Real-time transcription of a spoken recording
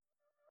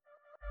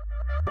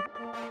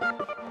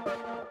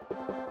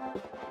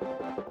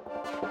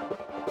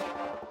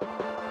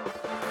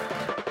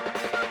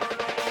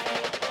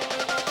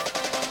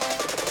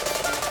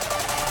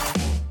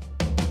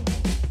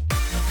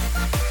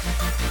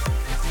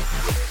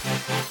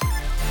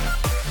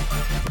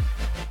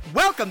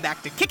Welcome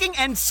back to Kicking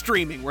and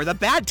Streaming, where the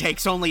bad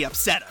takes only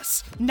upset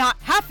us. Not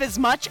half as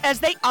much as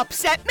they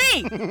upset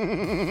me.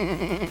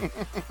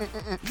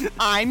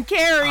 I'm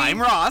Carrie.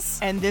 I'm Ross.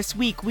 And this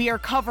week we are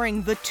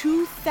covering the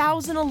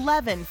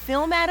 2011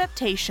 film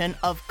adaptation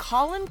of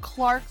Colin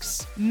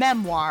Clark's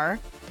memoir,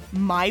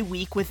 My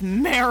Week with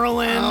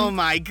Marilyn. Oh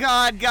my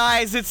God,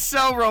 guys, it's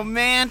so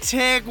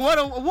romantic. What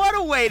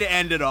a way to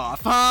end it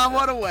off, huh?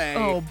 What a way.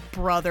 Oh,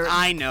 brother.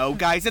 I know,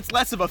 guys, it's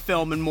less of a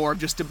film and more of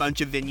just a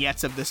bunch of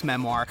vignettes of this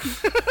memoir.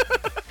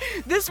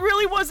 This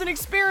really was an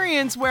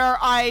experience where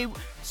I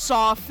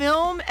saw a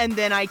film and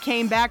then I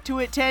came back to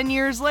it 10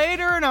 years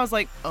later and I was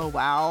like, oh,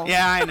 wow.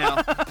 Yeah, I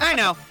know.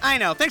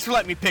 Thanks for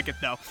letting me pick it,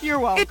 though. You're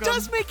welcome. It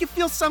does make you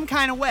feel some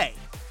kind of way.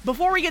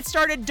 Before we get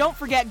started, don't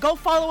forget, go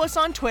follow us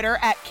on Twitter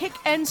at Kick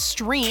and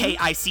Stream.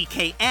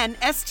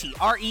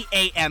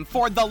 KICKNSTREAM,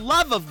 for the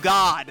love of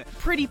God.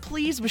 Pretty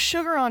please with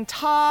sugar on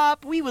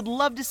top. We would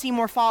love to see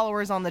more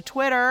followers on the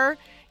Twitter.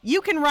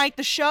 You can write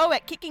the show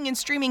at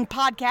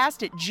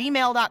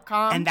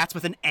kickingandstreamingpodcast@gmail.com. And that's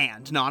with an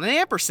and, not an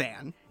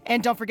ampersand.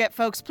 And don't forget,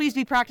 folks, please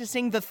be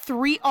practicing the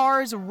 3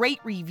 R's: rate,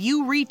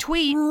 review,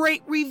 retweet.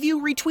 Rate,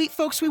 review, retweet,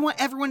 folks. We want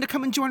everyone to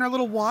come and join our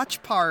little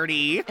watch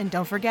party. And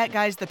don't forget,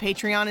 guys, the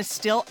Patreon is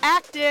still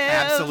active.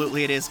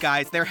 Absolutely it is,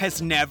 guys. There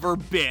has never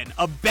been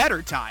a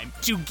better time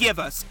to give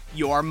us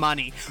your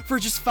money. For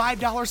just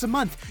 $5 a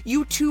month,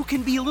 you too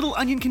can be a Little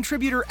Onion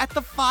contributor at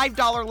the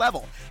 $5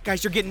 level.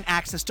 Guys, you're getting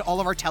access to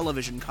all of our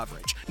television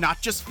coverage, not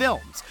just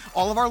films,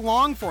 all of our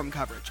long-form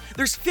coverage.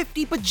 There's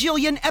 50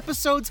 bajillion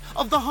episodes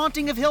of The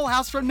Haunting of Hill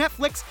House from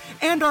Netflix,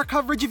 and our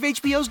coverage of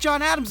HBO's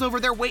John Adams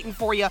over there waiting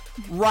for you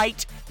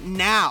right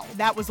now.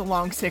 That was a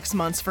long 6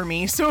 months for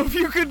me, so if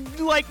you could,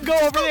 go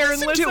over there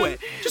and listen to it.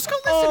 Just go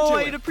listen to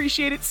it. I'd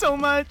appreciate it so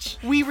much.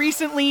 We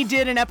recently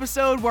did an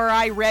episode where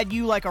I read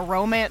you a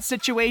romance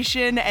situation,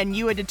 and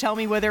you had to tell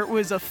me whether it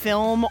was a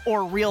film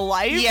or real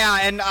life. Yeah,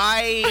 and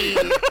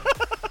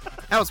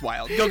that was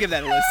wild. Go give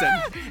that a listen.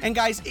 And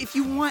guys, if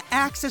you want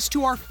access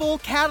to our full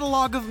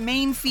catalog of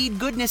main feed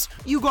goodness,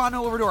 you go on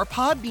over to our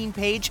Podbean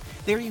page.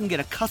 There you can get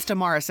a custom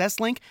RSS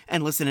link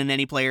and listen in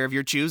any player of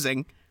your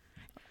choosing.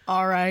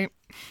 All right.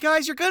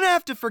 Guys, you're gonna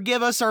have to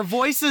forgive us. Our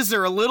voices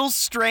are a little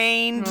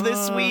strained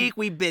this week.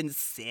 We've been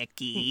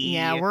sicky.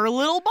 Yeah, we're a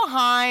little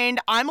behind.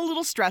 I'm a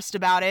little stressed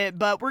about it,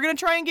 but we're gonna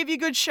try and give you a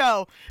good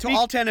show. To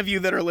all 10 of you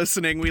that are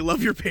listening, we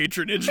love your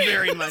patronage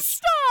very much.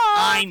 Stop!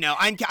 I know.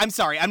 I'm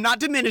sorry. I'm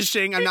not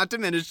diminishing. It's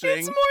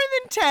more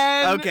than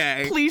 10.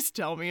 Okay. Please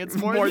tell me it's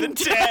more than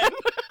 10.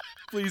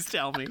 Please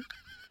tell me.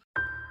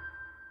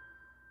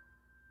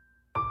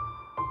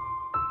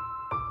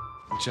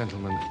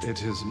 Gentlemen,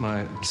 it is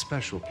my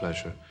special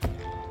pleasure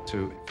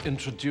to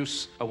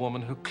introduce a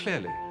woman who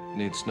clearly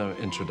needs no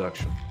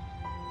introduction.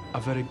 A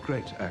very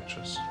great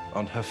actress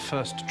on her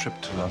first trip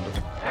to London.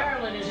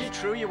 Marilyn, is it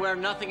true you wear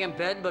nothing in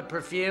bed but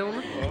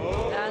perfume?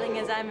 Darling,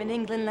 as I'm in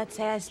England, let's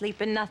say I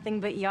sleep in nothing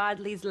but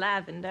Yardley's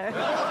lavender.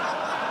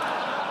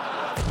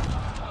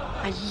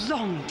 I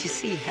long to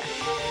see her.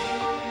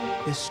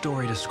 This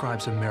story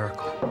describes a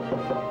miracle.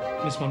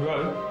 Miss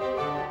Monroe?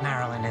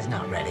 Marilyn is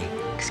not ready.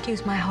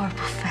 Excuse my horrible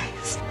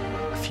face.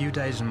 A few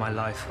days in my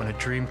life when a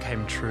dream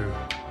came true.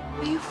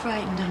 Are you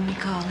frightened of me,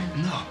 Colin?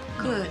 No.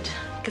 Good,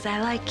 because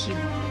I like you.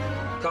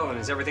 Colin,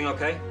 is everything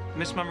okay?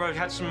 Miss Monroe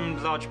had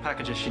some large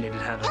packages she needed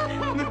handled.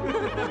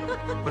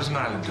 What is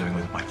Marilyn doing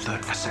with my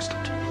third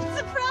assistant?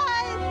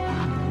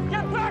 Surprise!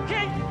 Get back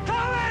in!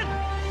 Colin!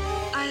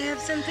 I have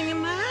something in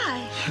my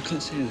eye. I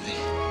can't see anything.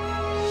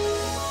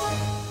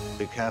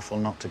 Be careful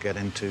not to get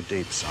in too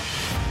deep, son.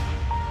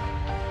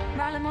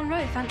 Marilyn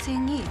Monroe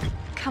fancying you.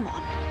 Come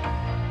on.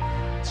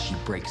 She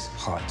breaks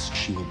hearts.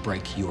 She will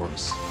break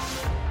yours.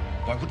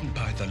 I wouldn't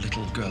buy the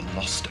little girl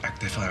lost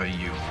act if I were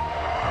you.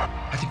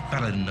 I think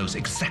Marilyn knows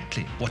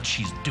exactly what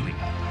she's doing.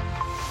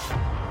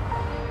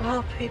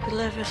 All people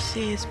ever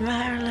see is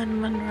Marilyn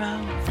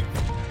Monroe.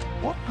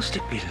 What must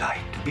it be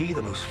like to be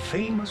the most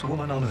famous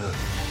woman on earth?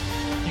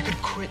 You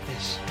could quit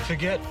this.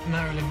 Forget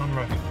Marilyn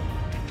Monroe.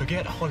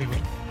 Forget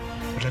Hollywood.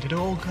 But let it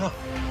all go.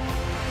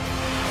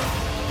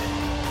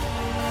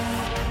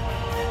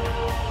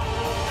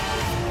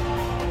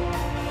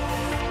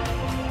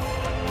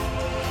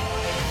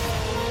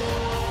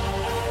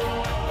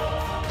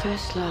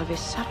 First love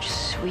is such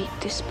sweet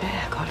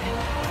despair, Colin.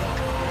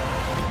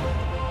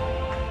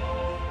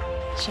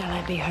 Shall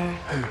I be her?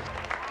 Who?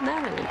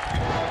 Marilyn.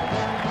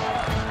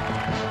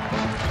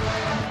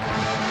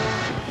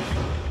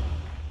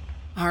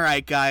 All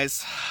right,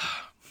 guys.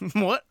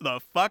 What the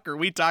fuck are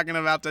we talking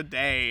about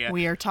today?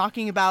 We are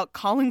talking about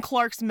Colin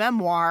Clark's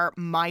memoir,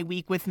 My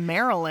Week with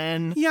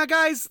Marilyn. Yeah,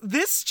 guys,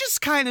 this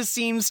just kind of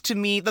seems to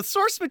me, the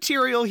source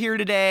material here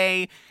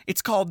today,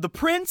 it's called The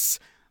Prince,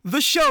 The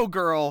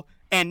Showgirl,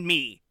 and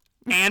Me.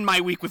 And My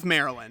Week with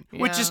Marilyn,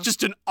 which is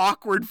just an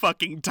awkward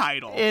fucking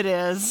title. It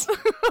is.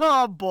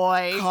 Oh,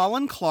 boy.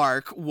 Colin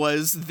Clark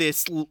was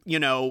this,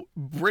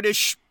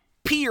 British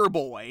pier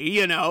boy,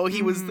 you know.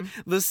 He was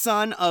the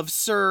son of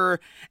Sir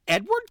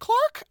Edward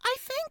Clark, I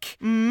think,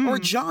 or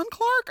John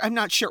Clark. I'm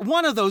not sure.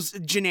 One of those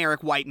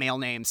generic white male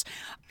names.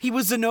 He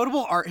was a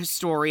notable art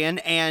historian,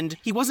 and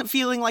he wasn't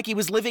feeling like he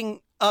was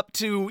living up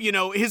to, you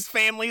know, his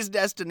family's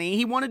destiny.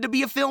 He wanted to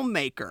be a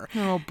filmmaker.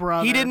 Oh,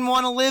 brother. He didn't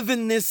want to live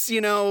in this, you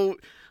know,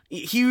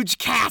 huge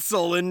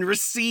castle and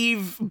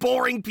receive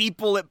boring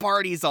people at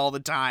parties all the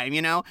time,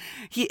 you know?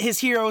 His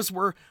heroes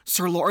were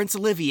Sir Laurence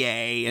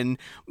Olivier and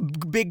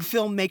big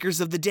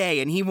filmmakers of the day,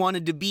 and he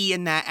wanted to be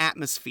in that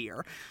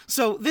atmosphere.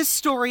 So this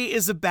story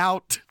is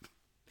about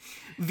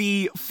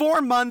the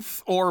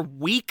 4-month or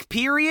week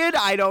period,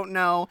 I don't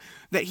know,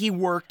 that he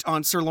worked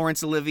on Sir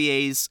Laurence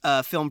Olivier's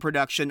film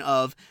production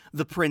of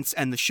The Prince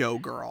and the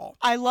Showgirl.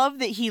 I love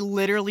that he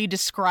literally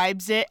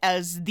describes it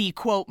as the,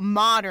 quote,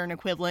 modern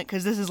equivalent,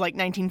 because this is like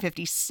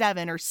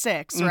 1957 or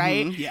 6,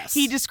 right? Yes.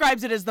 He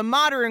describes it as the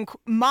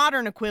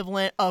modern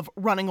equivalent of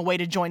running away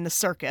to join the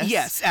circus.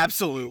 Yes,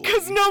 absolutely.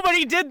 Because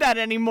nobody did that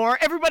anymore.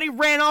 Everybody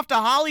ran off to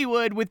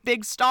Hollywood with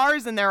big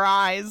stars in their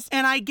eyes.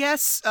 And I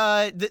guess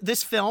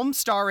this film,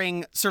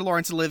 starring Sir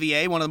Laurence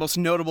Olivier, one of the most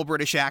notable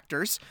British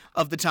actors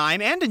of the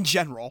time, and in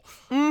general,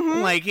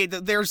 like,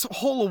 there's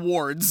whole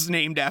awards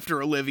named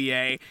after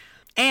Olivier.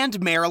 And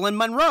Marilyn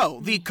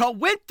Monroe, the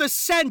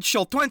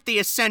quintessential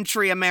 20th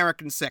century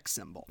American sex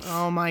symbol.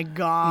 Oh, my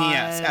God.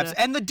 Yes,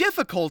 and the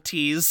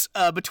difficulties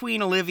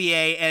between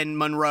Olivier and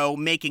Monroe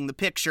making the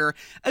picture,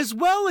 as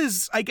well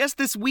as, I guess,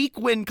 this week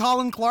when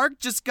Colin Clark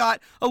just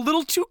got a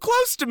little too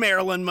close to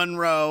Marilyn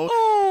Monroe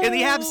in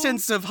the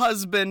absence of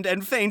husband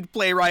and famed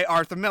playwright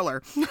Arthur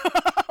Miller.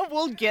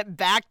 We'll get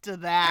back to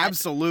that.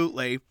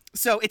 Absolutely.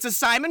 So it's a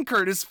Simon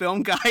Curtis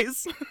film,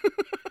 guys.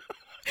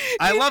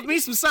 I love me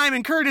some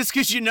Simon Curtis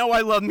because you know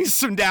I love me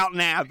some Downton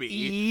Abbey.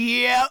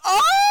 Yeah.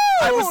 Oh!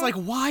 I was like,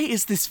 why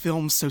is this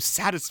film so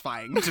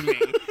satisfying to me?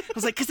 I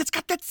was like, because it's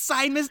got that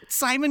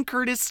Simon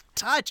Curtis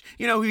touch.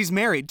 You know who he's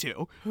married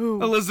to?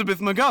 Who? Elizabeth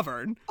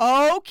McGovern.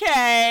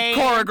 Okay.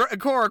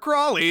 Cora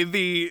Crawley,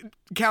 the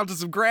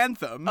Countess of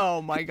Grantham.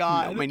 Oh, my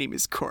God. No, my name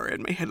is Cora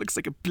and my head looks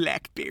like a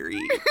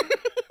blackberry.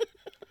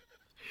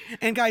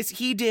 And guys,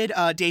 he did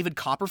David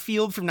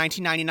Copperfield from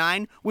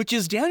 1999, which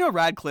is Daniel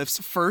Radcliffe's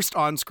first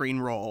on-screen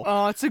role.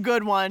 Oh, it's a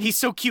good one. He's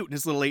so cute in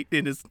his little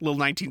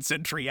 19th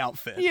century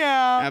outfit.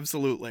 Yeah.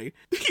 Absolutely.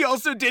 He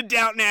also did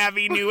Downton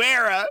Abbey New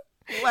Era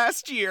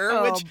last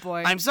year, which,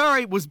 boy. I'm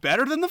sorry, was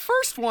better than the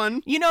first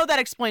one. You know, that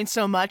explains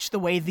so much the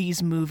way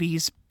these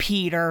movies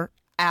peter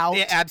out.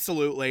 Yeah,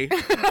 absolutely.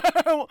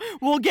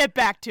 We'll get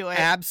back to it.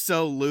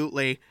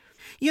 Absolutely.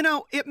 You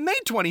know, it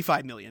made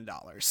 $25 million.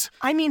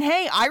 I mean,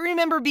 hey, I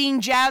remember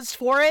being jazzed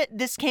for it.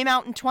 This came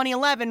out in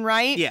 2011,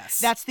 right? Yes.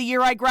 That's the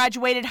year I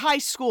graduated high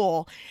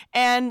school.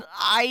 And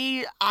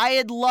I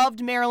had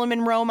loved Marilyn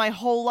Monroe my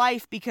whole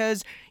life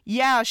because,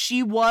 yeah,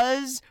 she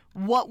was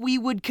what we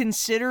would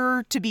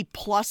consider to be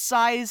plus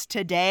size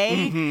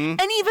today. Mm-hmm.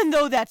 And even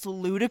though that's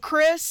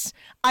ludicrous,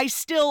 I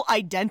still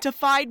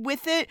identified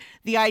with it.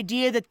 The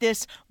idea that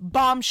this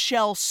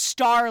bombshell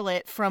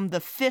starlet from the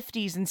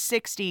 50s and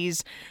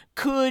 60s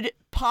could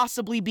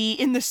possibly be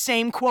in the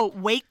same, quote,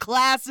 weight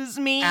class as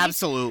me.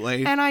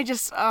 Absolutely. And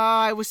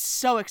I was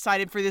so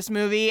excited for this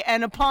movie.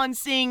 And upon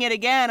seeing it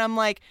again, I'm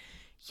like,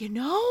 you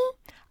know,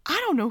 I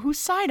don't know whose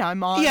side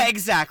I'm on. Yeah,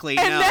 exactly.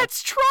 And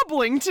that's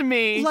troubling to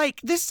me. Like,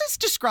 this is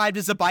described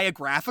as a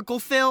biographical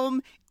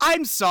film.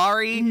 I'm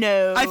sorry.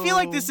 No. I feel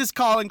like this is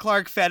Colin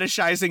Clark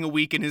fetishizing a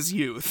week in his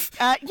youth.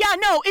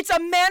 It's a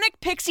manic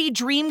pixie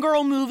dream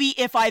girl movie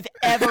if I've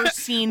ever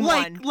seen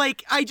one.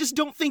 Like, I just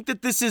don't think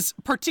that this is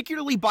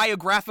particularly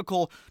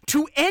biographical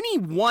to any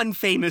one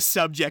famous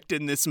subject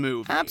in this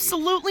movie.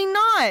 Absolutely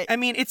not. I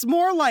mean, it's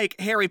more like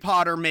Harry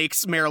Potter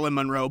makes Marilyn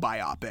Monroe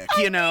biopic,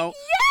 you know?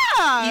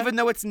 Yeah. Even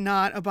though it's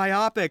not a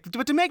biopic.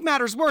 But to make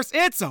matters worse,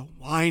 it's a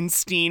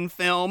Weinstein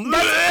film.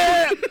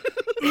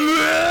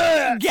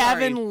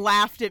 Gavin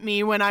laughed at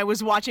me when I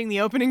was watching the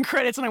opening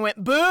credits and I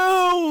went, boo,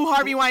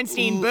 Harvey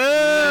Weinstein, boo.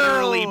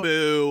 Literally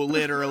boo,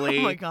 literally.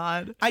 Oh my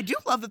God. I do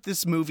love that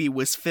this movie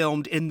was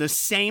filmed in the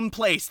same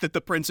place that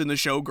The Prince and the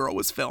Showgirl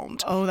was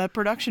filmed. Oh, that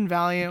production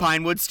value.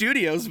 Pinewood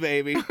Studios,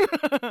 baby.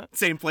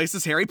 Same place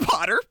as Harry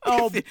Potter.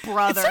 Oh,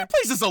 brother. Same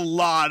place as a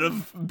lot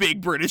of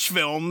big British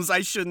films.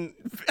 I shouldn't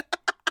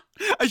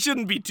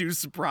be too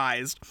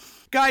surprised.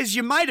 Guys,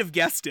 you might have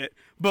guessed it,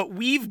 but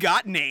we've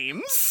got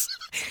names.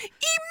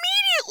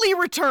 Immediately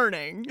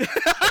returning,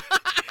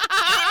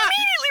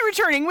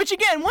 which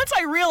again, once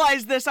I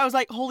realized this, I was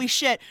like, holy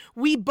shit,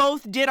 we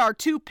both did our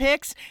 2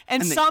 picks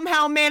and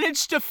somehow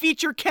managed to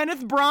feature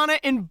Kenneth Branagh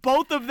in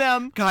both of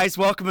them. Guys,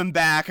 welcome him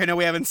back. I know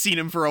we haven't seen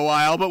him for a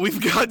while, but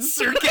we've got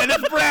Sir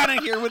Kenneth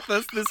Branagh here with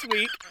us this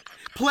week,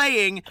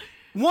 playing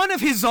one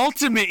of his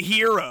ultimate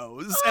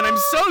heroes. And I'm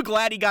so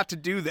glad he got to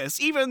do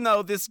this, even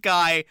though this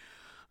guy,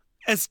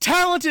 as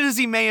talented as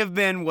he may have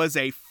been, was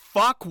a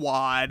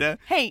fuckwad.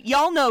 Hey,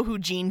 y'all know who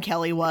Gene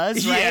Kelly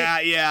was,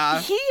 right? Yeah.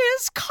 He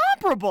is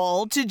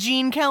comparable to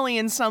Gene Kelly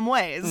in some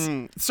ways.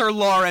 Sir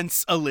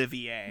Laurence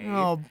Olivier.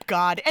 Oh,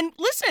 God. And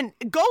listen,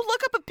 go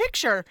look up a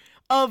picture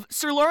of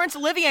Sir Laurence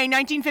Olivier,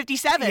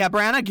 1957. Yeah,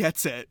 Branagh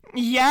gets it.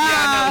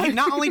 Yeah. No,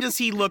 not only does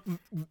he look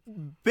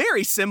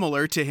very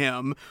similar to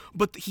him,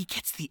 but he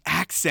gets the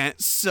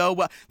accent so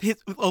well.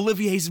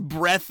 Olivier's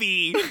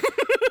breathy,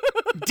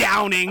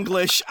 down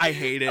English. I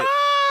hate it.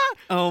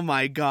 Oh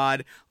my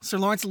God. Sir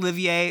Laurence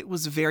Olivier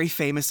was a very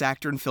famous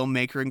actor and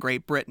filmmaker in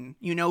Great Britain.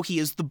 You know, he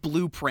is the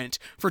blueprint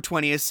for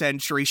 20th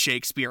century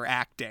Shakespeare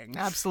acting.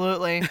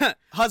 Absolutely.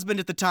 Husband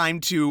at the time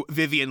to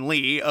Vivien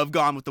Leigh of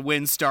Gone with the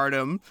Wind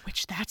stardom.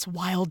 Which, that's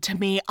wild to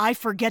me. I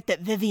forget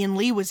that Vivien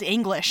Leigh was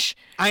English.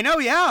 I know,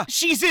 yeah.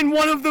 She's in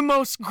one of the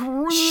most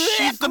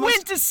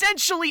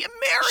quintessentially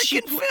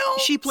American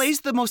films. She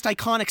plays the most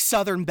iconic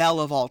Southern belle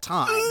of all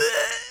time.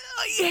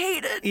 I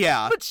hate it.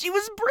 Yeah. But she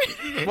was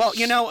British. Well,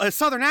 you know, a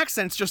Southern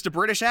accent's just a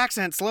British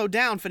accent slowed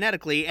down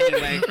phonetically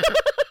anyway.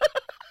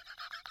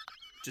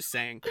 Just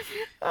saying.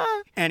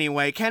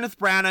 Anyway, Kenneth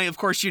Branagh, of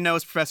course, you know,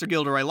 is Professor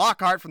Gilderoy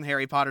Lockhart from the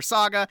Harry Potter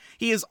saga.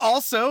 He is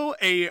also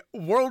a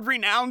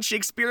world-renowned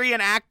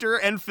Shakespearean actor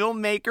and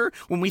filmmaker.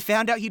 When we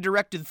found out he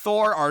directed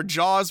Thor, our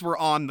jaws were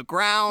on the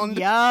ground.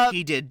 Yep.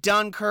 He did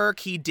Dunkirk.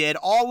 He did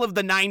all of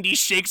the 90s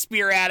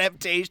Shakespeare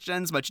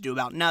adaptations, Much Ado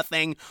About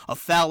Nothing,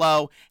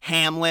 Othello,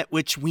 Hamlet,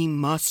 which we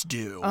must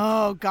do.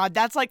 Oh, God,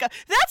 that's a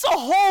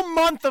whole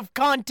month of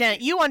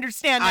content. You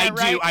understand that,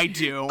 right? I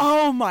do.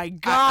 Oh, my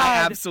God. I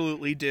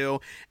absolutely do.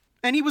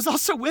 And he was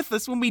also with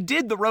us when we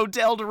did The Road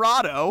to El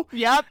Dorado.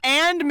 Yep,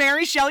 and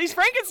Mary Shelley's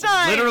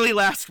Frankenstein. Literally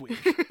last week.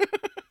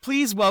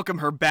 Please welcome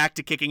her back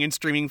to Kicking and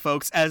Streaming,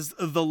 folks, as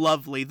the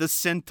lovely, the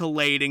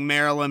scintillating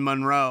Marilyn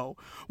Monroe.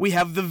 We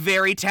have the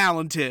very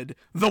talented,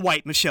 the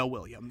white Michelle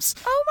Williams.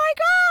 Oh, my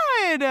God.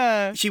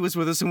 She was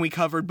with us when we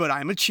covered But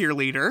I'm a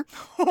Cheerleader.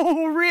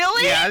 Oh,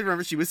 really? Yeah, I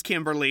remember she was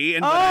Kimberly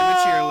in But I'm a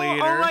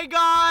Cheerleader. Oh, my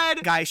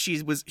God. Guys,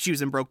 she was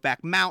in Brokeback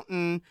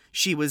Mountain.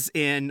 She was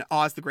in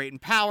Oz the Great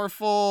and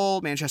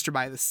Powerful, Manchester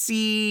by the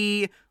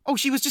Sea. Oh,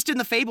 she was just in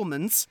The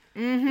Fabelmans,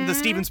 the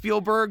Steven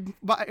Spielberg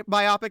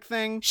biopic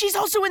thing. She's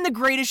also in The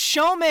Greatest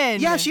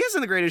Showman. Yeah, she is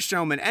in The Greatest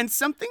Showman. And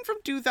something from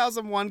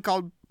 2001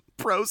 called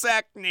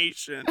Prozac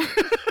Nation.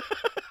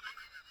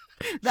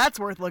 That's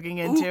worth looking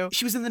into. Ooh,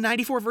 she was in the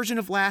 94 version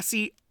of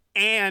Lassie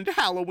and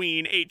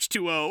Halloween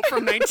H2O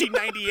from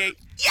 1998.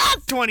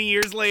 Yes! 20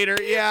 years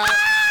later, yeah.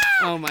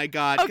 Oh my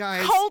God,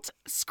 guys. Cult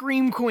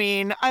scream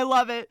queen. I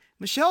love it.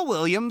 Michelle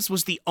Williams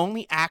was the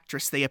only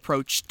actress they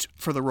approached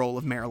for the role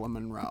of Marilyn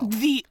Monroe.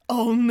 The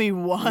only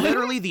one?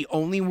 Literally the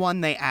only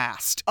one they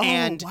asked. Oh,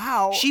 and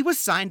wow. She was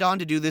signed on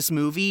to do this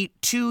movie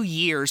 2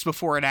 years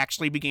before it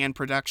actually began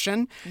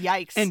production.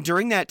 Yikes. And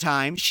during that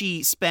time,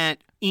 she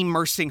spent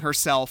immersing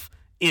herself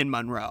in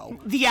Monroe.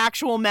 The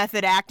actual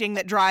method acting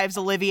that drives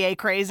Olivier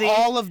crazy.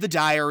 All of the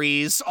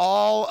diaries,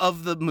 all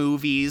of the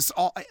movies,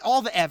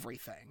 all the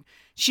everything.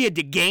 She had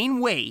to gain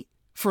weight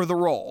for the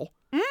role.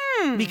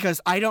 Because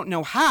I don't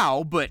know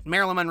how, but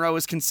Marilyn Monroe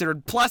was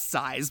considered plus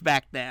size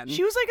back then.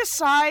 She was like a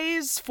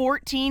size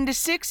 14 to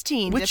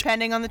 16,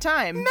 depending on the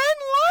time. Men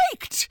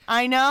liked.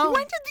 I know.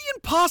 When did the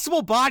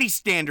impossible body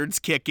standards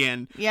kick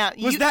in? Yeah.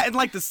 Was that in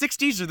like the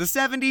 60s or the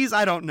 70s?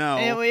 I don't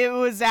know. It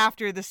was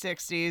after the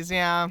 60s,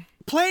 yeah.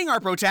 Playing our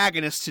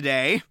protagonist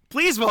today,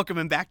 please welcome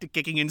him back to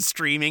Kicking and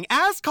Streaming.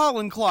 As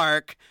Colin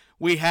Clark,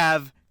 we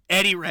have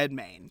Eddie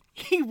Redmayne.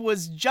 He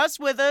was just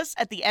with us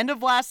at the end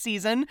of last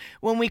season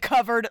when we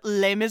covered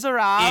Les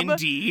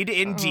Miserables.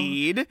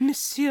 Indeed.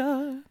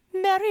 Monsieur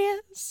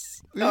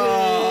Marius.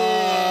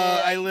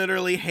 Oh, I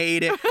literally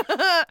hate it.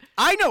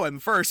 I know him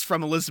first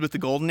from Elizabeth the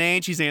Golden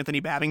Age. He's Anthony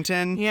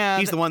Babington. Yeah.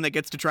 He's the one that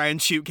gets to try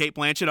and shoot Cate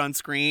Blanchett on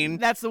screen.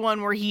 That's the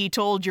one where he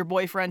told your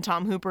boyfriend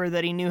Tom Hooper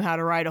that he knew how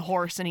to ride a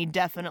horse, and he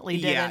definitely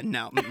didn't.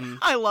 Yeah, no.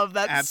 I love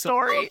that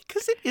story.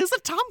 Because it is a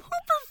Tom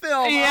Hooper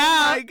film. Yeah.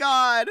 Oh, my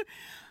God.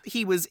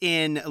 He was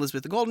in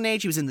Elizabeth the Golden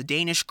Age. He was in The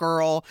Danish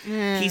Girl.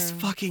 He's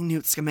fucking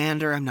Newt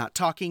Scamander. I'm not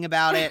talking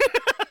about it.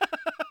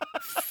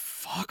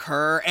 Fuck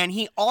her. And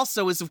he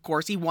also is, of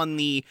course, he won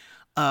the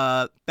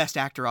Best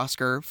Actor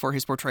Oscar for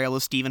his portrayal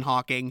of Stephen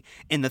Hawking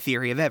in The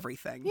Theory of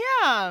Everything.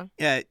 Yeah.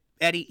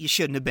 Eddie, you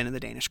shouldn't have been in The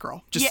Danish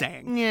Girl. Just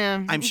saying.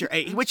 Yeah. I'm sure,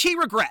 which he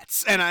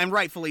regrets, and I'm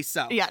rightfully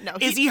so. Yeah, no.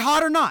 Is he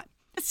hot or not?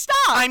 Stop.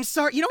 I'm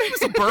sorry. You know, he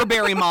was a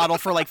Burberry model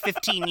for like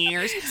 15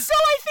 years. So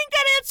I think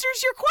that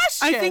answers your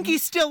question. I think he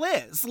still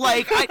is.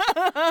 But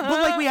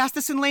like we asked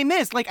this in Les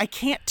Mis, like I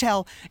can't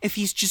tell if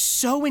he's just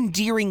so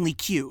endearingly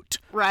cute.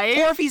 Right?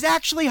 Or if he's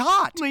actually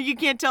hot. Well, you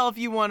can't tell if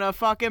you want to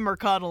fuck him or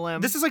cuddle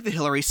him. This is like the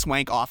Hillary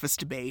Swank office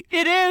debate.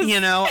 It is. You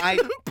know,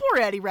 Poor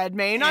Eddie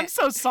Redmayne. I'm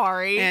so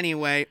sorry.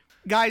 Anyway,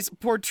 guys,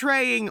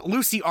 portraying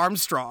Lucy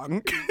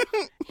Armstrong.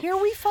 Here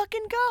we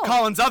fucking go.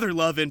 Colin's other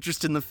love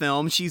interest in the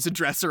film. She's a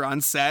dresser on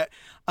set.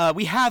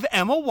 We have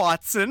Emma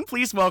Watson.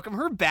 Please welcome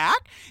her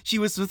back. She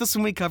was with us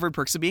when we covered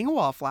Perks of Being a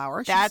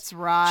Wallflower. That's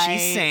right.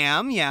 She's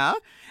Sam, yeah.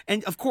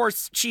 And, of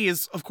course, she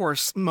is,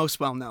 most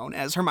well known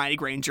as Hermione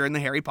Granger in the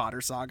Harry Potter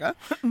saga.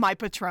 My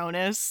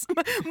Patronus.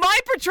 My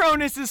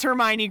Patronus is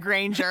Hermione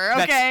Granger,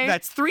 okay?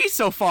 That's 3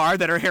 so far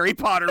that are Harry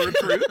Potter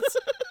recruits.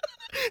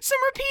 Some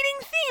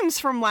repeating themes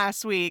from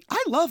last week.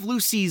 I love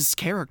Lucy's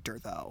character,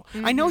 though.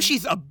 I know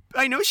she's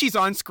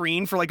on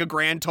screen for like a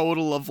grand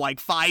total of like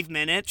 5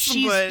 minutes.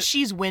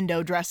 She's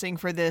window dressing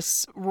for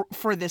this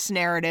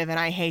narrative, and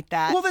I hate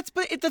that. Well,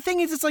 but the thing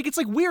is, it's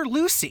like we're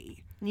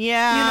Lucy.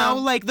 Yeah. You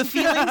know, like the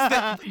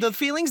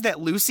feelings that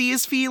Lucy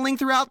is feeling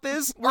throughout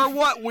this are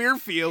what we're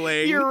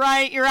feeling. You're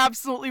right. You're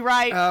absolutely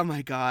right. Oh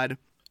my God.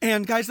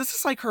 And guys, this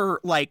is like her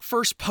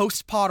first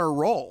post-Potter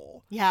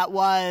role. Yeah, it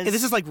was.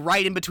 This is like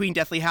right in between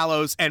Deathly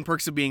Hallows and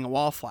Perks of Being a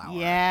Wallflower.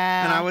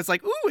 Yeah. And I was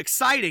like, ooh,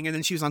 exciting. And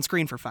then she was on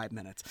screen for 5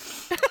 minutes.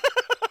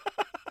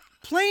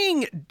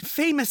 Playing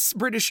famous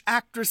British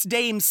actress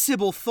Dame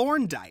Sybil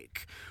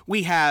Thorndike,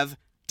 we have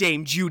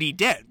Dame Judi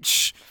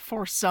Dench.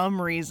 For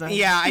some reason.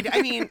 Yeah,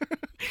 I mean...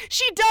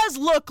 She does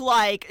look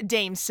like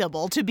Dame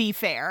Sybil, to be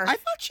fair. I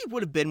thought she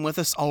would have been with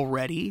us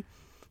already.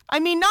 I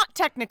mean, not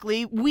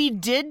technically. We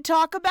did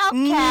talk about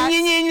cats.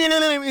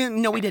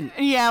 No, we didn't.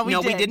 Yeah, we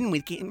did. No, we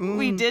didn't.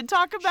 We did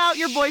talk about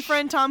your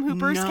boyfriend, Tom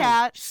Hooper's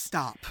cat.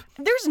 Stop.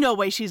 There's no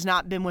way she's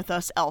not been with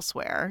us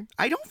elsewhere.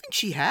 I don't think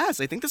she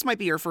has. I think this might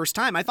be her first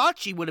time. I thought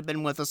she would have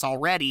been with us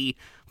already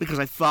because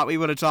I thought we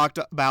would have talked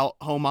about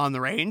Home on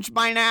the Range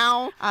by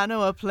now. I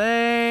know a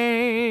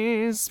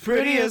place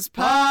pretty as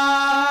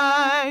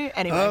pie.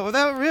 Anyway. Oh,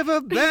 that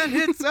river bend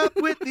hits up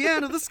with the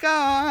end of the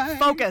sky.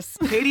 Focus.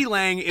 Katie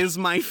Lang is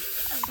my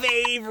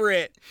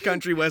favorite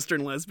country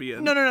western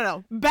lesbian.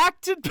 No.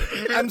 Back to...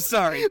 I'm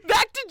sorry.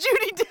 Back to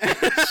Judi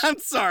Dench. I'm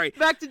sorry.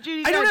 Back to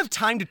Judi Dench. I don't have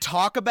time to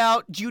talk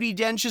about Judi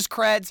Dench's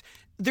creds.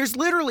 There's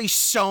literally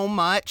so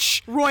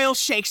much. Royal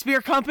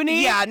Shakespeare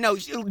Company? Yeah, no.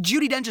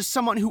 Judi Dench is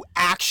someone who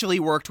actually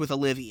worked with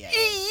Olivier.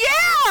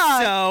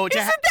 Yeah! So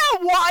isn't that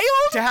wild?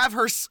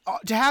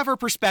 To have her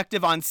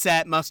perspective on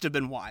set must have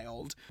been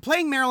wild.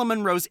 Playing Marilyn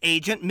Monroe's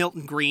agent,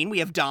 Milton Green, we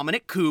have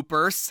Dominic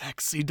Cooper.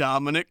 Sexy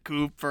Dominic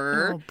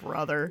Cooper. Oh,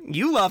 brother.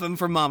 You love him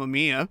from Mamma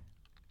Mia.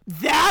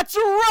 That's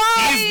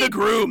right! He's the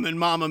groom in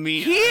Mamma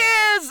Mia. He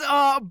is!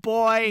 Oh,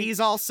 boy. He's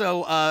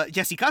also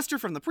Jesse Custer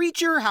from The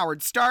Preacher,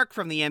 Howard Stark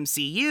from the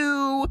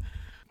MCU,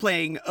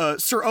 playing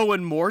Sir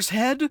Owen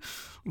Moorehead,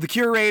 the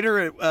curator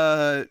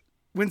at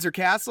Windsor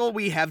Castle.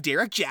 We have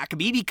Derek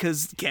Jacobi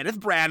because Kenneth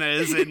Branagh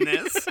is in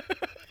this.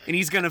 And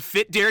he's going to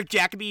fit Derek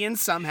Jacobi in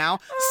somehow.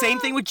 Same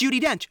thing with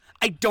Judi Dench.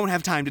 I don't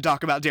have time to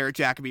talk about Derek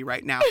Jacobi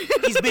right now.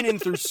 He's been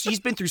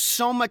through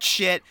so much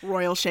shit.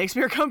 Royal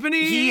Shakespeare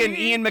Company. He and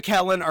Ian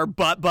McKellen are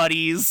butt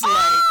buddies.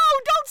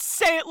 Oh, don't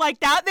say it like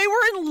that. They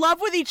were in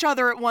love with each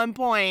other at one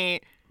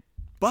point.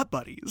 Butt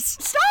buddies.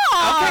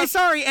 Stop! Okay,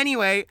 sorry.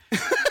 Anyway.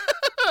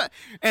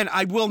 And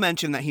I will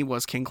mention that he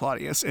was King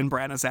Claudius in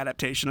Branagh's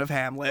adaptation of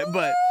Hamlet,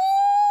 but...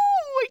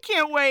 I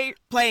can't wait.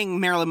 Playing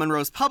Marilyn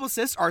Monroe's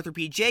publicist, Arthur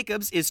P.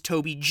 Jacobs, is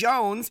Toby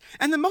Jones.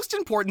 And the most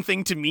important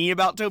thing to me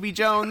about Toby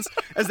Jones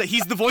is that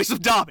he's the voice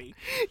of Dobby.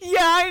 Yeah,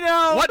 I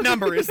know. What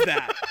number is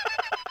that?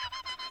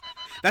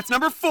 That's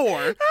number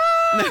 4.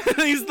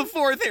 He's the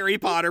 4th Harry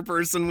Potter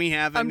person we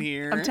have in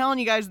here. I'm telling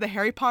you guys, the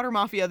Harry Potter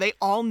Mafia, they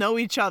all know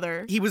each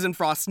other. He was in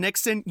Frost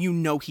Nixon. You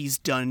know he's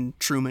done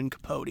Truman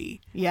Capote.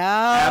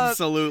 Yeah.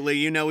 Absolutely.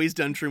 You know he's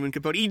done Truman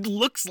Capote. He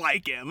looks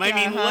like him. I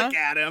mean, look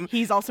at him.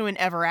 He's also in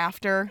Ever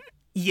After.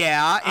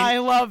 Yeah. I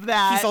love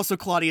that. He's also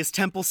Claudius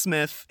Temple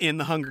Smith in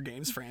the Hunger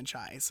Games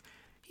franchise.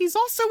 He's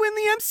also in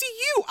the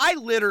MCU. I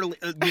literally...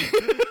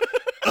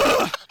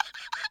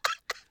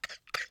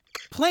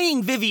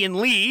 Playing Vivian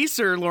Lee,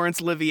 Sir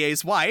Laurence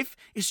Olivier's wife,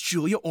 is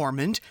Julia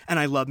Ormond, and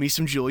I love me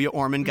some Julia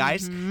Ormond,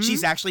 guys. Mm-hmm.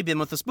 She's actually been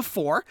with us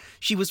before.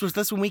 She was with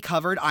us when we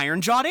covered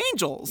Iron-Jawed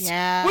Angels.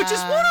 Yeah. Which is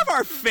one of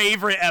our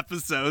favorite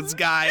episodes,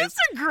 guys. It's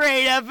a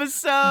great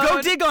episode.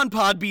 Go dig on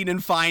Podbean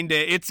and find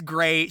it. It's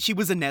great. She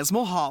was Inez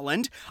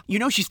Mulholland. You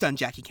know she's done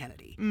Jackie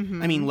Kennedy.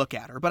 Mm-hmm. I mean, look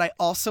at her. But I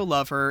also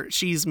love her.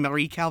 She's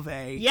Marie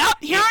Calvé. Yep,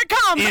 here it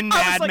comes. In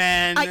Mad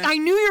Men. I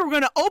knew you were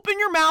going to open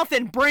your mouth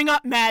and bring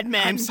up Mad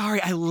Men. I'm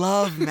sorry. I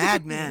love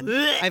Mad Men.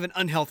 I have an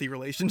unhealthy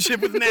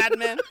relationship with Mad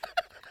Men.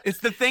 It's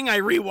the thing I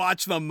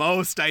rewatch the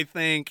most, I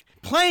think.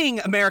 Playing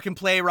American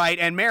playwright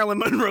and Marilyn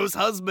Monroe's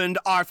husband,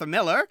 Arthur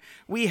Miller,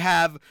 we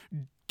have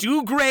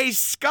Dougray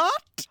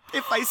Scott.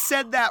 If I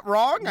said that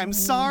wrong, I'm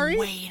sorry.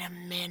 Wait a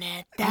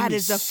minute. That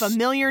is a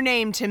familiar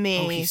name to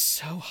me. Oh, he's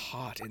so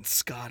hot and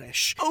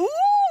Scottish. Ooh.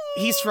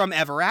 He's from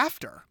Ever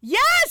After.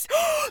 Yes!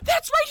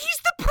 That's right,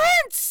 he's the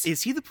prince!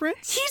 Is he the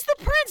prince? He's the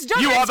prince,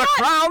 Dougray You are Scott. the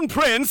crown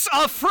prince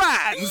of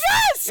France!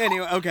 Yes!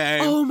 Anyway, okay.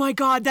 Oh my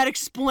god, that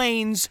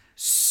explains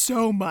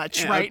so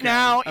much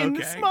now in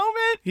this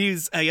moment.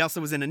 He also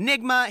was in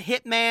Enigma,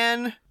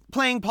 Hitman,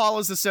 playing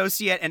Paula's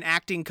associate and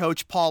acting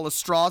coach Paula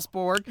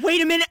Strasberg. Wait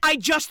a minute, I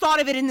just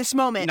thought of it in this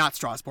moment. Not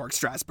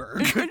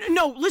Strasberg.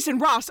 No, listen,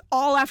 Ross,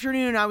 all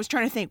afternoon I was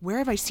trying to think, where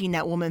have I seen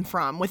that woman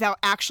from without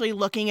actually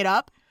looking it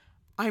up?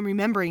 I'm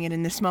remembering it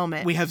in this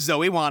moment. We have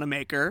Zoe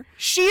Wanamaker.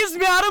 She is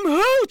Madam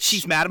Hooch.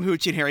 She's Madam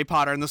Hooch in Harry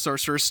Potter and the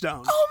Sorcerer's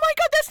Stone. Oh my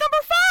god, that's number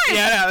 5.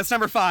 Yeah, that's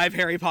number 5,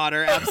 Harry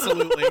Potter,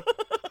 absolutely.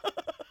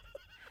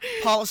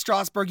 Paula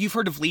Strasberg, you've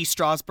heard of Lee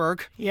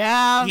Strasberg?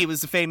 Yeah. He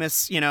was the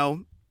famous,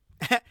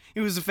 He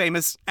was a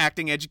famous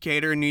acting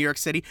educator in New York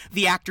City.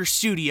 The Actor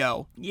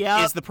Studio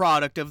is the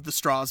product of the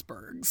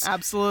Strasbergs.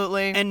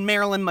 Absolutely. And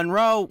Marilyn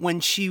Monroe, when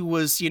she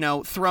was,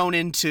 thrown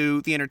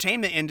into the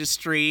entertainment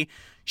industry,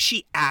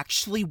 she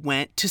actually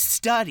went to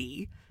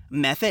study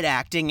method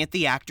acting at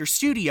the Actor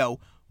Studio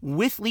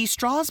with Lee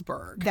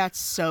Strasberg. That's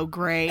so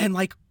great. And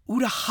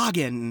Uta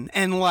Hagen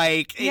and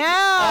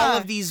all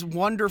of these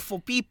wonderful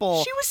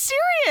people. She was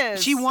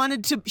serious.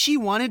 She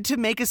wanted to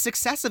make a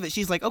success of it.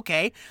 She's like,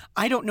 okay,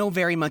 I don't know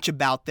very much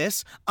about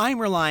this. I'm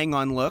relying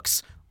on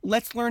looks.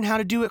 Let's learn how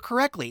to do it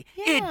correctly.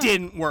 Yeah. It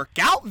didn't work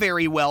out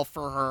very well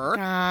for her.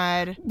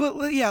 God.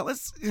 But yeah,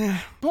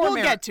 we'll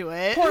get to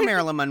it. Poor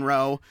Marilyn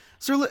Monroe.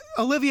 Sir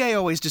Olivier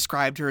always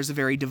described her as a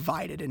very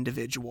divided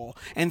individual.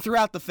 And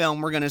throughout the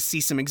film, we're going to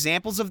see some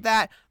examples of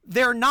that.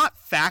 They're not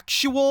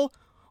factual.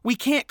 We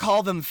can't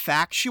call them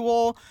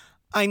factual.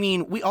 I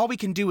mean, all we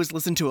can do is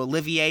listen to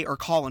Olivier or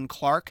Colin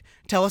Clark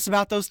tell us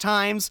about those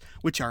times,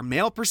 which are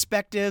male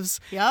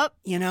perspectives. Yep.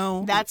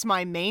 That's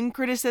my main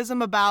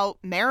criticism about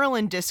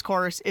Marilyn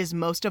discourse is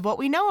most of what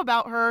we know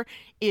about her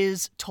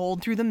is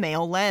told through the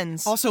male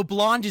lens. Also,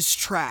 Blonde is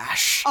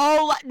trash.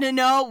 Oh,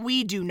 no,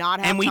 we do not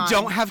have time. And we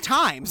don't have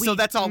time, so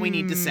that's all we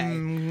need to say.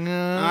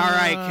 All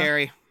right,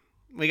 Carrie.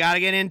 We got to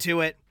get into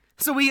it.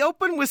 So we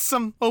open with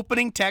some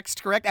opening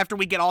text, correct? After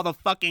we get all the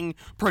fucking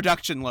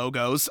production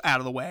logos out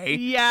of the way.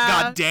 Yeah.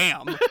 God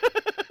damn.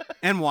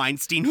 And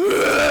Weinstein.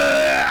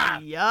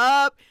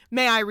 Yup.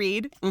 May I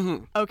read?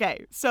 Mm-hmm.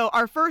 Okay, so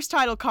our first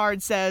title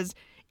card says,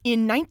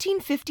 in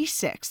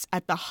 1956,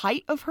 at the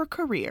height of her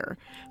career,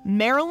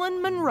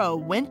 Marilyn Monroe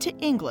went to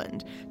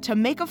England to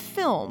make a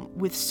film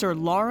with Sir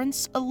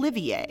Laurence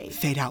Olivier.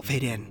 Fade out,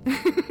 fade in.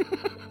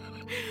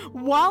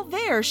 While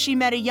there, she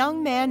met a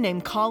young man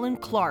named Colin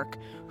Clark,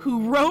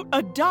 who wrote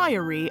a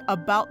diary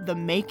about the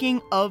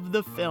making of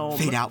the film.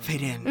 Fade out,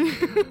 fade in.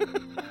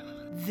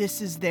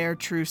 This is their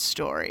true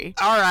story.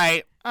 All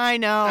right. I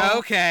know.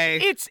 Okay.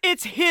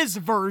 It's his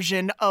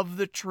version of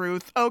the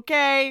truth,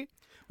 okay?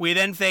 We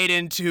then fade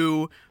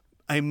into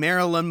a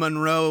Marilyn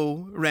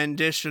Monroe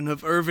rendition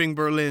of Irving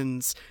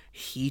Berlin's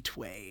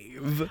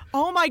Heatwave.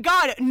 Oh my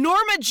God,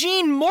 Norma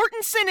Jean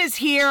Mortensen is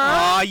here.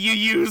 Aw, you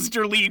used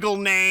her legal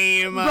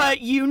name.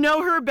 But you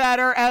know her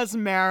better as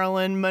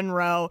Marilyn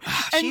Monroe.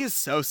 She is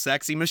so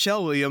sexy.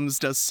 Michelle Williams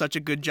does such a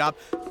good job.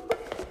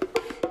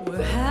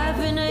 We're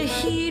having a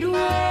heat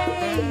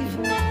wave,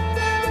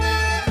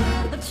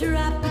 a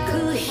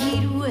tropical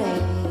heat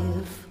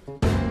wave.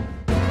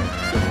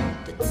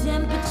 The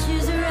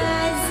temperature's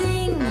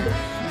rising.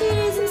 It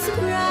isn't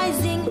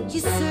surprising. You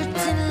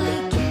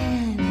certainly can.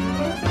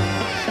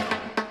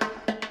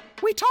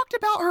 We talked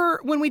about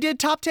her when we did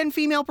top 10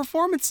 female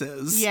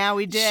performances. Yeah,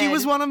 we did. She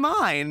was one of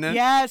mine.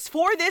 Yes,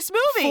 for this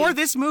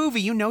movie.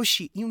 You know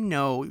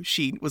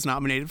she was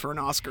nominated for an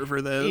Oscar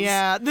for this.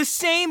 Yeah, the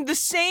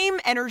same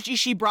energy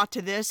she brought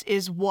to this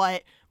is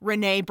what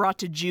Renee brought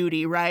to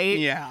Judy, right?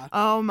 Yeah.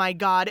 Oh my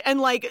God.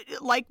 And like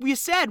we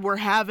said, we're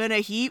having a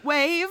heat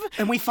wave.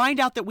 And we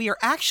find out that we are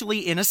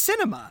actually in a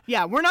cinema.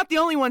 Yeah, we're not the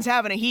only ones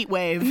having a heat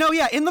wave. No,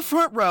 yeah, in the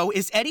front row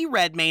is Eddie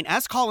Redmayne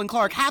as Colin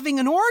Clark having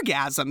an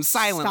orgasm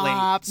silently.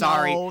 Stop.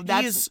 Sorry. No,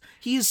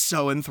 he is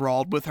so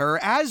enthralled with her,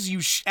 as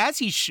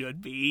he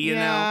should be, you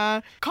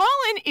know.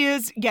 Colin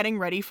is getting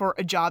ready for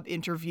a job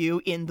interview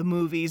in the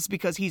movies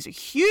because he's a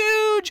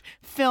huge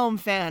film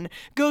fan.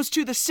 Goes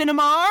to the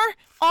Cinemar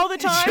all the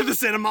time. To the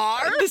Cinemar?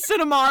 The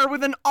Cinemar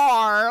with an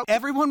R.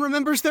 Everyone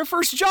remembers their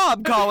first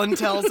job, Colin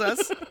tells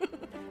us.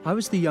 I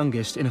was the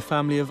youngest in a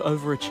family of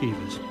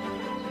overachievers.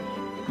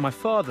 My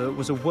father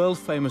was a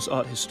world-famous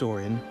art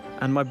historian,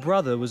 and my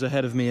brother was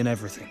ahead of me in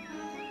everything.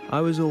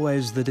 I was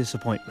always the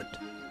disappointment.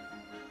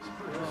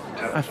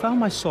 I found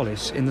my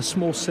solace in the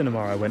small cinema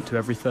I went to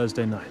every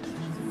Thursday night.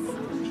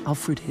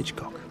 Alfred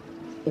Hitchcock,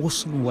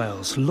 Orson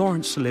Welles,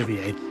 Laurence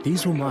Olivier,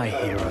 these were my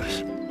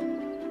heroes.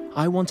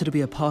 I wanted to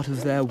be a part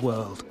of their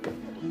world.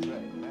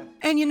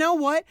 And you know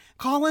what?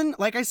 Colin,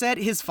 like I said,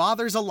 his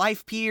father's a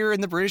life peer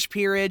in the British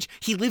peerage.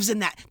 He lives in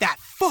that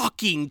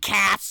fucking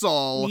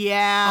castle.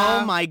 Yeah.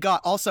 Oh my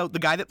God. Also, the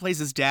guy that plays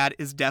his dad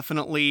is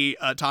definitely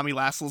Tommy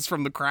Lascelles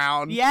from The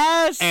Crown.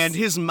 Yes. And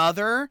his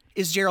mother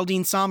is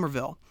Geraldine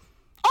Somerville.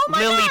 Oh my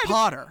Lily God.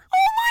 Potter. Oh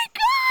my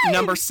God.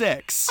 Number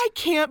 6. I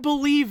can't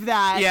believe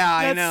that. Yeah,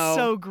 I know. That's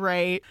so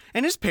great.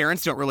 And his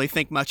parents don't really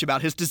think much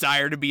about his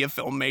desire to be a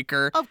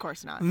filmmaker. Of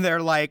course not.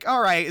 They're like,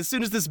 all right, as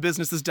soon as this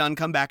business is done,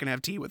 come back and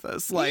have tea with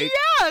us.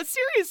 Yeah,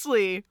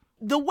 seriously.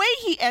 The way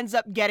he ends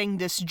up getting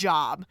this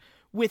job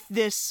with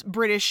this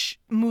British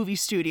movie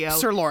studio.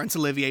 Sir Laurence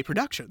Olivier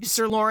Productions.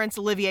 Sir Laurence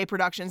Olivier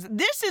Productions.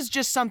 This is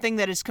just something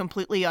that is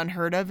completely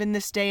unheard of in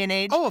this day and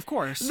age. Oh, of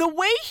course. The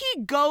way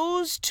he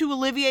goes to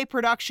Olivier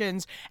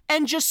Productions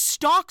and just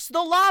stalks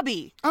the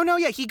lobby. Oh, no,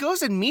 yeah. He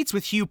goes and meets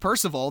with Hugh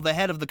Percival, the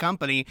head of the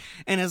company,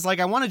 and is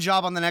like, I want a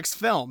job on the next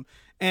film.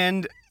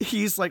 And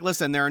he's like,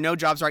 listen, there are no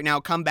jobs right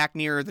now. Come back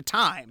nearer the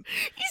time.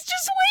 He's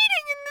just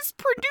waiting in this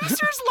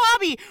producer's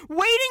lobby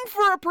waiting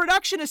for a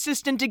production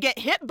assistant to get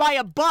hit by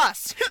a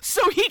bus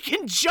so he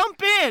can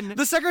jump in.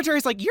 The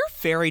secretary's like, you're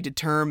very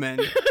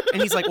determined.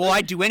 And he's like, well,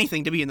 I'd do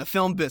anything to be in the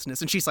film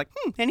business. And she's like,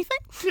 anything?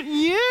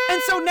 Yeah.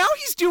 And so now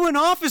he's doing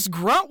office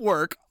grunt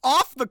work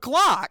off the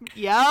clock.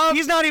 Yeah.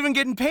 He's not even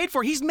getting paid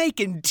for it. He's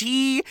making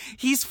tea.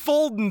 He's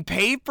folding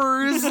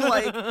papers,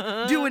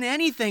 like doing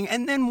anything.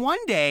 And then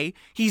one day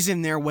he's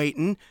in there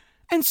waiting,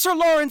 and Sir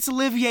Laurence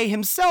Olivier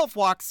himself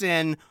walks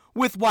in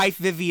with wife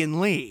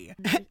Vivien Leigh.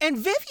 And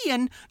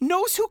Vivien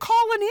knows who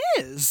Colin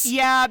is.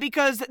 Yeah,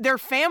 because their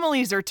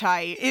families are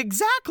tight.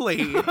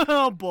 Exactly.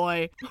 Oh,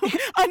 boy.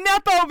 A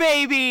Nepo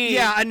baby.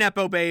 Yeah, a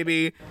Nepo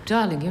baby.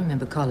 Darling, you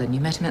remember Colin.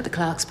 You met him at the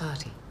Clark's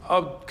party.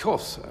 Of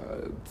course.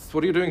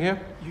 What are you doing here?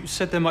 You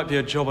said there might be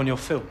a job on your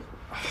film.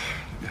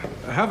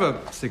 Have a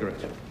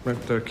cigarette.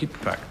 But keep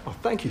it back. Oh,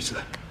 thank you,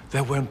 sir.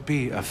 There won't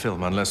be a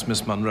film unless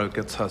Miss Monroe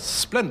gets her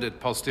splendid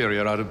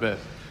posterior out of bed.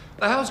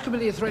 The House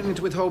Committee are threatening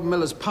to withhold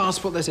Miller's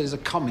passport. They say he's a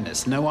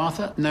communist. No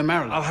Arthur, no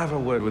Marilyn. I'll have a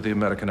word with the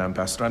American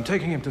ambassador. I'm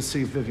taking him to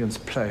see Vivian's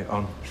play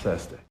on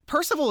Thursday.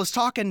 Percival is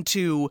talking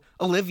to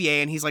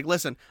Olivier, and he's like,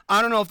 listen,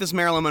 I don't know if this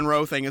Marilyn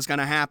Monroe thing is going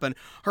to happen.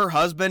 Her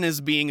husband is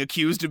being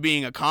accused of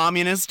being a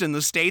communist in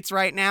the States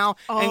right now.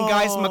 Oh. And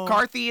guys,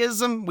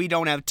 McCarthyism, we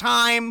don't have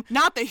time.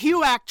 Not the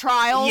HUAC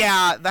trial.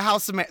 Yeah, the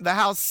House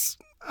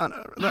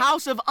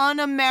of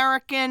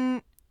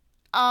Un-American...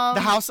 the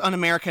House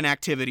Un-American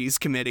Activities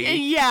Committee.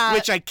 Yeah.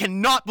 Which I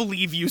cannot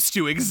believe used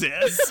to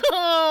exist.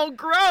 Oh,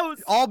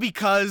 gross. All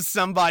because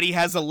somebody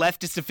has a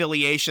leftist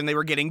affiliation. They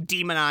were getting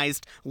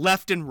demonized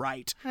left and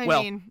right. I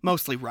mean,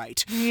 mostly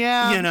right.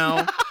 Yeah. You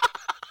know?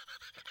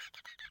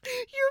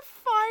 You're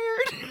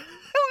fired. That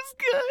was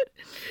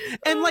good.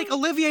 And, like,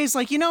 Olivier's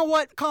like, you know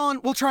what, Colin?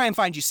 We'll try and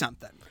find you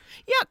something.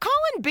 Yeah,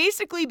 Colin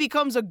basically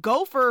becomes a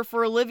gopher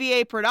for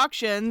Olivier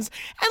Productions.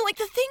 And, like,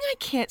 the thing I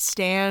can't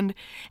stand,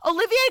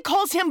 Olivier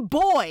calls him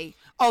boy.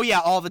 Oh, yeah,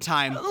 all the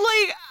time. Like, and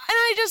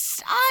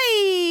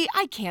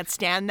I can't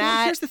stand that.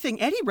 Well, here's the thing.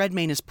 Eddie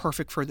Redmayne is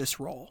perfect for this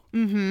role.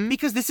 Mm-hmm.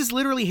 Because this is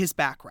literally his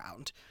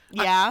background.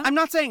 Yeah. I'm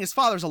not saying his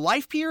father's a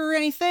life peer or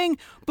anything,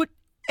 but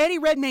Eddie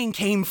Redmayne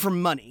came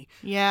from money.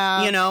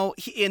 Yeah. You know,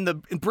 in the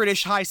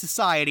British high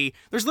society,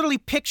 there's literally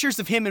pictures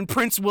of him and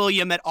Prince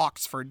William at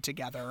Oxford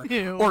together.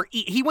 Ew. Or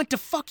he went to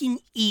fucking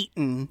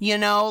Eton, you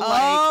know?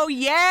 Like, oh,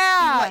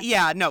 yeah.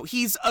 Yeah, no,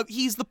 he's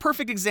the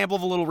perfect example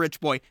of a little rich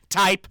boy.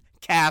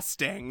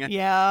 Typecasting.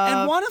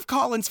 Yeah. And one of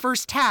Colin's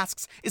first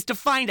tasks is to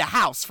find a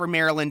house for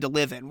Marilyn to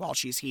live in while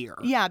she's here.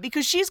 Yeah,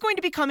 because she's going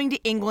to be coming to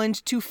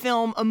England to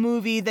film a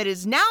movie that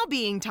is now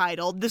being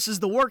titled, this is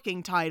the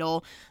working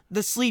title,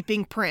 The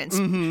Sleeping Prince,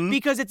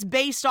 because it's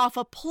based off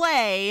a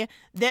play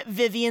that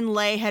Vivien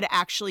Leigh had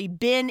actually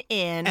been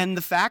in. And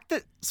the fact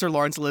that Sir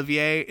Laurence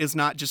Olivier is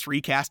not just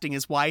recasting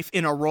his wife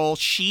in a role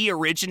she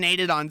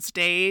originated on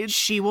stage.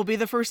 She will be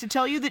the first to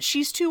tell you that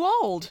she's too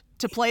old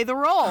to play the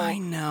role. I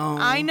know.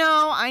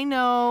 I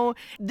know.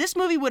 This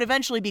movie would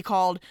eventually be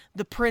called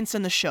The Prince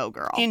and the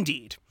Showgirl.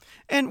 Indeed.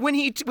 And when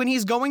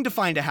he's going to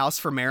find a house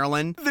for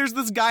Marilyn, there's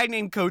this guy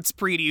named Coates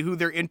Preedy who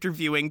they're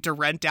interviewing to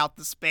rent out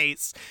the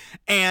space.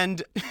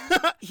 And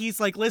he's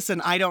like, listen,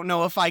 I don't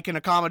know if I can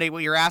accommodate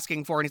what you're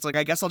asking for. And he's like,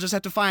 I guess I'll just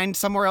have to find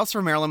somewhere else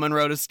for Marilyn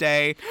Monroe to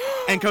stay.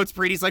 And Coates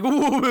Preedy's like,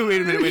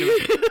 wait a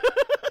minute.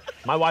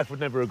 My wife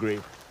would never agree.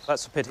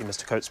 That's a pity,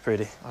 Mr. Coates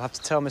Preedy. I'll have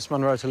to tell Miss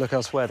Monroe to look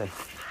elsewhere then.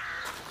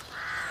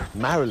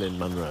 Marilyn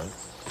Monroe?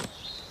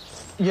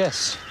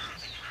 Yes.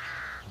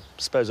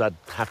 Suppose I'd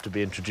have to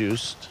be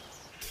introduced.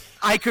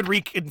 I could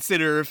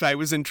reconsider if I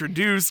was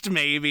introduced,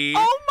 maybe.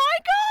 Oh,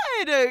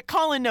 my God!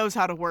 Colin knows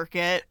how to work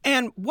it.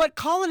 And what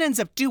Colin ends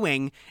up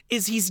doing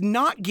is he's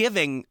not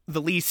giving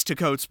the lease to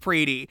Coates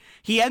Preedy.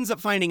 He ends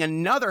up finding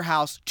another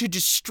house to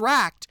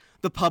distract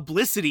the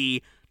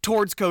publicity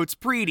towards Coates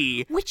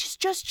Preedy. Which is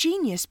just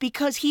genius,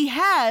 because he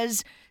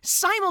has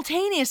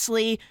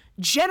simultaneously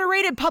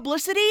generated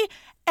publicity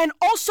and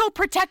also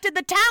protected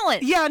the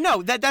talent. Yeah,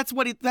 no, that's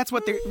what they're... What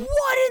in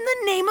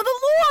the name of the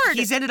Lord?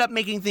 He's ended up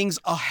making things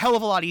a hell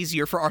of a lot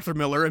easier for Arthur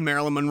Miller and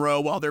Marilyn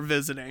Monroe while they're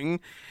visiting.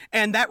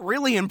 And that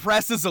really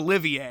impresses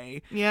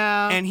Olivier.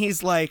 Yeah. And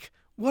he's like,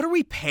 what are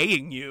we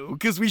paying you?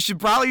 Because we should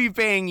probably be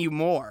paying you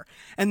more.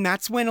 And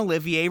that's when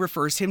Olivier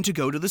refers him to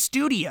go to the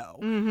studio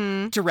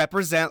to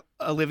represent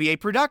Olivier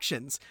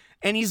Productions.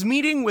 And he's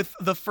meeting with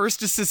the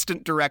first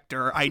assistant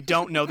director. I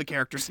don't know the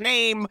character's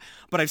name,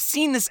 but I've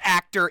seen this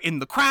actor in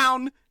The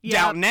Crown,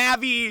 Downton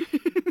Abbey.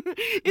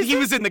 He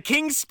was in The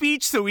King's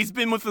Speech, so he's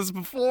been with us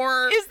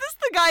before. Is this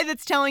the guy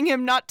that's telling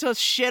him not to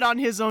shit on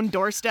his own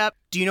doorstep?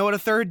 Do you know what a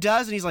third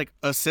does? And he's like,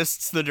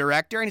 assists the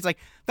director. And he's like,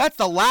 that's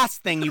the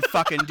last thing you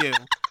fucking do.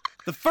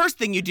 The first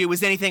thing you do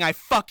is anything I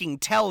fucking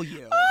tell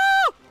you.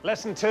 Oh!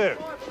 Lesson 2,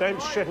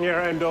 don't shit on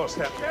your own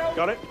doorstep.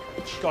 Got it?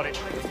 Got it.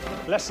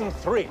 Lesson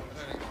 3,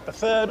 the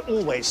third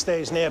always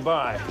stays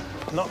nearby,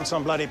 not in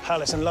some bloody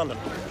palace in London.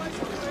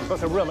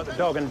 Book a room at the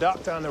Dog and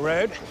Duck down the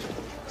road.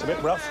 It's a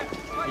bit rough,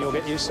 but you'll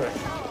get used to it.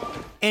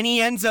 And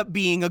he ends up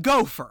being a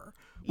gopher,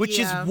 which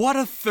is what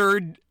a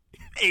third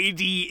AD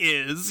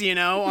is,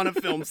 on a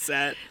film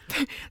set.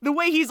 The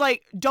way he's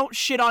like, don't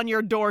shit on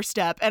your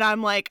doorstep. And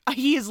I'm like,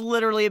 he is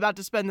literally about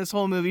to spend this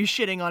whole movie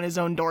shitting on his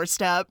own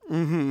doorstep.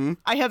 Mm-hmm.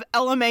 I have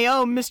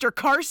LMAO, Mr.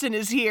 Carson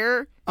is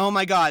here. Oh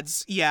my God.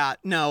 Yeah,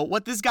 no.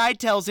 What this guy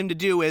tells him to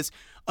do is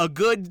a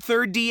good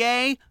third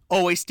DA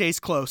always stays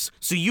close.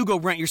 So you go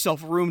rent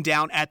yourself a room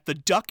down at the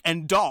Duck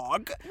and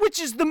Dog. Which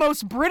is the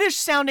most British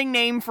sounding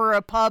name for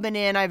a pub and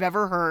inn I've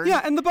ever heard.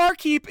 Yeah, and the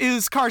barkeep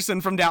is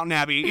Carson from Downton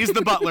Abbey. He's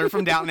the butler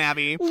from Downton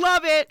Abbey.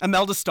 Love it.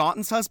 Imelda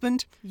Staunton's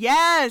husband.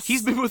 Yes.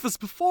 He's been with us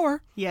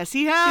before. Yes,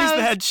 he has. He's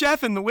the head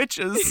chef in The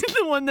Witches.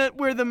 The one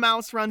where the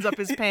mouse runs up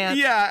his pants.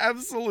 Yeah,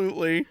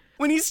 absolutely.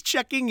 When he's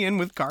checking in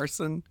with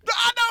Carson.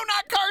 Ah, no,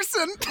 not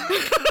Carson!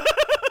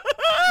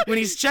 When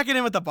he's checking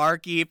in with the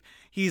barkeep,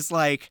 he's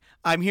like,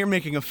 I'm here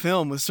making a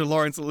film with Sir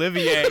Laurence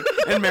Olivier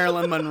and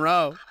Marilyn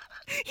Monroe.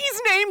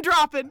 He's name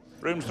dropping.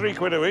 Room's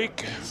 £3 a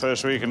week.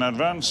 First week in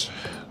advance.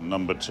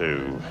 Number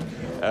 2.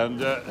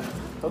 And,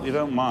 hope you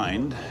don't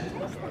mind,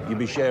 you'll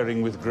be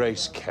sharing with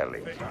Grace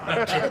Kelly.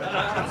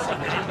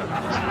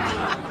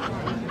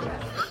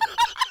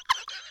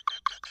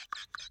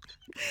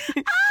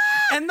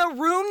 And the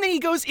room that he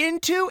goes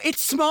into,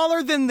 it's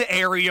smaller than the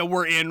area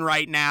we're in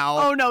right now.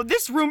 Oh no,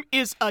 this room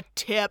is a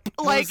tip.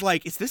 I was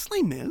like, is this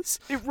Les Mis?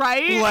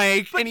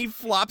 Right? And he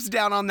flops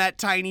down on that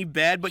tiny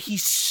bed, but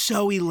he's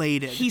so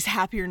elated. He's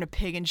happier than a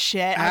pig in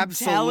shit.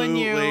 Absolutely. I'm telling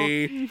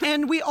you.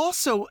 And we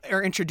also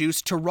are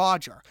introduced to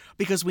Roger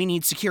because we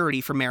need security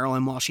for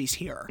Marilyn while she's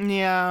here.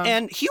 Yeah.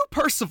 And Hugh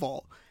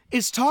Percival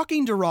is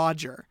talking to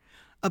Roger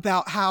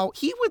about how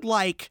he would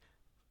like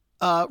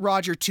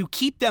Roger to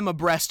keep them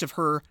abreast of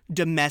her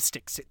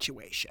domestic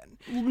situation.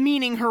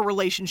 Meaning her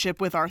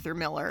relationship with Arthur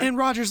Miller. And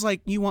Roger's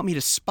like, you want me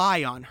to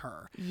spy on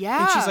her?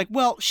 Yeah. And she's like,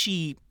 well,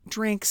 she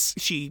drinks,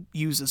 she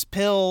uses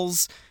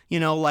pills,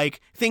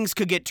 things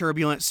could get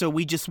turbulent, so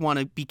we just want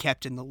to be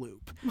kept in the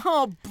loop.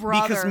 Oh,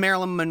 brother. Because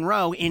Marilyn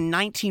Monroe in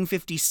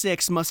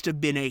 1956 must have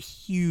been a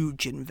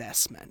huge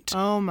investment.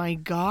 Oh my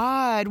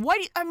God.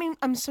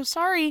 I'm so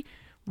sorry.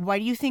 Why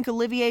do you think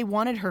Olivier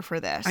wanted her for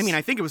this? I mean,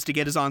 I think it was to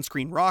get his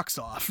on-screen rocks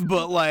off,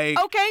 but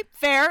Okay,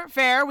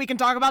 fair. We can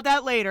talk about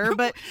that later.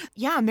 But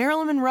yeah,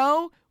 Marilyn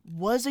Monroe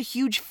was a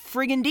huge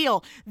friggin'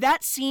 deal.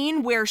 That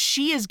scene where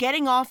she is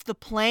getting off the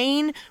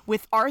plane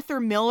with Arthur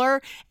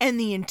Miller and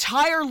the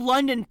entire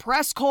London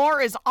press corps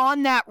is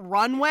on that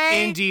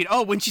runway. Indeed.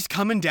 Oh, when she's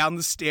coming down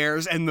the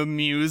stairs and the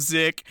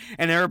music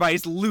and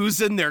everybody's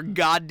losing their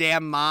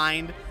goddamn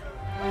mind.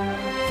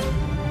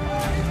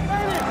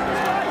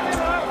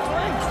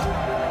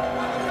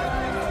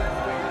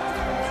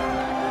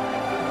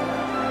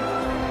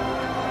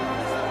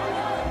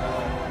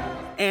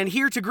 And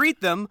here to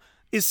greet them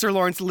is Sir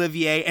Laurence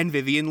Olivier and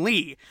Vivien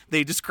Leigh.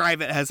 They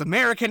describe it as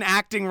American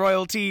acting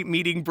royalty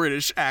meeting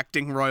British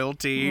acting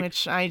royalty.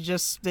 Which I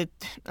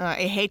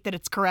hate that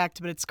it's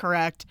correct, but it's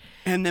correct.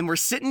 And then we're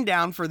sitting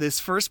down for this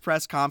first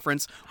press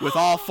conference with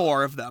all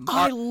four of them.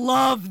 I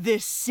love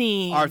this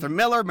scene. Arthur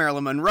Miller,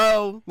 Marilyn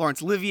Monroe,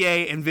 Laurence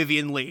Olivier, and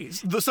Vivien Leigh.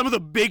 Some of the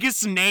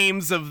biggest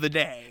names of the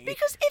day.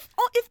 Because if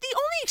the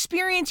only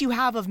experience you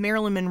have of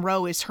Marilyn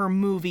Monroe is her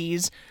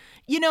movies,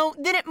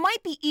 then it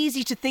might be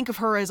easy to think of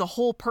her as a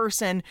whole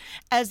person,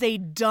 as a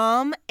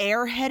dumb,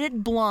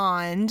 airheaded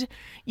blonde,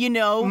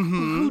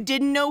 who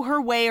didn't know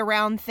her way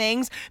around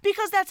things,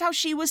 because that's how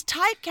she was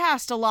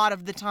typecast a lot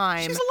of the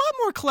time. She's a lot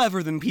more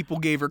clever than people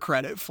gave her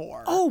credit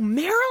for. Oh,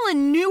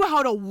 Marilyn knew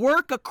how to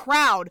work a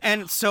crowd.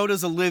 And so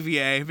does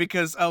Olivier,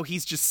 because,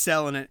 he's just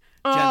selling it.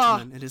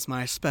 Gentlemen, it is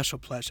my special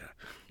pleasure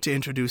to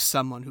introduce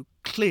someone who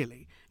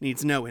clearly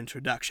needs no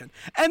introduction.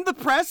 And the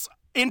press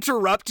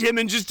interrupt him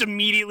and just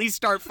immediately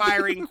start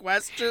firing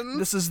questions.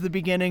 This is the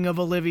beginning of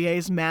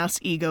Olivier's mass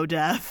ego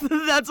death.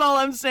 That's all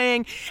I'm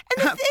saying.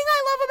 And the thing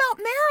I love about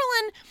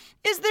Marilyn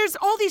is there's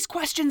all these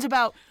questions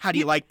about how do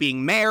you like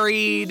being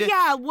married?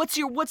 Yeah, what's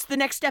the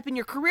next step in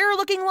your career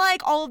looking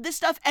like? All of this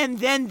stuff. And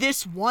then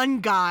this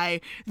one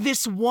guy,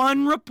 this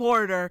one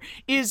reporter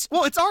is...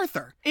 Well, it's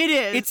Arthur. It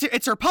is.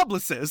 It's her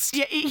publicist.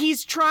 Yeah,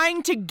 he's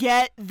trying to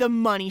get the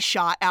money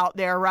shot out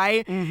there,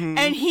 right? Mm-hmm.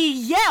 And he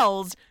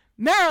yells,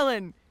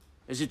 Marilyn...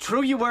 Is it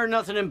true you wear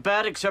nothing in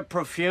bed except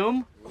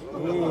perfume?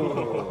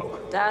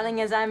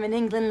 Darling, as I'm in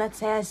England, let's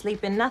say I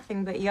sleep in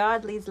nothing but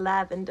Yardley's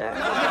lavender.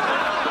 And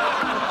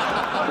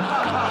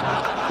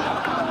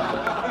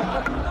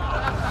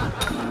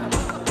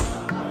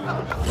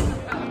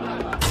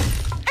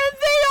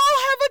they all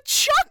have a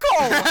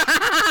chuckle!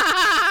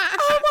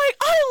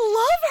 I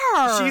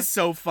love her! She's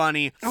so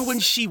funny. Oh, when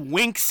she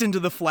winks into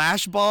the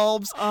flash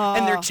bulbs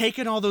and they're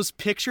taking all those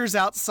pictures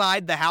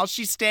outside the house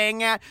she's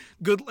staying at.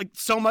 Good,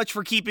 so much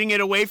for keeping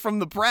it away from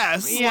the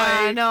press. Yeah,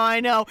 I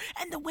know.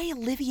 And the way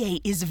Olivier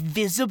is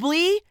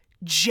visibly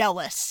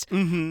jealous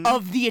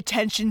of the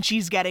attention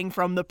she's getting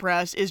from the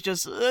press is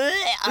just,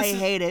 I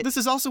hate it. This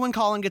is also when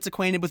Colin gets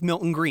acquainted with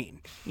Milton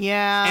Green.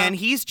 Yeah. And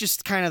he's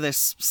just kind of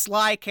this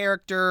sly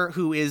character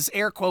who is,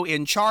 air quote,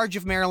 in charge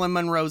of Marilyn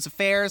Monroe's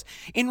affairs.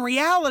 In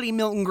reality,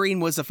 Milton Green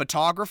was a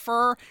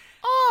photographer.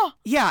 Oh.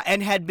 Yeah,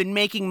 and had been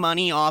making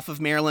money off of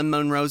Marilyn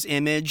Monroe's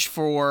image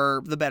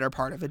for the better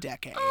part of a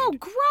decade. Oh,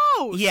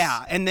 gross.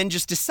 Yeah, and then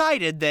just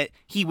decided that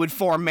he would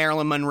form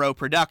Marilyn Monroe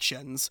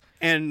Productions.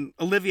 And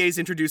Olivier's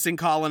introducing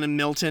Colin and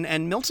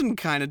Milton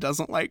kind of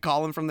doesn't like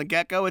Colin from the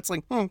get-go. It's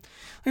like,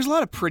 there's a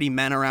lot of pretty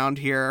men around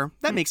here.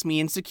 That makes me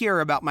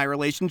insecure about my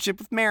relationship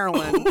with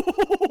Marilyn.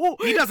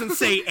 He doesn't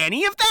say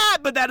any of that,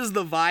 but that is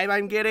the vibe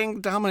I'm getting.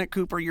 Dominic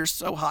Cooper, you're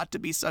so hot to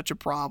be such a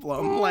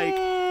problem.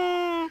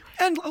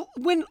 And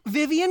when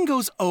Vivian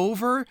goes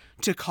over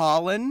to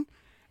Colin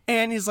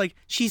and he's like,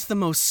 she's the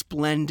most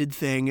splendid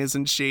thing,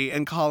 isn't she?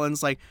 And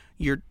Colin's like,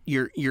 you're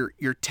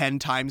 10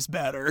 times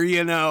better,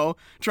 you know,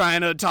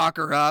 trying to talk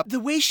her up. The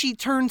way she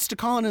turns to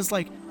Colin is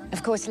like,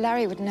 of course,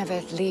 Larry would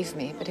never leave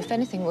me, but if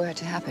anything were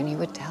to happen, you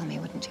would tell me,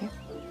 wouldn't you?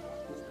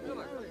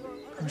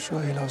 I'm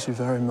sure he loves you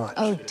very much.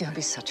 Oh, don't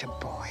be such a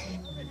boy.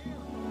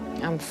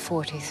 I'm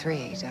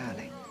 43,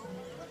 darling.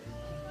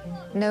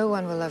 No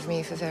one will love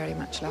me for very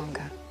much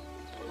longer.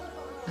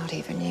 Not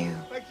even you.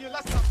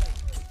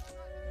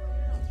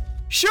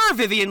 Sure,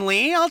 Vivian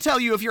Lee, I'll tell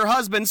you if your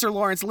husband, Sir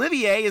Laurence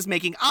Olivier, is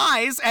making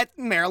eyes at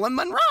Marilyn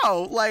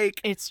Monroe.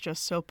 It's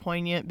just so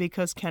poignant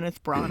because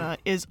Kenneth Branagh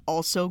is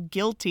also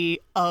guilty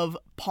of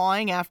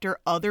pawing after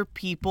other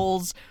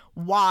people's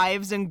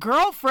wives and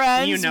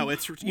girlfriends. You know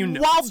it's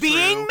while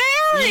being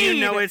married. You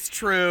know it's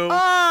true.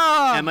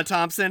 Emma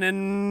Thompson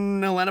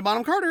and Helena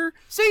Bonham Carter.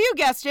 So you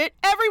guessed it.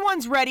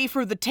 Everyone's ready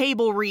for the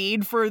table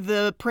read for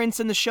the Prince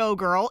and the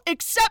Showgirl,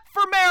 except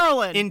for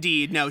Marilyn.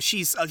 Indeed. No,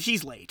 she's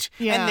late.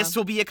 Yeah. And this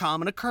will be a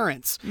common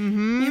occurrence.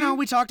 Mm-hmm. You know,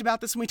 we talked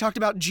about this when we talked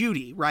about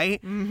Judy,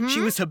 right? Mm-hmm. She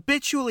was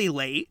habitually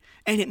late,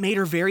 and it made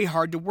her very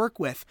hard to work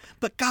with.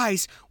 But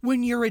guys,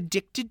 when you're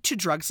addicted to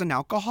drugs and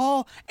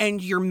alcohol,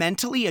 and you're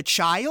mentally a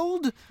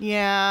child...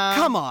 Yeah.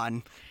 Come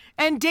on.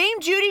 And Dame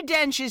Judi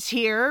Dench is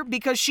here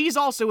because she's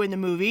also in the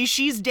movie.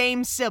 She's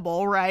Dame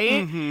Sybil, right?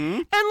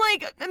 Mm-hmm.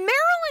 And Marilyn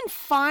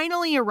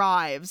finally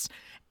arrives.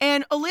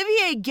 And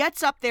Olivier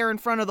gets up there in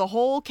front of the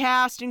whole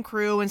cast and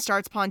crew and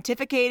starts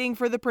pontificating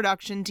for the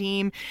production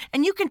team.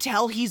 And you can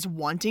tell he's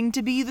wanting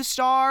to be the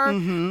star,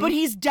 but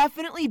he's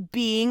definitely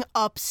being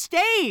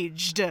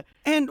upstaged.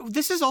 And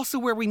this is also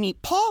where we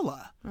meet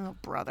Paula. Oh,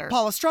 brother.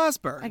 Paula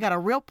Strasberg. I got a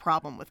real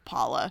problem with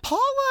Paula.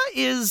 Paula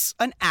is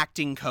an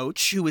acting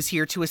coach who is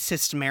here to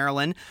assist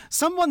Marilyn,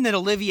 someone that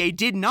Olivier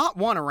did not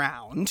want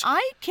around.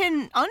 I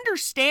can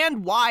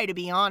understand why, to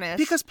be honest.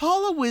 Because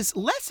Paula was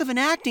less of an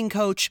acting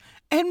coach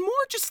and more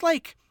just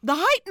like... the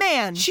hype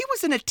man. She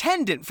was an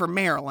attendant for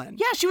Marilyn.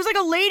 Yeah, she was like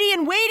a lady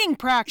in waiting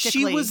practically.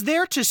 She was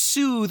there to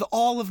soothe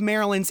all of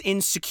Marilyn's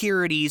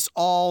insecurities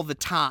all the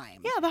time.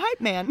 Yeah, the hype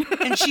man.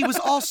 And she was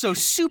also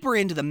super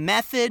into the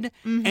method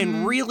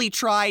and really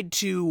tried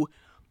to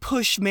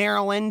push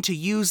Marilyn to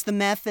use the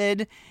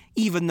method,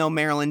 even though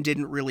Marilyn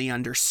didn't really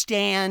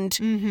understand,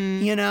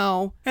 you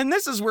know? And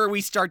this is where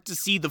we start to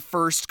see the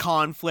first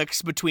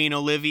conflicts between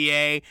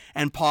Olivier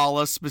and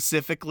Paula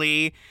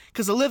specifically,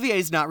 because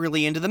Olivier's not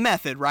really into the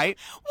method, right?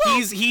 Well,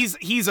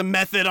 he's a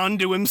method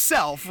unto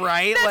himself,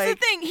 right? That's the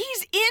thing.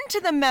 He's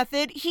into the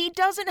method. He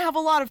doesn't have a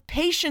lot of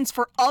patience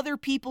for other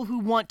people who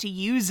want to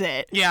use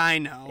it. Yeah, I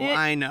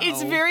know.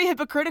 It's very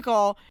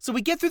hypocritical. So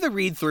we get through the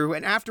read-through,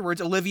 and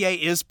afterwards, Olivier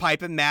is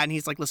piping mad, and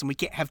he's like, listen, we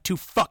can't have two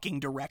fucking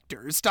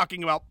directors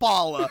talking about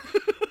Paula,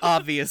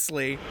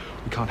 obviously.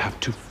 We can't have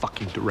two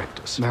fucking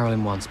directors.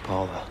 Marilyn wants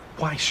Paula.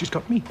 Why? She's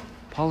got me.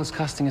 Paula's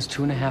costing us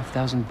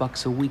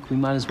 $2,500 a week. We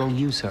might as well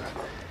use her.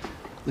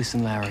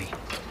 Listen, Larry,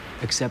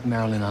 accept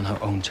Marilyn on her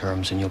own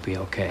terms and you'll be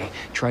okay.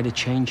 Try to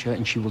change her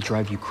and she will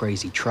drive you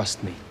crazy.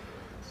 Trust me.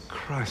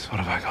 Christ, what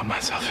have I got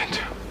myself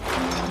into?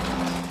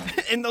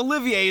 And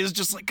Olivier is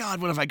just like,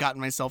 God, what have I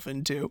gotten myself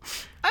into?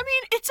 I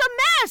mean, it's a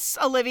mess,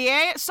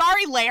 Olivier.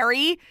 Sorry,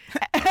 Larry.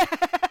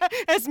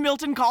 As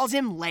Milton calls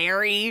him,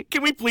 Larry.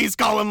 Can we please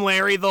call him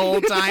Larry the whole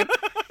time?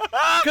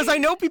 Because I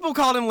know people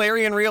called him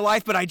Larry in real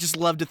life, but I just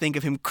love to think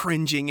of him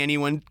cringing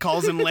anyone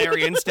calls him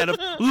Larry instead of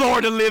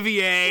Lord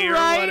Olivier or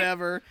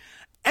whatever.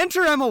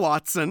 Enter Emma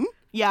Watson.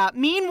 Yeah,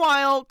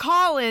 meanwhile,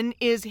 Colin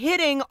is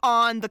hitting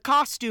on the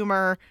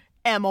costumer,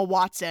 Emma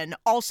Watson,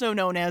 also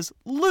known as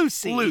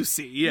Lucy.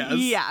 Lucy, yes.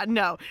 Yeah,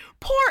 no.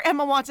 Poor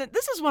Emma Watson.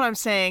 This is what I'm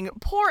saying.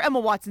 Poor Emma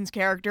Watson's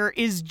character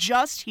is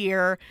just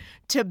here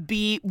to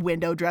be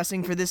window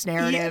dressing for this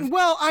narrative. Yeah,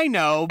 well, I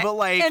know, but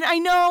And I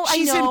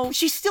know.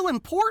 She's still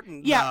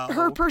important, Yeah, though.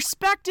 her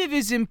perspective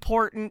is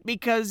important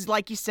because,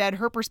 like you said,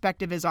 her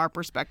perspective is our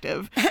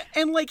perspective.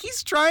 And,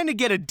 he's trying to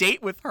get a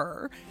date with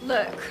her.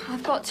 Look,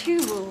 I've got 2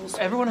 rules.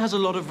 Everyone has a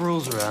lot of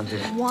rules around here.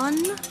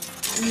 1,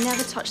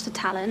 never touch the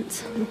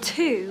talent. And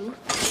 2,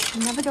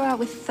 never go out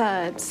with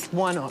thirds.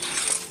 Why not?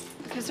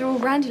 Because they're all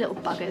randy little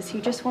buggers who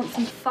just want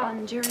some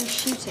fun during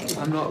shooting.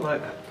 I'm not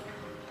like that.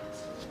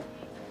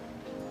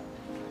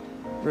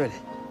 Really?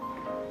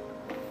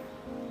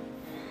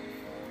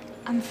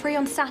 I'm free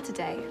on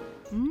Saturday.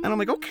 And I'm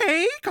like,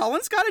 okay,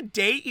 Colin's got a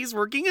date. He's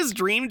working his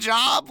dream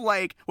job.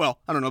 Like, well,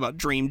 I don't know about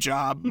dream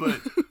job,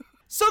 but...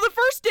 So the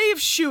first day of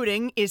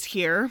shooting is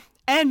here,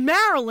 and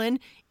Marilyn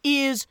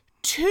is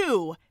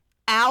 2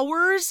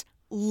 hours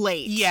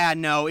late. Yeah,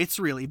 no, it's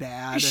really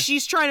bad.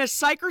 She's trying to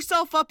psych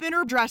herself up in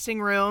her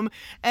dressing room,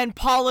 and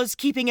Paula's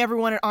keeping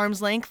everyone at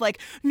arm's length, like,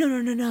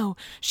 no.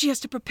 She has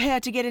to prepare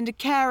to get into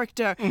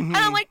character. And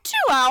I'm like, 2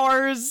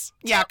 hours?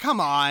 Yeah, come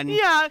on.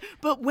 Yeah,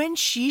 but when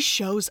she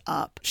shows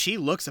up... She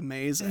looks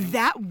amazing.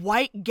 That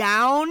white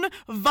gown,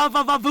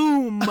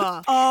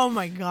 va-va-va-voom. Oh,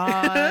 my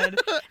God. And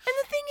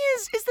the thing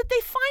is that they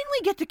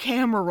finally get the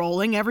camera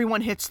rolling,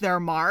 everyone hits their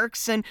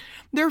marks, and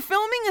they're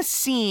filming a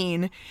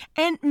scene,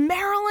 and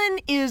Marilyn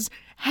is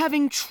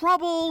having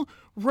trouble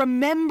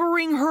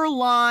remembering her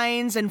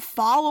lines and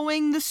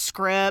following the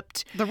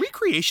script. The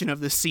recreation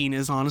of this scene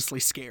is honestly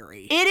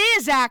scary. It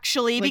is,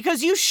 actually,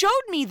 because you showed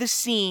me the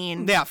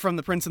scene. Yeah, from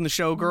The Prince and the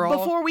Showgirl.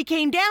 Before we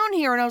came down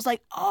here, and I was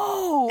like,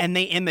 oh. And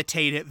they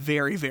imitate it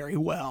very, very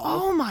well.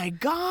 Oh, my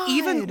God.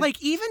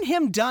 Even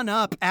him done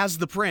up as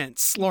the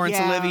prince, Laurence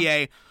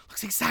Olivier,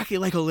 looks exactly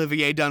like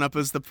Olivier done up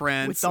as the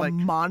prince. With the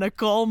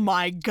monocle,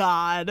 my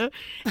God.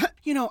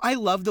 You know, I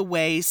love the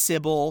way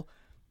Sybil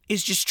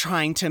is just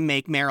trying to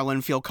make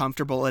Marilyn feel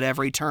comfortable at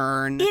every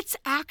turn. It's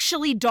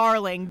actually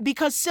darling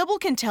because Sybil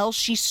can tell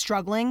she's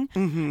struggling.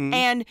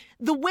 And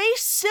the way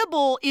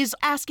Sybil is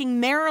asking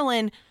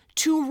Marilyn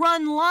to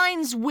run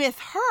lines with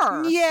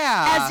her.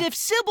 Yeah. As if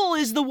Sybil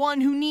is the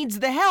one who needs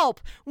the help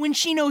when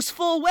she knows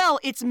full well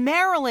it's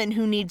Marilyn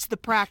who needs the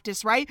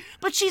practice, right?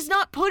 But she's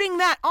not putting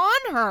that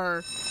on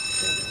her.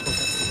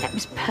 That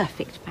was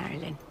perfect,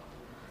 Marilyn.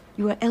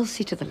 You were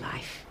Elsie to the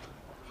life.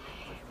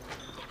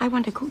 I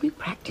wonder, could we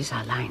practice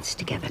our lines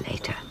together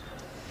later?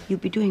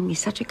 You'd be doing me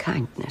such a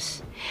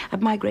kindness.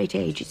 At my great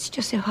age, it's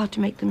just so hard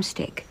to make them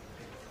stick.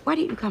 Why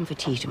don't you come for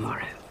tea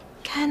tomorrow?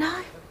 Can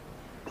I?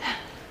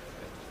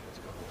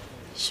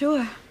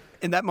 Sure.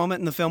 In that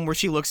moment in the film where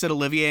she looks at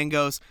Olivier and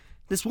goes,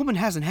 this woman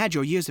hasn't had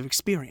your years of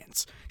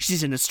experience.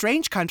 She's in a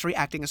strange country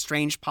acting a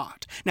strange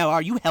part. Now,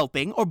 are you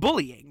helping or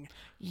bullying?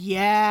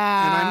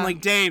 Yeah. And I'm like,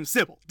 Dame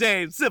Sybil,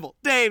 Dame Sybil,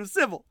 Dame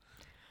Sybil.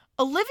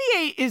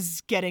 Olivier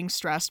is getting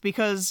stressed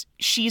because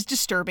she's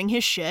disturbing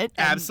his shit.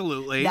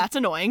 Absolutely. That's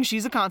annoying.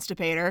 She's a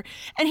constipator.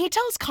 And he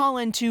tells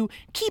Colin to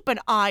keep an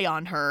eye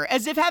on her,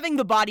 as if having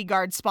the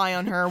bodyguard spy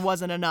on her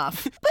wasn't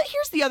enough. But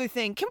here's the other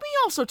thing. Can we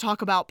also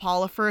talk about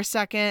Paula for a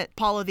second?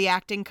 Paula, the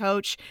acting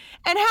coach,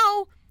 and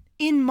how,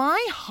 in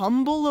my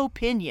humble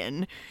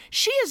opinion,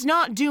 she is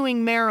not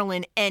doing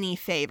Marilyn any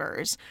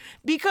favors.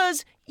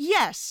 Because,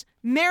 yes,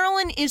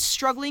 Marilyn is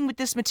struggling with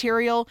this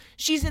material.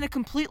 She's in a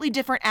completely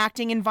different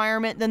acting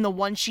environment than the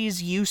one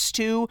she's used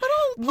to,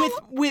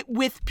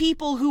 with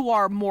people who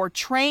are more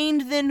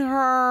trained than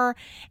her.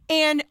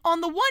 And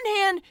on the one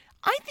hand,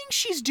 I think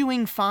she's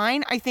doing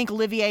fine. I think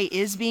Olivier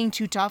is being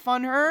too tough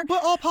on her.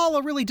 But all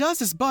Paula really does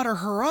is butter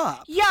her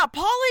up. Yeah,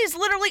 Paula is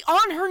literally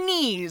on her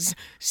knees,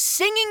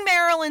 singing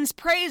Marilyn's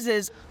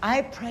praises.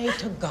 I pray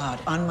to God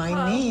on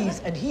my knees,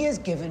 and he has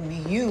given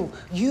me you.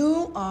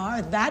 You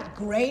are that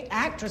great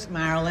actress,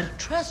 Marilyn.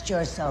 Trust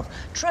yourself.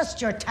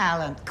 Trust your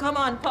talent. Come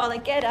on, Paula,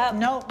 get up.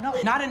 No,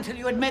 not until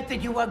you admit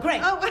that you were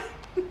great. Oh.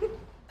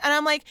 And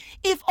I'm like,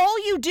 if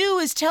all you do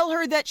is tell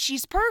her that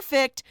she's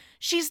perfect,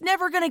 she's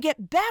never gonna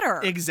get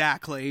better.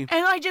 Exactly.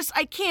 And I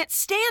can't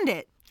stand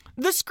it.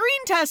 The screen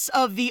tests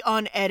of the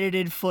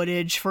unedited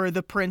footage for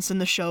The Prince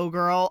and the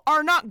Showgirl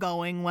are not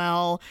going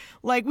well.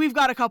 Like, we've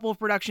got a couple of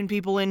production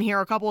people in here,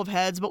 a couple of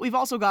heads, but we've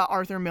also got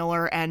Arthur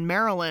Miller and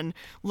Marilyn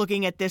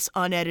looking at this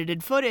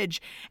unedited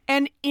footage.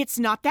 And it's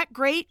not that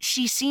great.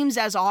 She seems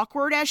as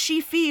awkward as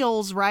she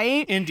feels,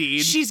 right?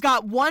 Indeed. She's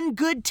got one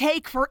good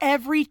take for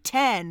every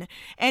 10,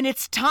 and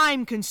it's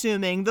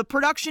time-consuming. The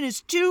production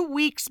is 2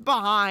 weeks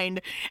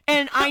behind,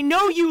 and I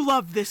know you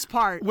love this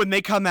part. When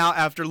they come out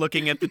after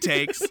looking at the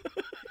takes.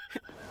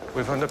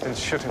 We've only been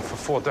shooting for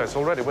 4 days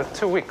already. We're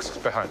 2 weeks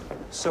behind.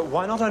 So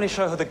why not only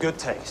show her the good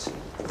takes?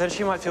 Then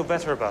she might feel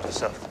better about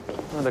herself.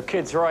 Well, the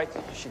kid's right.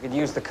 She could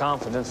use the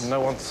confidence. No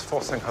one's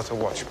forcing her to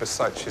watch.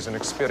 Besides, she's an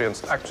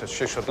experienced actress.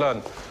 She should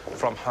learn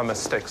from her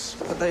mistakes.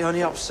 But they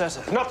only upset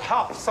her. Not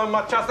half so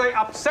much as they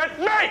upset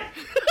me!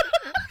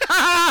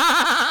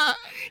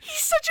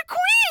 He's such a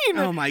queen!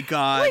 Oh, my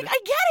God. Like, I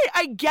get it.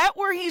 I get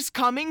where he's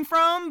coming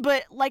from,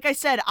 but like I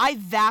said, I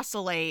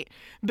vacillate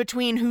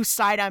between whose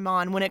side I'm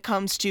on when it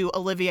comes to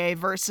Olivier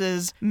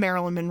versus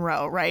Marilyn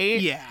Monroe, right?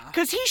 Yeah.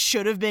 Because he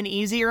should have been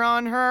easier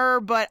on her,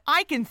 but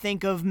I can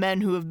think of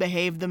men who have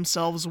behaved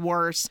themselves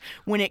worse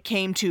when it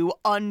came to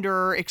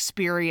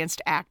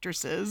under-experienced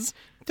actresses.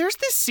 There's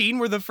this scene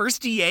where the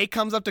first DA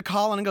comes up to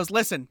Colin and goes,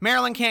 listen,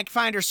 Marilyn can't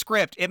find her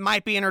script. It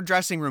might be in her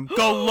dressing room.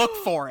 Go look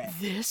for it.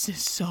 This is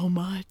so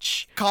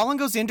much. Colin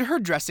goes into her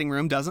dressing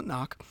room, doesn't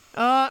knock.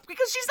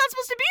 Because she's not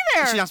supposed to be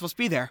there. She's not supposed to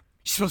be there.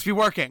 She's supposed to be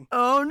working.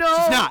 Oh, no.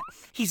 She's not.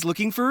 He's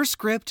looking for her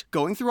script,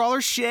 going through all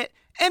her shit,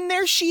 and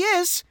there she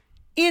is.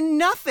 In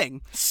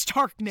nothing.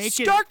 Stark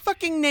naked. Stark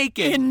fucking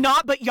naked. In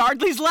naught but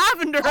Yardley's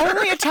lavender.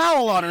 Only a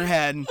towel on her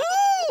head. Ooh.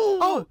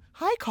 Oh,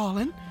 hi,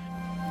 Colin.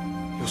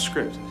 Your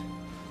script?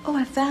 Oh,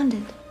 I found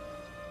it.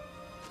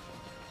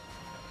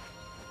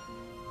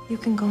 You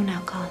can go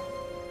now, Colin.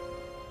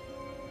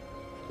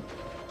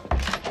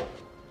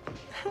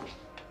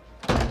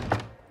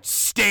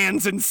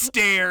 Stands and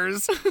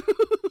stares.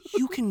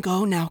 You can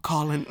go now,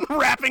 Colin.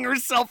 Wrapping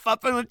herself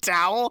up in a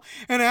towel.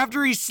 And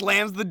after he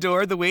slams the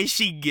door, the way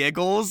she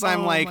giggles,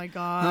 I'm like, my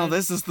God. Oh,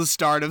 this is the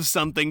start of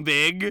something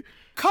big.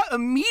 Cut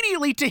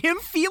immediately to him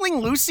feeling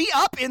Lucy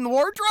up in the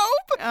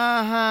wardrobe.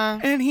 Uh-huh.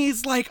 And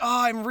he's like,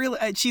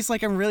 she's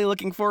like, I'm really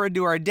looking forward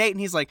to our date. And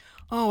he's like,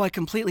 oh, I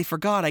completely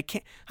forgot. I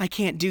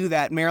can't do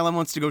that. Marilyn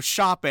wants to go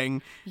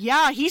shopping.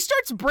 Yeah, he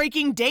starts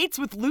breaking dates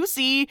with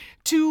Lucy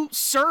to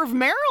serve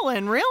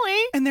Marilyn,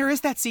 really. And there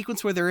is that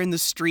sequence where they're in the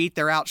street,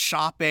 they're out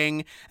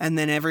shopping, and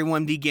then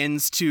everyone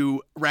begins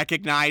to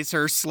recognize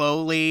her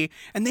slowly,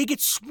 and they get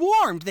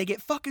swarmed. They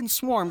get fucking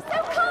swarmed. Boy,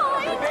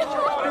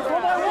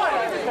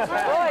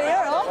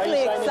 you're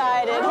awfully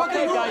excited.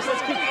 Okay, guys,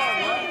 let's keep...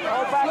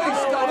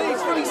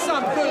 Please, give me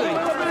some bully.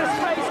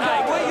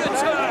 Hey, wait your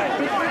turn.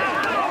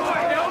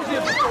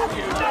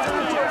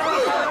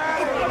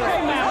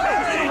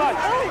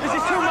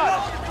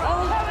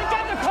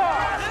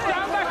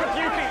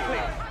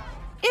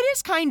 It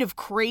is kind of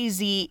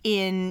crazy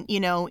in the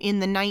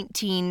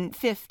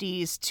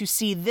 1950s to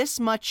see this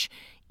much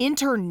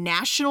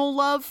international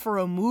love for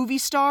a movie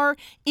star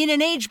in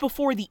an age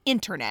before the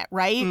internet,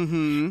 right?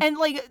 Mm-hmm. And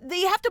like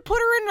they have to put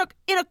her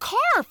in a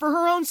car for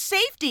her own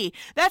safety.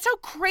 That's how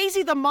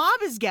crazy the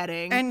mob is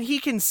getting. And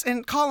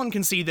Colin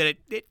can see that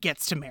it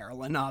gets to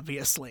Marilyn,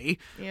 obviously.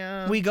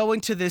 Yeah. We go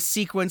into this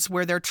sequence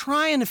where they're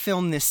trying to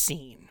film this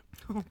scene.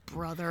 Oh,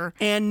 brother.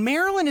 And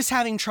Marilyn is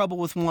having trouble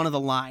with one of the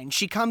lines.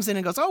 She comes in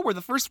and goes, oh, we're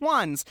the first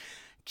ones.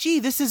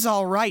 Gee, this is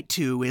all right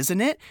too, isn't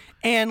it?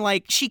 And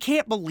like, she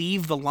can't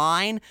believe the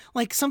line.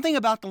 Like, something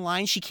about the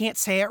line, she can't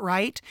say it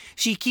right.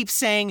 She keeps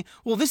saying,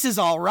 well, this is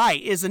all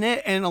right, isn't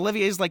it? And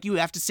Olivia's like, you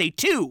have to say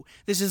too.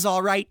 This is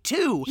all right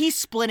too. He's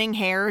splitting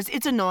hairs.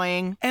 It's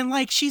annoying. And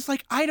like, she's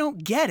like, I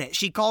don't get it.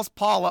 She calls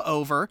Paula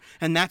over,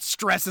 and that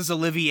stresses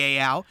Olivier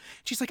out.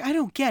 She's like, I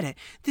don't get it.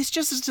 This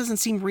just doesn't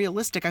seem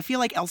realistic. I feel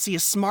like Elsie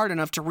is smart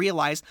enough to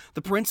realize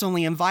the prince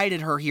only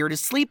invited her here to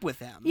sleep with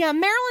him. Yeah,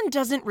 Marilyn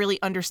doesn't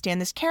really understand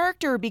this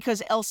character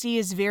because Elsie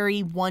is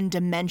very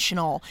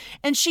one-dimensional,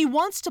 and she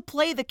wants to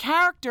play the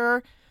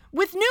character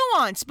with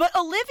nuance, but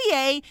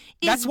Olivier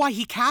is... That's why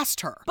he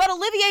cast her. But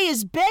Olivier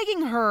is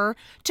begging her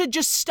to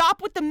just stop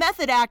with the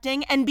method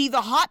acting and be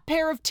the hot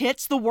pair of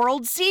tits the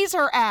world sees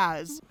her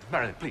as.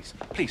 Marilyn, please,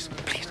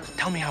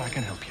 tell me how I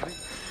can help you.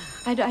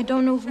 I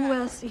don't know who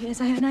Elsie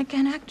is, and I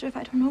can't act her if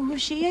I don't know who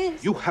she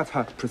is. You have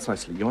her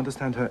precisely. You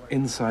understand her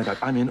inside out.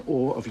 I'm in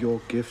awe of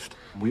your gift.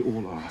 We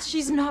all are.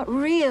 She's not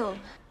real.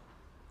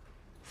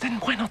 Then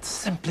why not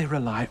simply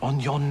rely on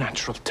your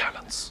natural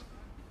talents?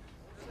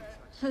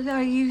 So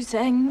are you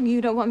saying you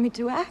don't want me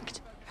to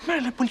act?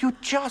 Marilyn, will you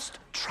just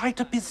try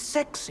to be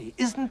sexy?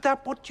 Isn't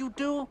that what you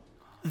do?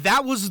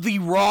 That was the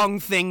wrong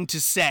thing to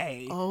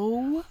say.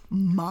 Oh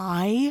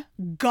my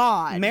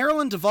God.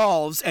 Marilyn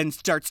devolves and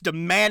starts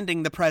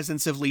demanding the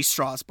presence of Lee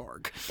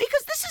Strasberg.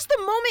 Because this is the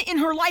moment in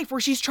her life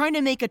where she's trying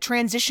to make a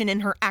transition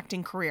in her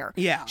acting career.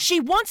 Yeah. She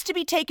wants to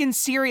be taken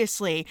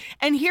seriously.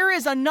 And here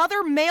is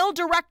another male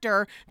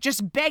director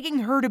just begging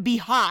her to be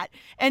hot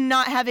and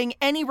not having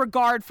any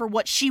regard for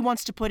what she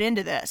wants to put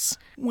into this.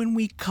 When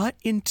we cut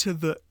into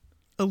the...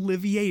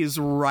 Olivier is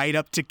right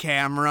up to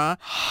camera,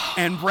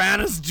 and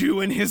Branagh's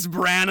doing his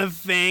Branagh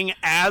thing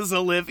as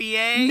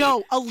Olivier.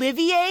 No,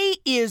 Olivier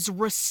is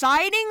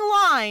reciting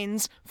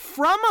lines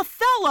from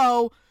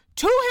Othello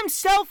to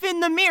himself in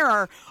the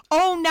mirror.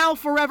 Oh, now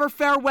forever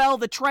farewell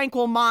the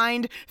tranquil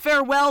mind,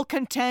 farewell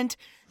content.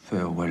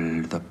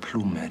 Farewell the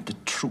plumed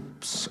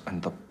troops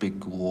and the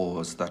big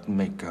wars that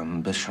make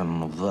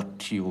ambition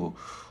virtue.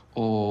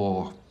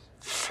 Oh,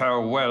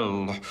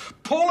 farewell.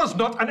 Paula's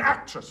not an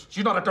actress.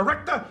 She's not a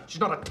director. She's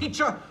not a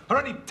teacher. Her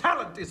only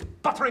talent is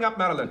buttering up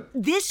Marilyn.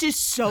 This is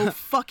so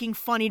fucking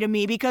funny to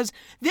me because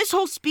this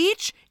whole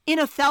speech in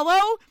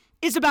Othello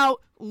is about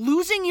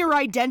losing your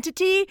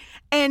identity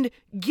and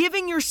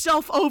giving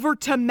yourself over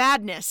to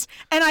madness.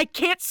 And I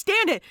can't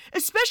stand it,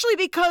 especially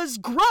because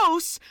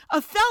Gross,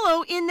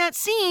 Othello, in that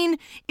scene,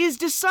 is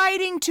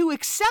deciding to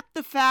accept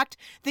the fact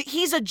that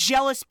he's a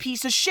jealous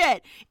piece of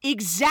shit,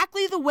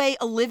 exactly the way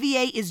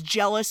Olivier is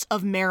jealous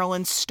of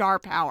Marilyn's star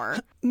power.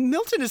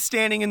 Milton is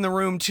standing in the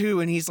room, too,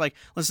 and he's like,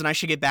 listen, I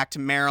should get back to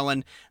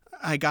Marilyn.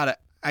 I gotta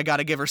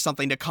give her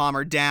something to calm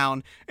her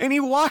down. And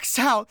he walks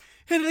out,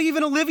 and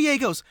even Olivier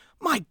goes,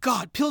 my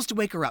God, pills to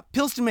wake her up,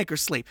 pills to make her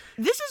sleep.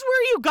 This is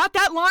where you got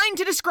that line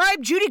to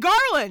describe Judy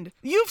Garland.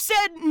 You've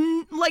said,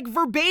 like,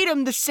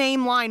 verbatim the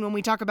same line when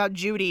we talk about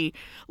Judy.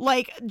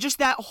 Like, just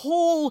that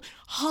whole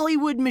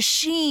Hollywood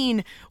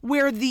machine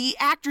where the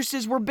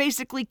actresses were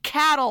basically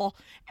cattle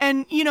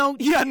and,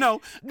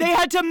 they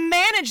had to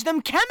manage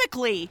them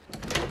chemically.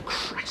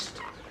 Christ.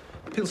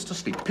 Pills to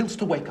sleep, pills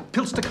to wake up,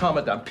 pills to calm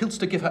her down, pills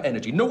to give her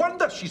energy. No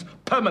wonder she's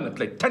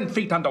permanently 10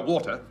 feet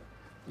underwater.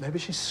 Maybe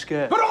she's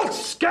scared. We're all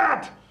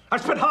scared!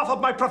 I've spent half of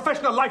my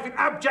professional life in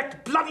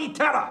abject bloody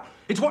terror.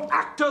 It's what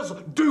actors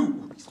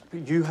do.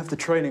 But you have the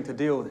training to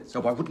deal with it.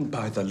 No, I wouldn't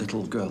buy the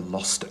little girl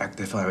lost act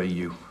if I were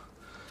you.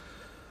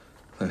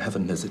 Though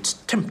heaven knows it's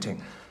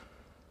tempting.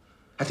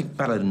 I think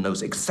Marilyn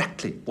knows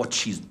exactly what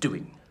she's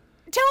doing.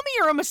 Tell me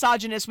you're a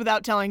misogynist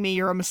without telling me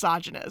you're a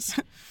misogynist.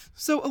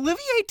 So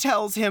Olivier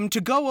tells him to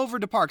go over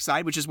to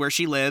Parkside, which is where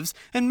she lives,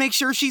 and make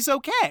sure she's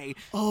okay.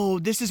 Oh,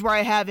 this is where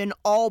I have in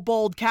all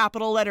bold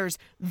capital letters,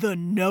 the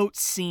note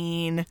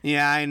scene.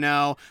 Yeah, I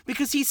know.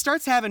 Because he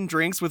starts having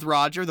drinks with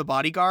Roger, the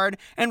bodyguard,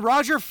 and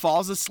Roger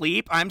falls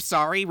asleep. I'm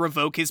sorry,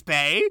 revoke his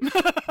pay.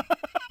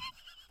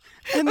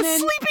 And a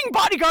sleeping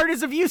bodyguard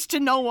is of use to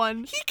no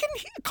one.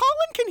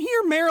 Colin can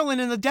hear Marilyn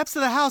in the depths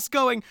of the house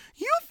going,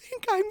 "You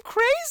think I'm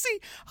crazy?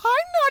 I'm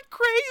not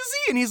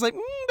crazy." And he's like,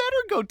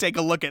 better go take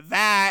a look at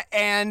that.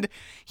 And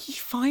he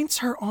finds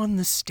her on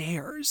the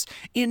stairs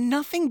in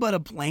nothing but a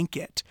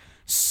blanket,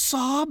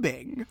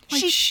 sobbing.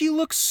 Like, she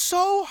looks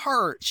so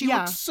hurt. She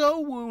looks so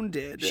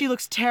wounded. She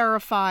looks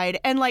terrified.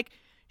 And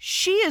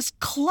she is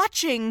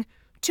clutching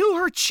to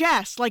her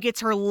chest like it's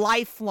her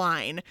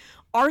lifeline.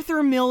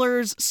 Arthur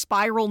Miller's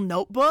Spiral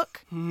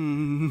Notebook.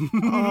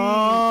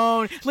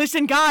 Oh,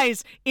 listen,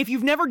 guys, if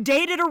you've never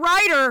dated a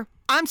writer,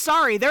 I'm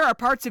sorry, there are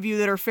parts of you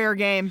that are fair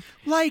game.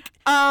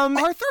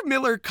 Arthur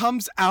Miller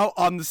comes out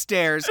on the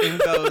stairs and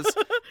goes,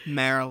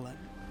 "Marilyn,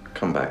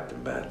 come back to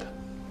bed.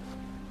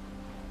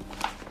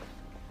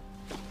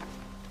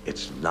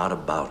 It's not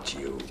about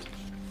you.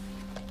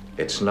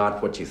 It's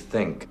not what you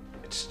think.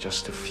 It's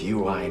just a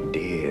few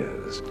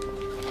ideas.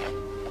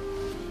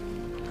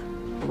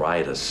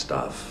 Writer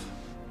stuff.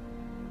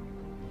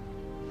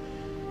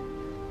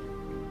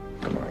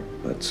 Come on,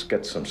 let's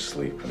get some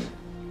sleep and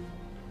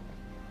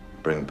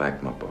bring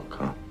back my book,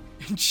 huh?"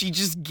 And she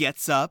just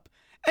gets up.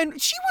 And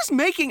she was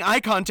making eye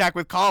contact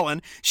with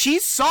Colin. She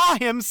saw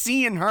him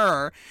seeing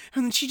her.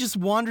 And then she just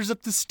wanders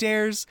up the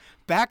stairs,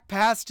 back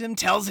past him,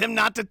 tells him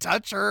not to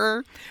touch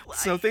her.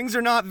 So things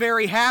are not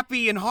very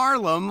happy in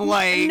Harlem.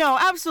 No,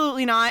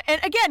 absolutely not.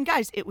 And again,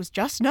 guys, it was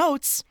just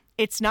notes.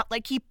 It's not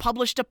like he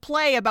published a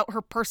play about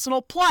her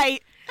personal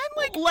plight.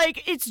 And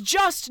it's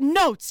just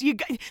notes.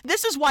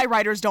 This is why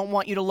writers don't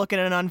want you to look at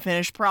an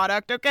unfinished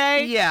product,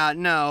 okay? Yeah,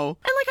 no.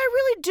 And I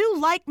really do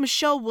like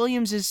Michelle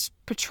Williams'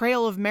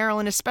 portrayal of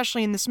Marilyn,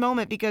 especially in this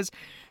moment, because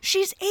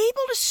she's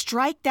able to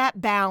strike that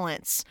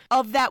balance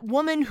of that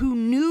woman who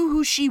knew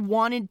who she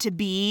wanted to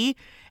be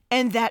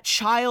and that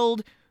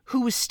child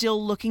who was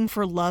still looking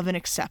for love and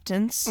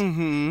acceptance.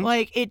 Mm-hmm.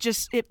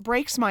 It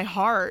breaks my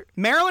heart.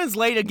 Marilyn's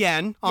late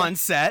again on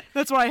set.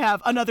 That's what I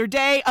have. Another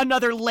day,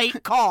 another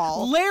late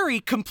call. Larry,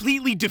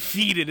 completely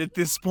defeated at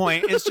this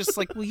point, is just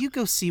like, "Will you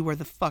go see where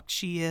the fuck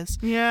she is?"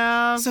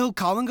 Yeah. So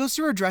Colin goes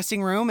to her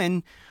dressing room,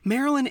 and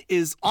Marilyn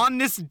is on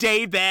this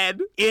day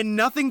bed in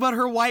nothing but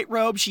her white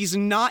robe. She's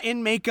not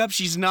in makeup.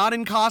 She's not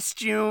in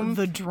costume.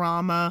 The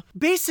drama.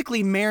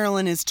 Basically,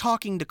 Marilyn is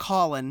talking to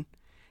Colin,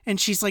 and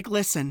she's like,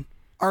 "Listen,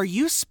 are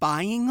you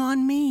spying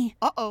on me?"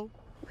 Uh-oh.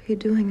 What were you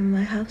doing in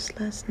my house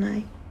last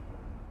night?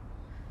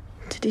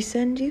 Did he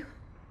send you?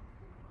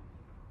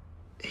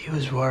 He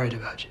was worried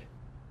about you.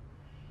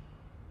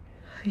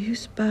 Are you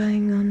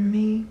spying on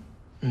me?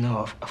 No,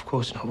 of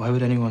course not. Why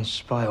would anyone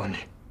spy on you?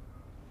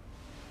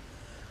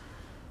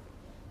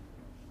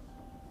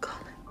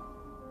 Colin.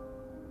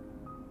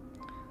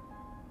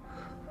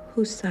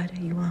 Whose side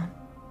are you on?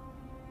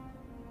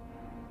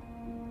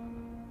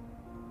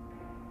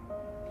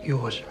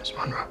 Yours, Miss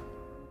Monroe.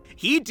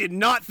 He did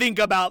not think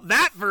about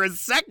that for a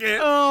second.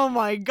 Oh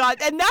my God.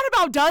 And that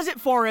about does it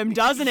for him,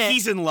 doesn't it?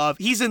 He's in love.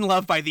 He's in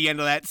love by the end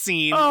of that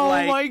scene. Oh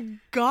my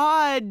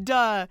God.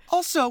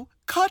 Also,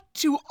 cut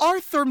to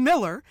Arthur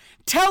Miller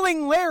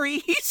telling Larry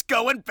he's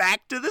going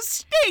back to the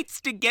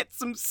States to get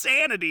some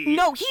sanity.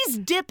 No, he's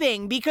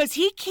dipping because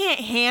he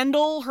can't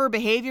handle her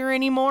behavior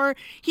anymore.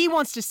 He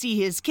wants to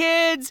see his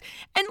kids.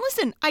 And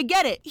listen, I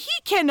get it. He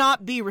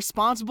cannot be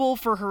responsible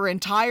for her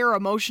entire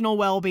emotional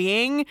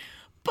well-being.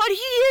 But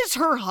he is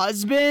her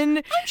husband.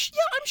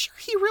 I'm sure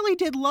he really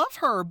did love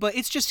her, but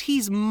it's just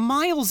he's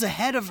miles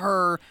ahead of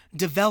her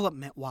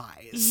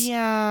development-wise.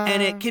 Yeah.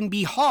 And it can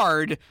be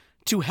hard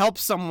to help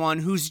someone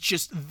who's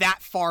just that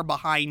far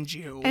behind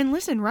you. And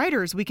listen,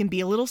 writers, we can be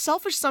a little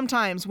selfish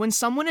sometimes when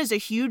someone is a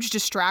huge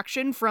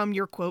distraction from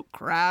your, quote,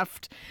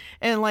 craft,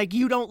 and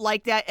you don't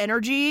like that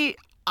energy.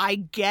 I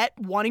get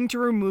wanting to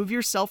remove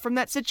yourself from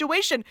that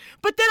situation.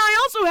 But then I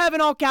also have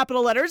in all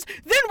capital letters,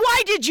 then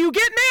why did you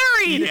get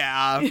married?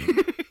 Yeah.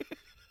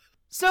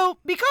 So,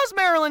 because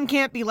Marilyn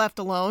can't be left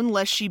alone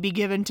lest she be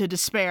given to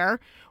despair,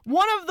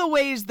 one of the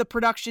ways the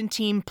production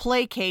team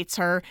placates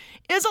her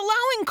is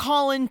allowing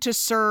Colin to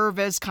serve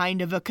as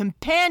kind of a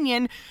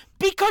companion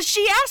because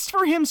she asked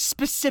for him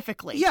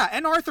specifically. Yeah,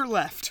 and Arthur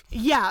left.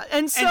 Yeah,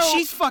 and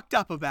she's fucked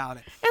up about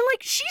it. And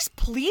she's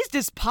pleased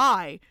as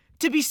pie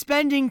to be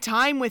spending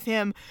time with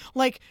him.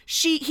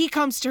 He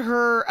comes to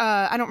her,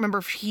 I don't remember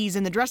if he's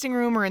in the dressing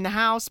room or in the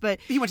house, but...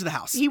 He went to the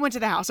house. He went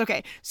to the house,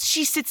 okay.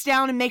 She sits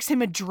down and makes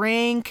him a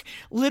drink,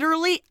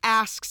 literally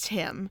asks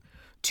him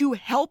to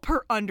help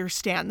her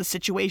understand the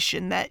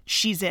situation that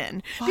she's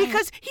in.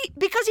 Because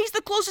he's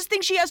the closest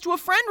thing she has to a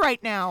friend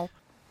right now.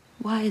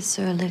 Why is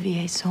Sir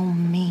Olivier so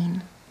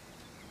mean?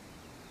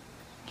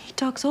 He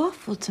talks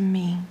awful to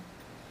me.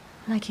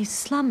 Like he's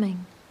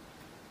slumming.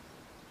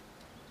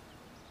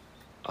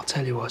 I'll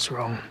tell you what's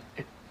wrong.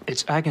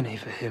 It's agony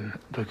for him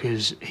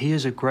because he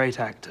is a great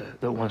actor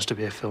that wants to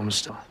be a film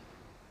star.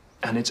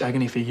 And it's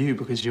agony for you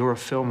because you're a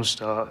film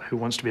star who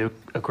wants to be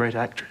a great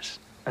actress.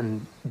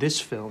 And this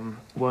film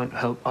won't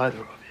help either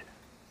of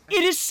you.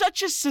 It is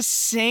such a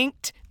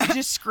succinct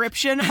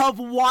description of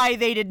why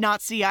they did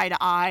not see eye to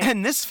eye.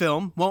 And this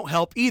film won't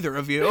help either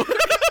of you.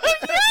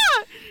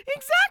 Yeah,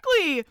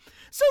 exactly.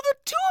 So the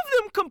two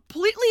of them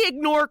completely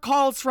ignore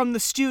calls from the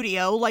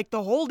studio, like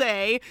the whole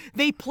day.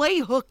 They play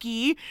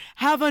hooky,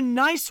 have a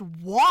nice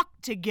walk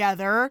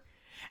together.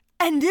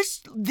 And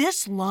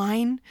this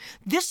line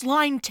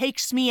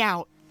takes me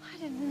out. I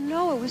didn't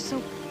know it was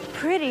so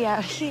pretty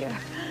out here.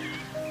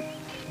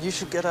 You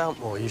should get out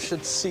more. You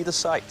should see the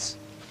sights.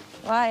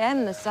 Well, I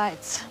am the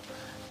sights.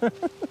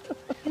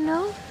 You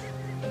know,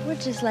 we're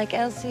just like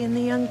Elsie and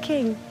the Young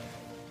King.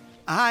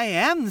 I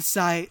am the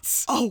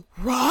sights. Oh,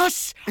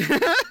 Ross!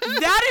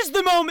 That is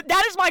the moment.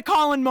 That is my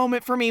Colin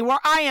moment for me, where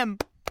I am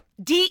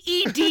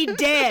DED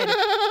dead.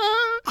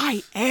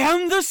 I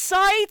am the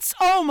sights?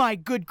 Oh, my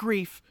good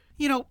grief.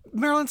 You know,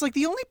 Marilyn's like,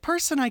 the only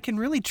person I can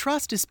really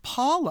trust is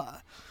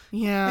Paula.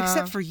 Yeah.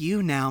 Except for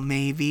you now,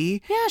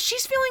 maybe. Yeah,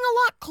 she's feeling a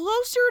lot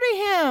closer to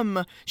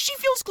him. She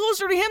feels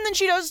closer to him than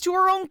she does to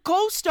her own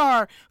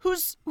co-star,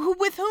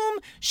 with whom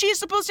she is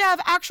supposed to have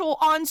actual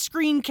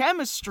on-screen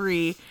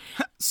chemistry.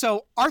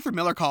 So Arthur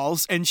Miller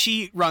calls, and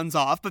she runs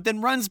off, but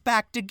then runs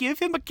back to give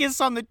him a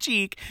kiss on the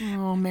cheek.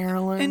 Oh,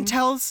 Marilyn.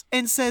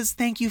 And says,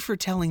 thank you for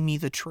telling me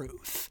the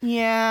truth.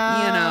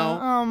 Yeah. You know.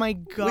 Oh, my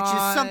God. Which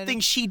is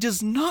something she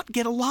does not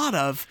get a lot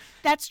of.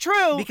 That's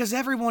true. Because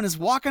everyone is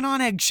walking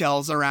on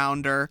eggshells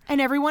around her. And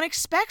everyone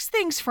expects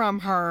things from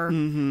her.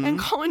 Mm-hmm.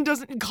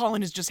 And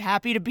Colin is just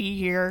happy to be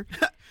here.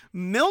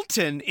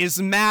 Milton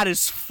is mad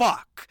as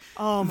fuck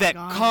that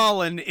God.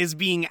 Colin is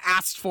being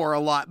asked for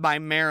a lot by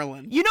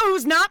Marilyn. You know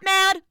who's not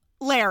mad?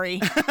 Larry.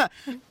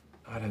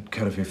 I don't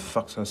care if he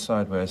fucks her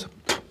sideways.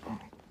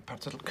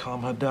 Perhaps it'll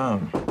calm her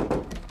down.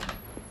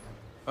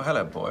 Oh,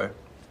 hello, boy.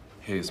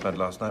 Here you spent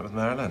last night with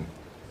Marilyn.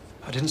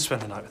 I didn't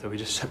spend the night with her. We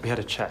had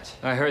a chat.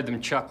 I heard them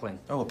chuckling.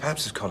 Oh, well,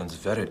 perhaps if Colin's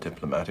very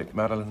diplomatic,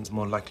 Marilyn's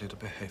more likely to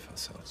behave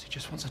herself. He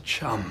just wants a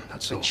chum,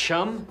 that's all. A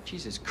chum?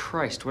 Jesus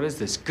Christ, what is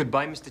this?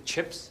 Goodbye, Mr.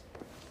 Chips?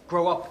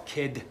 Grow up,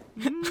 kid.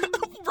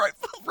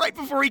 Right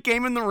before he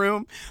came in the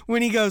room,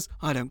 when he goes,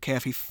 I don't care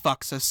if he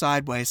fucks her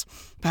sideways.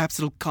 Perhaps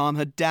it'll calm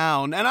her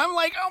down. And I'm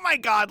like, oh my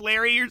God,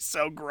 Larry, you're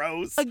so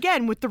gross.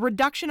 Again, with the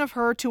reduction of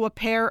her to a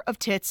pair of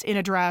tits in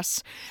a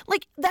dress.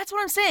 Like, that's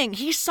what I'm saying.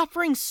 He's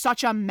suffering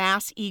such a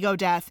mass ego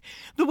death.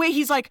 The way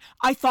he's like,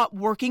 I thought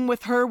working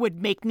with her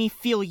would make me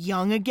feel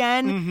young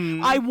again.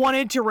 Mm-hmm. I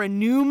wanted to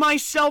renew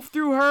myself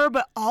through her,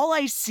 but all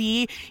I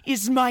see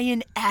is my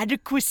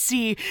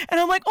inadequacy. And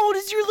I'm like, oh,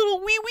 does your little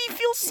wee-wee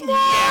feel small?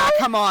 Yeah,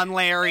 come on,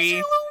 Larry. Does your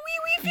little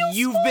wee-wee feel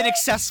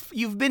small?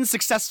 You've been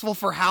successful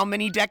for how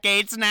many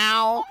decades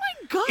now? Oh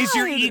my God. Is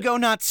your ego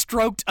not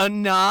stroked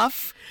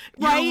enough?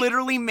 Right? You're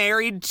literally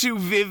married to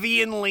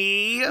Vivian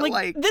Lee.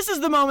 Like, this is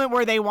the moment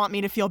where they want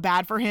me to feel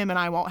bad for him and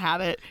I won't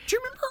have it. Do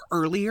you remember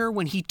earlier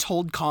when he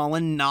told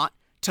Colin not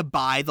to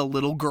buy the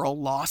little girl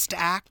lost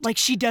act? Like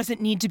she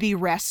doesn't need to be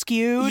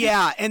rescued?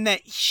 Yeah, and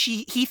that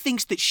he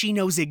thinks that she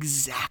knows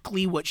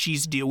exactly what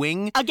she's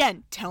doing.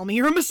 Again, tell me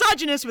you're a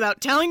misogynist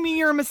without telling me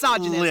you're a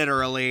misogynist.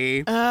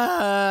 Literally. Oh,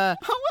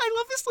 I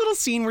love this little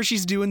scene where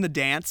she's doing the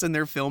dance and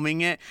they're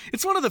filming it.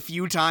 It's one of the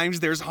few times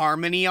there's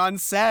harmony on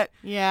set.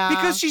 Yeah.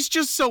 Because she's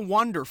just so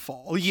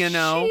wonderful, you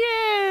know? She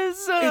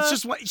is. It's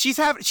just what she's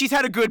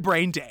had a good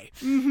brain day.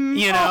 Mm-hmm.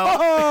 You know?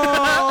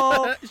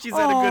 Oh. She's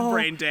had a good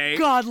brain day.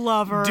 God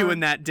love her.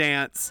 Doing that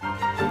dance.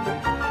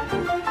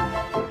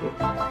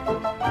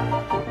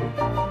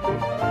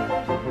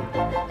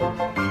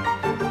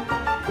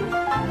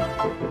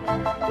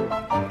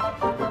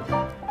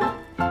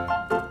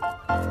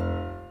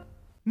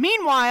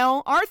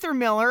 Meanwhile, Arthur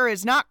Miller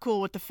is not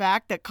cool with the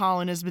fact that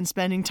Colin has been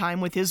spending time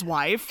with his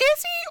wife.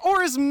 Is he?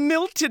 Or is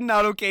Milton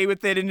not okay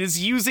with it and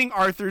is using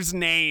Arthur's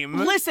name?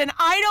 Listen,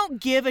 I don't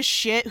give a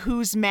shit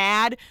who's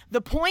mad.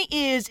 The point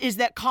is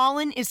that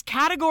Colin is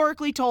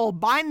categorically told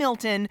by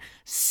Milton,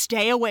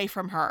 stay away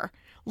from her.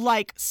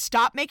 Like,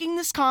 stop making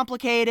this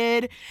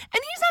complicated. And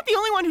he's not the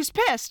only one who's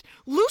pissed.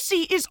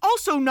 Lucy is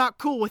also not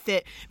cool with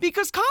it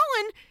because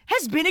Colin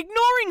has been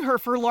ignoring her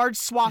for large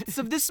swaths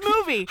of this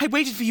movie. I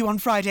waited for you on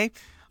Friday.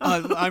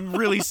 I'm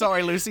really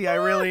sorry, Lucy. I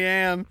really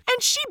am.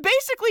 And she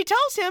basically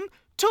tells him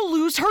to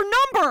lose her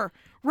number,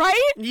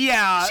 right?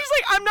 Yeah. She's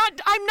like, I'm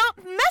not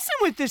messing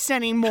with this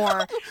anymore. How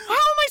am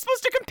I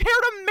supposed to compare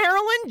to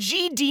Marilyn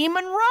G.D.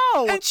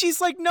 Monroe? And she's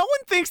like, no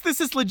one thinks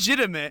this is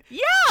legitimate.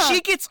 Yeah. She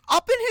gets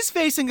up in his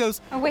face and goes,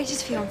 I waited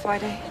for you on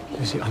Friday.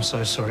 Lucy, I'm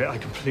so sorry. I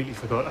completely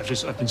forgot.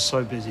 I've been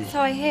so busy.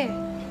 So I hear.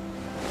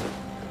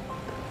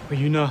 Well,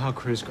 you know how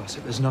crews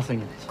gossip. There's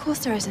nothing in it. Of course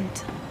there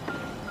isn't.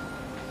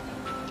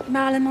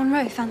 Marilyn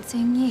Monroe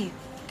fancying you.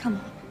 Come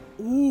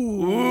on.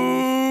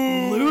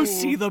 Ooh.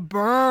 Lucy the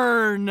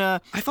burn. I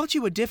thought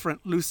you were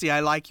different. Lucy, I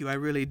like you. I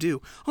really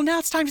do. Well, now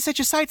it's time to set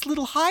your sights a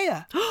little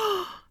higher.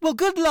 Well,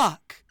 good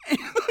luck.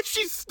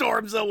 She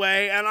storms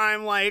away, and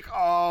I'm like,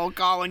 oh,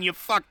 Colin, you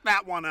fucked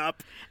that one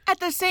up. At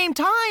the same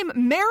time,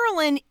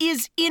 Marilyn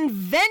is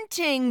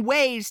inventing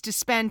ways to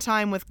spend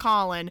time with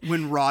Colin.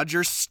 When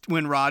Roger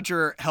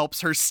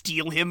helps her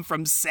steal him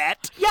from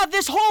set. Yeah,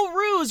 this whole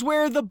ruse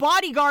where the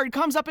bodyguard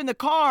comes up in the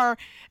car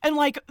and,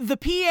 like, the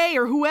PA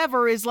or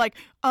whoever is like,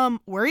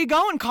 where are you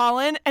going,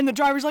 Colin? And the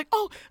driver's like,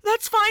 oh,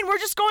 that's fine, we're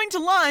just going to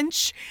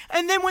lunch.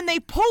 And then when they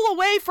pull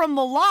away from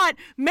the lot,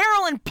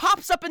 Marilyn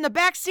pops up in the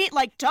back seat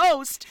like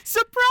toast.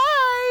 Surprise!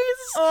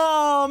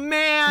 Oh,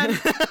 man.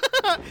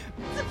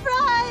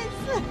 Surprise!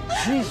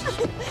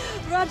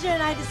 Roger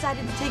and I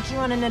decided to take you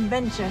on an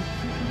adventure.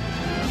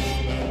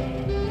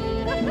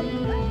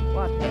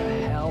 What the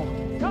hell?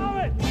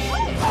 Colin!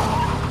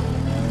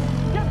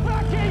 Get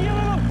back here, you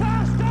little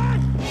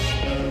bastard!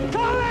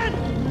 Colin!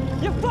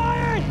 You're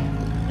fired!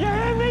 You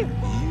hear me?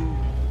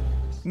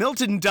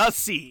 Milton does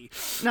see.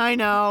 I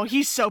know,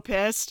 he's so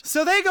pissed.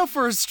 So they go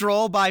for a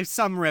stroll by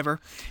some river.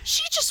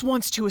 She just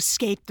wants to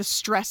escape the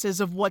stresses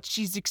of what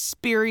she's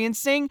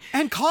experiencing.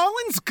 And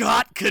Colin's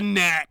got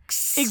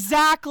connects.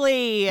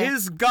 Exactly.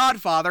 His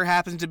godfather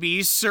happens to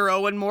be Sir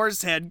Owen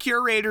Morshead,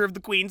 curator of the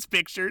Queen's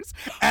pictures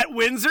at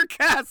Windsor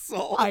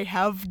Castle. I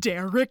have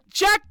Derek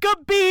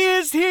Jacobi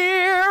is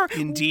here.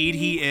 Indeed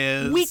he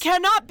is. We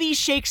cannot be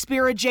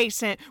Shakespeare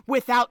adjacent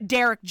without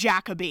Derek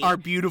Jacobi. Our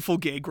beautiful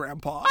gay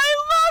grandpa. I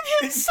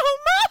love him so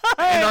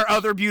much. And our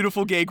other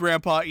beautiful gay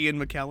grandpa, Ian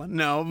McKellen.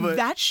 No, but...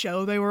 That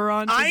show they were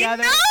on together. I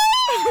know!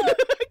 I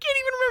can't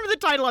even remember the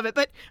title of it,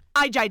 but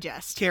I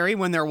digest. Carrie,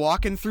 when they're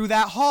walking through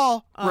that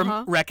hall,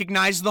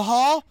 recognize the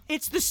hall?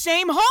 It's the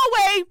same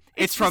hallway.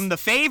 It's from The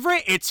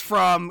Favorite. It's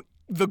from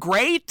The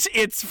Great.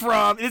 This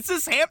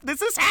is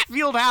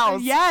Hatfield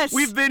House. Yes.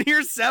 We've been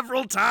here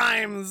several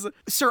times.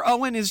 Sir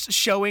Owen is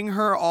showing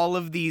her all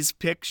of these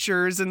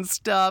pictures and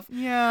stuff.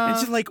 Yeah. And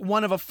she's like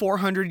one of a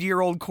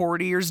 400-year-old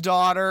courtier's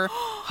daughter.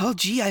 Oh,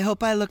 gee, I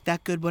hope I look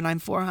that good when I'm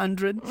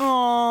 400.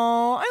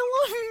 Oh,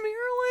 I love Marilyn.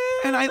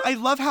 And I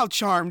love how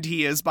charmed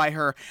he is by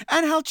her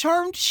and how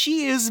charmed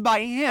she is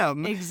by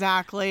him.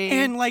 Exactly.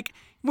 And like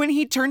when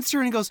he turns to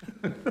her and he goes,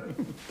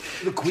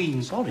 The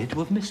Queen's sorry to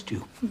have missed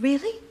you.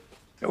 Really?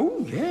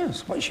 Oh,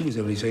 yes. Why, she was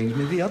only saying to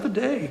me the other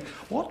day,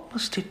 what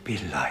must it be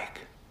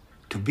like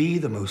to be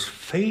the most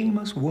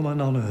famous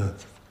woman on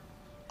earth?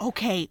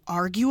 Okay,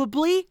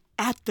 arguably,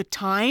 at the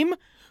time,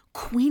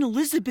 Queen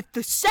Elizabeth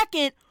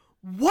II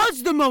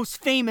was the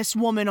most famous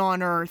woman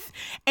on earth.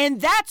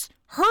 And that's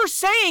her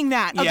saying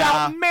that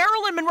about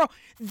Marilyn Monroe.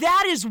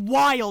 That is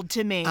wild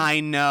to me. I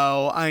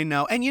know.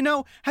 And you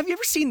know, have you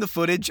ever seen the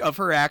footage of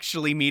her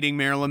actually meeting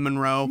Marilyn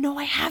Monroe? No,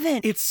 I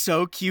haven't. It's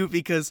so cute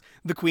because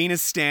the Queen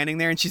is standing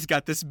there and she's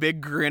got this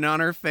big grin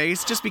on her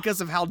face just because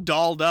of how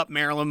dolled up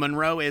Marilyn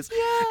Monroe is.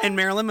 Yeah. And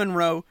Marilyn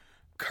Monroe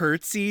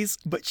curtsies,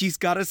 but she's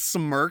got a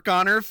smirk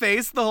on her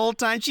face the whole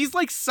time. She's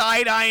like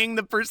side-eyeing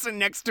the person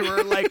next to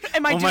her like,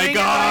 Am I oh my doing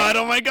God, it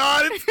right? oh my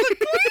God, it's the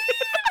Queen.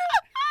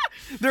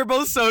 They're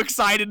both so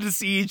excited to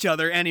see each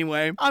other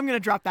anyway. I'm going to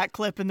drop that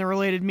clip in the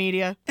related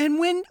media. And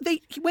when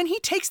he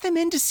takes them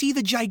in to see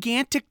the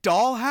gigantic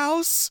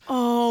dollhouse.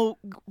 Oh,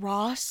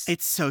 Ross.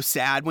 It's so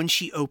sad when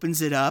she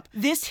opens it up.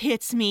 This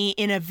hits me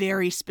in a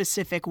very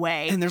specific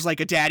way. And there's like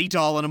a daddy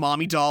doll and a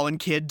mommy doll and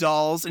kid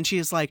dolls. And she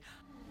is like,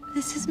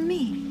 This is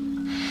me.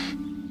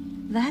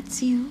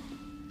 That's you.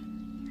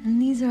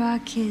 And these are our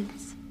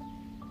kids.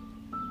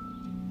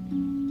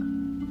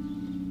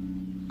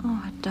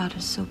 Oh, our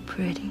daughter's so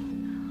pretty.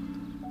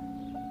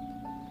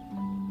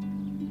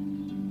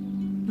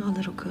 All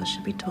little girls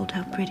should be told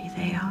how pretty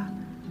they are.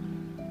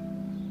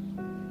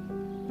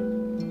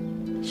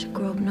 They should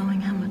grow up knowing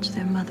how much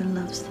their mother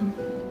loves them.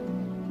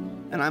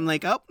 And I'm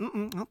like, oh,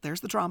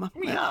 there's the drama.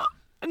 Yeah.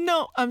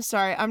 No, I'm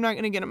sorry. I'm not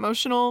going to get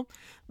emotional.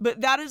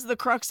 But that is the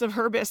crux of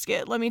Her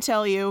Biscuit, let me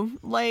tell you.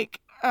 Like,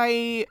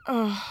 When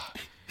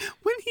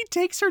he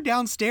takes her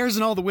downstairs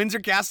and all the Windsor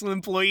Castle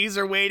employees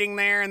are waiting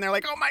there and they're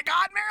like, oh my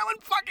God, Marilyn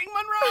fucking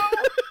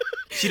Monroe.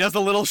 She does a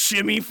little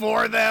shimmy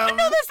for them.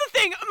 No, that's the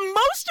thing.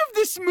 Most of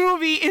this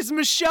movie is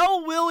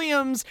Michelle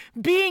Williams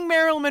being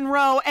Marilyn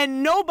Monroe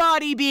and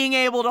nobody being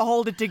able to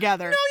hold it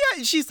together. No,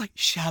 yeah. She's like,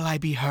 shall I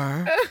be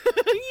her? Yeah.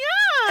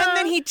 And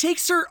then he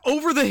takes her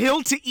over the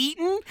hill to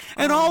Eton,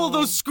 and all of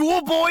those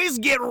schoolboys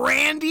get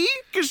randy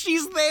because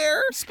she's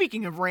there.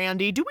 Speaking of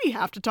randy, do we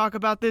have to talk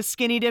about this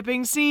skinny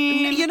dipping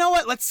scene? You know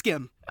what? Let's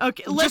skim.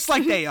 Okay, just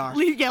like they are.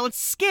 Yeah, let's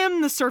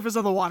skim the surface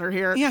of the water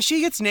here. Yeah,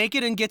 she gets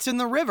naked and gets in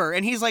the river,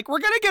 and he's like, we're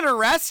gonna get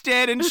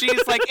arrested, and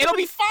she's like, it'll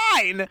be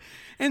fine.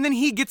 And then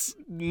he gets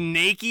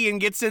naked and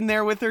gets in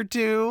there with her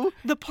too.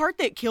 The part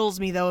that kills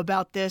me, though,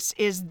 about this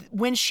is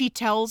when she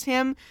tells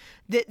him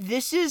that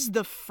this is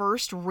the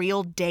first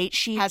real date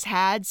she has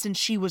had since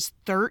she was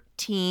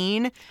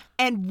 13.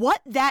 And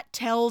what that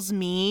tells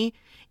me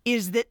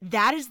is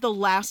that is the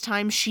last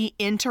time she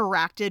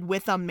interacted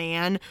with a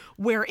man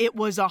where it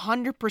was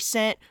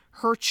 100%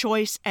 her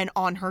choice and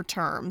on her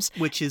terms.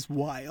 Which is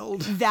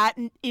wild. That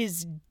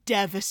is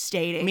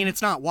devastating. I mean,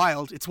 it's not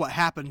wild. It's what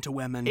happened to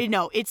women.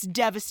 No, it's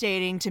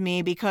devastating to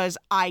me because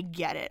I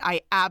get it.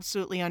 I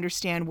absolutely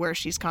understand where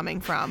she's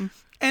coming from.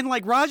 And,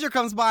 like, Roger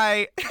comes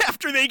by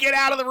after they get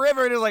out of the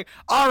river and is like,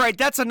 all right,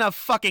 that's enough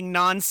fucking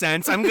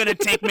nonsense. I'm going to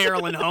take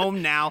Marilyn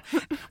home now.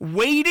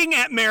 Waiting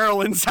at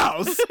Marilyn's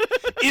house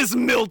is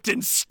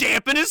Milton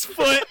stamping his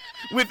foot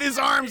with his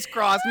arms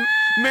crossed.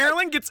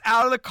 Marilyn gets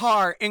out of the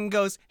car and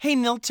goes, hey,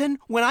 Milton,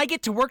 when I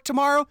get to work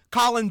tomorrow,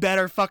 Colin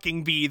better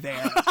fucking be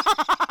there.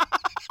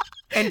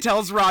 And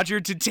tells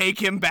Roger to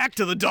take him back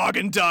to the Dog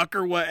and Duck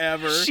or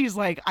whatever. She's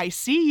like, I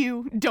see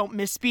you. Don't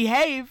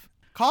misbehave.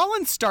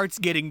 Colin starts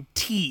getting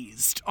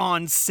teased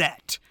on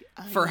set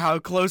for how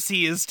close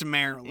he is to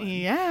Marilyn.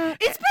 Yeah.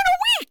 It's been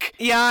a week!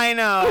 Yeah, I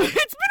know. It's been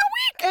a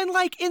week! And,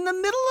 like, in the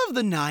middle of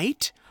the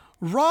night,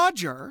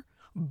 Roger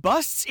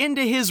busts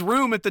into his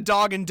room at the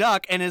Dog and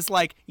Duck and is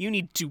like, you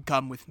need to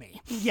come with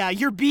me. Yeah,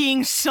 you're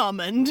being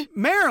summoned.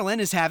 Marilyn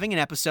is having an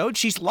episode.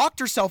 She's locked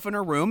herself in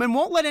her room and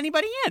won't let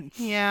anybody in.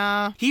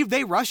 Yeah.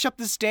 They rush up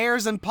the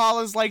stairs and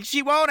Paula's like,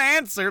 she won't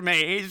answer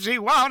me. She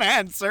won't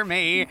answer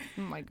me.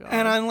 Oh my God.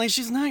 And I'm like,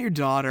 she's not your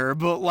daughter,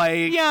 but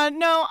like... Yeah,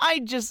 no,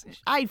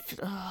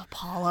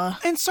 Paula.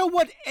 And so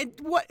what,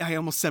 I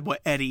almost said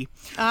what Eddie.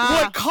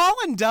 What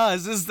Colin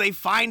does is they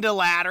find a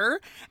ladder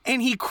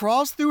and he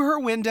crawls through her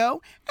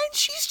window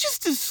and she's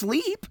just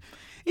asleep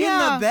in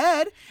the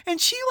bed. And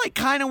she like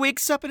kind of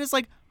wakes up and is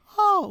like,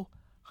 oh,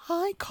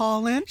 hi,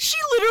 Colin. She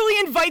literally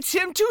invites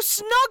him to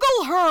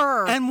snuggle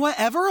her. And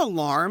whatever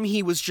alarm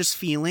he was just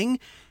feeling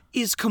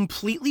is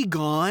completely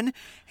gone.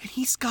 And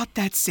he's got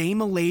that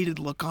same elated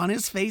look on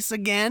his face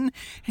again. And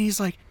he's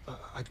like,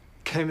 I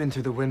came in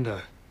through the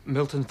window.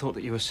 Milton thought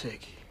that you were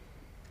sick.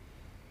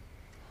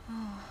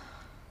 Oh.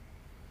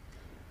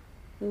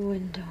 The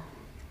window.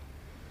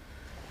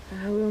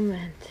 How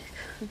romantic.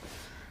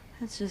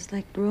 That's just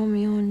like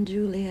Romeo and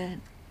Juliet.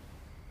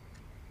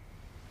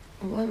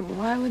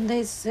 Why would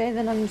they say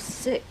that I'm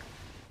sick?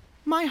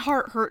 My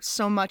heart hurts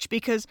so much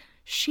because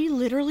she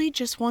literally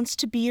just wants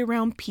to be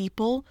around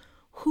people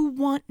who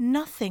want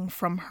nothing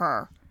from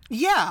her.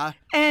 Yeah.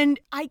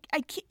 And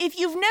if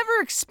you've never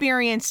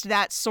experienced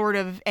that sort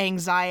of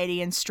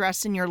anxiety and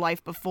stress in your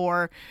life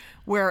before,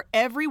 where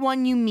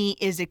everyone you meet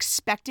is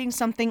expecting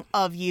something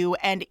of you,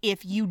 and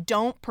if you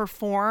don't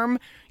perform,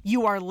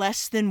 you are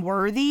less than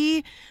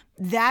worthy,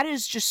 that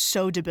is just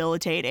so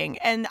debilitating.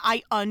 And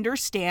I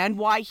understand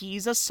why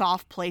he's a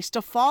soft place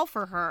to fall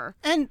for her.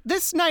 And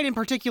this night in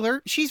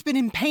particular, she's been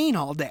in pain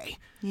all day.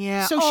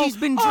 Yeah. So she's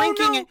been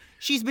drinking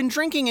she's been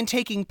drinking and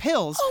taking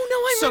pills. Oh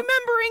no, I'm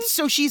remembering.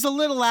 So she's a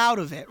little out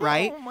of it,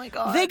 right? Oh my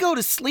God. They go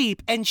to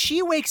sleep and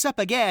she wakes up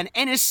again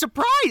and is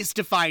surprised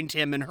to find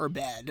him in her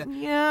bed.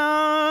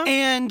 Yeah.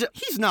 And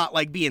he's not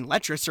like being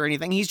lecherous or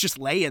anything. He's just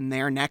laying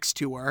there next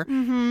to her.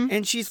 Mm-hmm.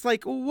 And she's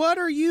like, what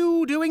are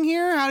you doing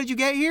here? How did you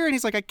get here? And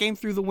he's like, I came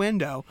through the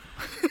window.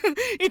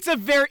 It's a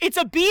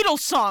Beatles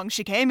song.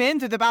 She came in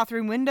through the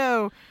bathroom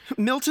window.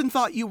 Milton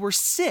thought you were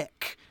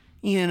sick.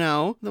 You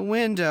know, the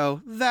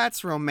window,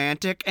 that's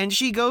romantic. And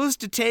she goes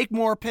to take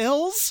more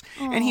pills.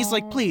 Aww. And he's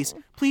like, please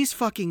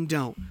fucking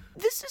don't.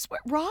 This is where,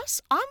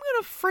 Ross, I'm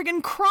gonna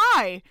friggin'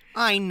 cry.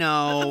 I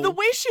know. The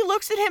way she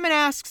looks at him and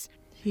asks,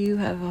 do you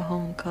have a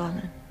home,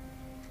 Colin?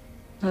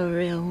 A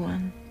real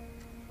one?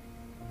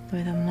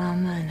 With a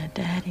mama and a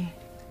daddy?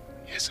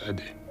 Yes, I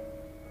do.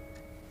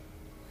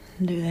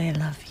 Do they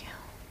love you?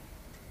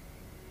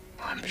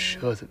 I'm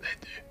sure that they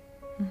do.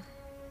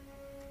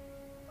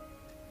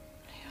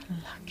 You're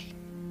lucky.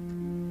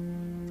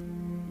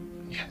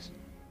 Yes.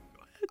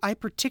 I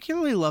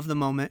particularly love the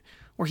moment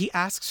where he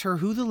asks her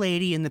who the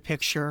lady in the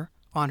picture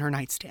on her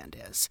nightstand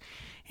is.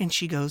 And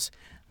she goes,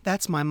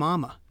 that's my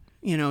mama.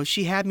 You know,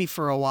 she had me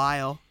for a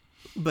while,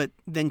 but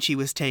then she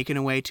was taken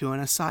away to an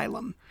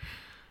asylum.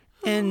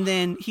 And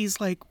then he's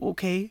like,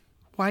 okay,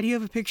 why do you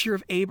have a picture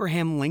of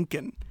Abraham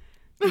Lincoln?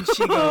 And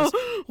she goes,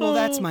 well,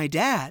 that's my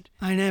dad.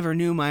 I never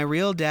knew my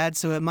real dad,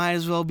 so it might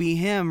as well be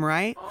him,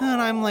 right? And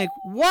I'm like,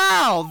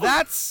 wow,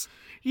 that's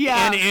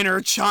an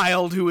inner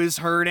child who is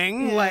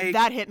hurting. Yeah, like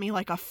that hit me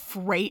like a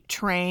freight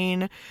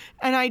train.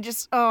 And I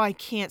just, I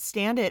can't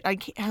stand it. I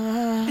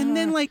can't. And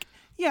then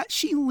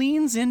she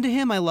leans into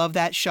him. I love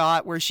that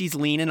shot where she's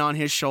leaning on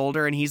his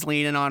shoulder and he's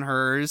leaning on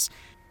hers.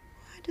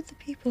 Why do the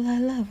people I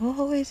love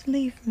always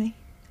leave me?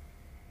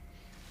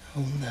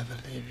 I'll never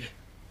leave you.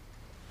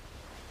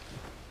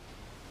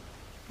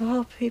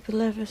 All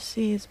people ever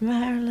see is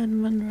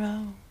Marilyn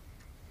Monroe.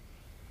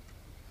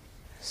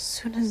 As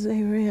soon as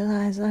they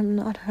realize I'm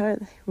not her,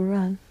 they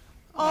run.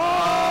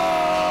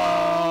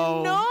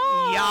 Oh, no!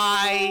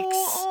 Yikes!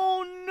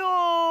 Oh,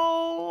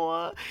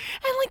 no!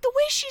 And, like, the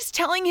way she's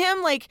telling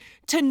him, like,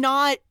 to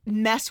not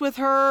mess with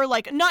her,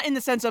 like, not in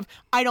the sense of,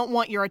 I don't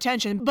want your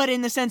attention, but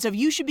in the sense of,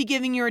 you should be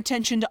giving your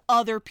attention to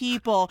other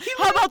people.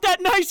 How about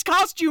that nice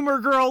costumer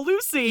girl,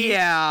 Lucy?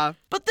 Yeah.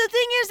 But the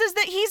thing is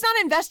that he's not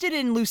invested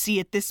in Lucy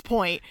at this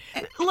point.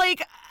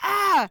 Like,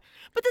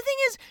 But the thing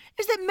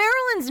is that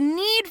Marilyn's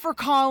need for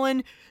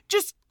Colin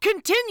just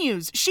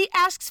continues. She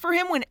asks for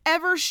him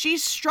whenever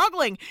she's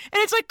struggling.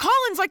 And it's like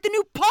Colin's like the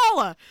new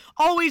Paula,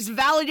 always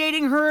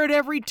validating her at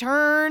every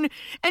turn.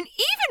 And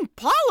even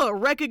Paula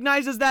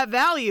recognizes that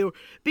value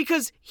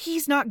because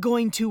he's not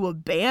going to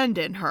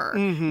abandon her,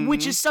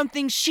 which is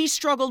something she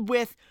struggled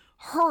with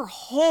her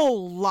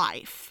whole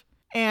life.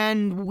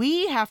 And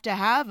we have to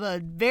have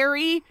a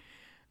very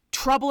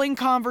troubling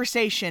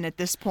conversation at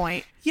this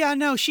point. Yeah,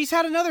 no, she's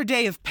had another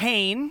day of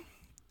pain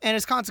and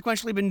has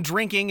consequently been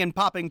drinking and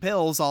popping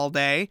pills all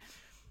day.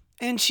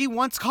 And she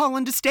wants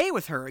Colin to stay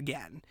with her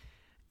again.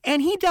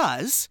 And he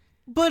does.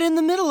 But in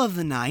the middle of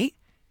the night,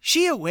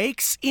 she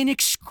awakes in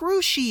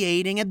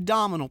excruciating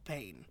abdominal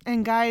pain.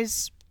 And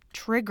guys,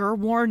 trigger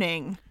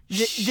warning.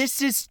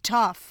 This is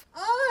tough.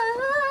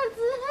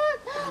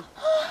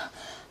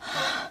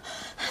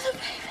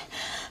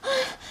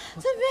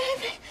 The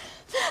baby.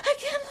 I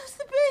can't lose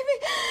the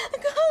baby.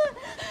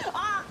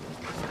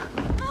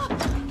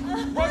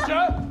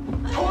 Roger!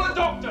 Call a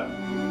doctor!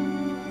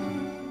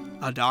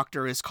 A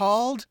doctor is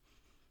called.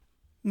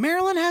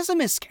 Marilyn has a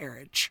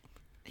miscarriage.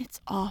 It's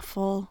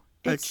awful.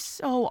 It's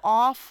so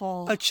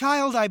awful. A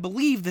child, I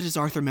believe, that is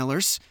Arthur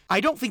Miller's. I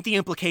don't think the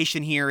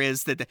implication here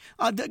is that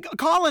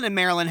Colin and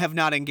Marilyn have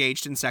not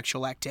engaged in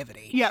sexual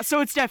activity. Yeah,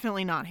 so it's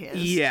definitely not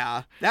his.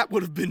 Yeah, that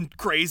would have been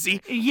crazy.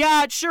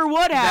 Yeah, it sure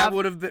would have. That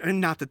would have been,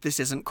 not that this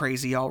isn't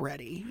crazy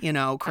already,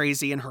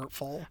 crazy and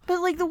hurtful.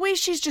 But like the way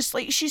she's just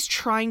like, she's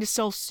trying to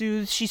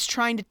self-soothe. She's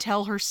trying to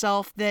tell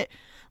herself that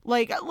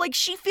like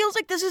she feels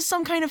like this is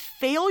some kind of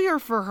failure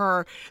for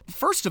her.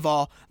 First of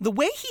all, the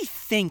way he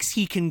thinks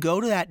he can go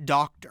to that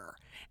doctor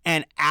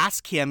and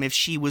ask him if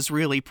she was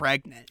really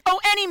pregnant.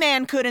 Oh, any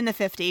man could in the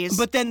 50s.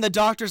 But then the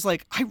doctor's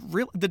like,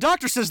 the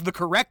doctor says the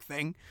correct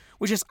thing,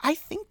 which is, I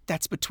think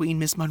that's between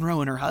Miss Monroe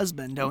and her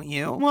husband, don't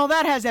you? Well,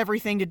 that has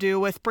everything to do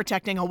with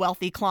protecting a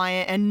wealthy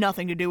client and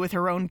nothing to do with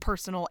her own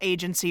personal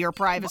agency or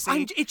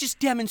privacy. It just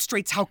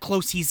demonstrates how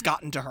close he's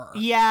gotten to her.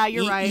 Yeah,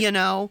 you're right.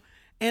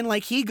 And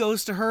like he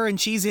goes to her and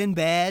she's in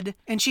bed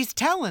and she's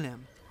telling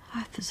him.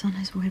 Arthur's on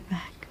his way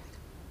back.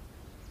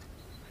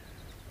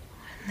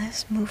 When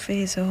this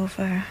movie is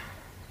over,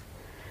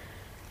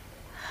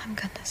 I'm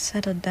gonna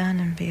settle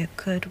down and be a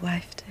good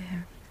wife to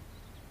him.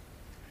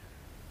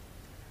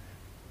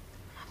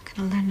 I'm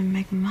gonna learn to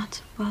make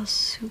matzo ball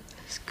soup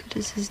as good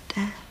as his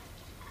dad.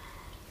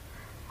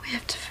 We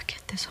have to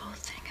forget this whole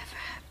thing ever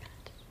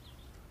happened.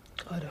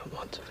 I don't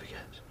want to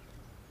forget.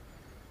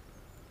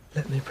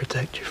 Let me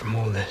protect you from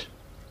all this.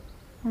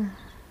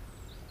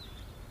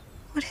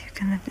 What are you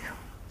gonna do?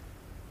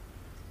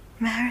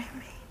 Marry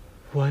me?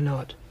 Why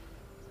not?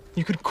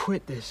 You could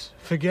quit this.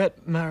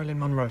 Forget Marilyn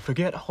Monroe.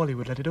 Forget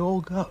Hollywood. Let it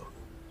all go.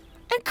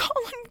 And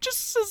Colin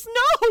just says,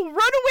 no, run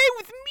away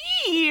with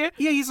me.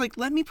 Yeah, he's like,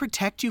 let me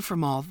protect you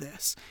from all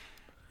this.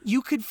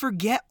 You could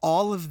forget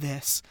all of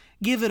this.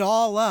 Give it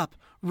all up.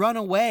 Run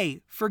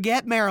away.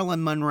 Forget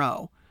Marilyn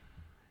Monroe.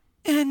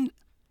 And,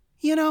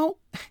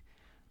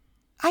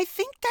 I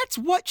think that's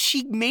what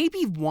she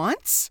maybe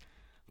wants,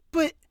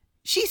 but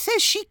she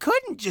says she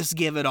couldn't just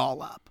give it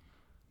all up.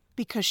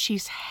 Because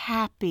she's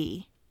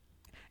happy.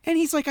 And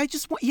he's like,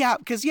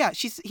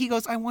 he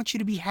goes, I want you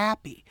to be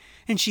happy.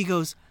 And she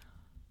goes,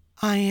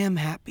 I am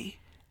happy.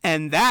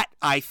 And that,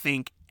 I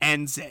think,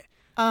 ends it.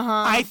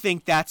 I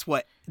think that's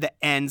what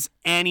ends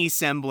any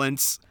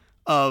semblance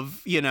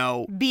of,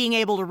 being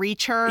able to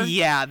reach her.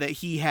 Yeah, that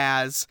he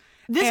has.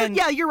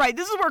 You're right.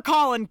 This is where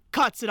Colin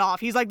cuts it off.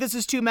 He's like, this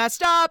is too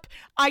messed up.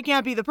 I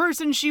can't be the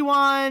person she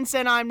wants,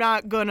 and I'm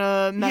not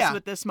gonna mess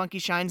with this monkey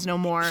shines no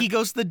more. He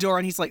goes to the door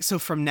and he's like, so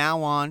from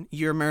now on,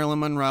 you're Marilyn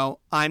Monroe,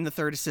 I'm the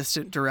third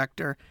assistant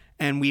director,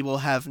 and we will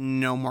have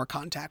no more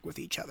contact with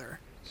each other.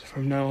 So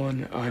from now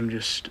on, I'm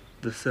just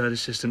the third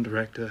assistant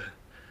director,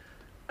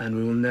 and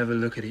we will never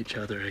look at each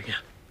other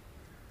again.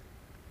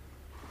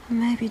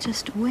 Maybe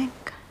just a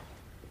wink.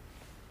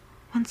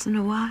 Once in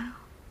a while.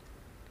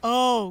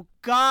 Oh,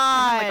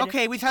 God. Like,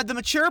 okay, we've had the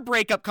mature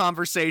breakup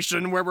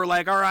conversation where we're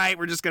like, all right,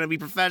 we're just going to be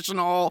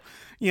professional,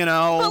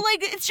 But,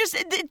 it's just,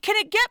 can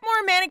it get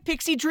more Manic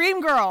Pixie Dream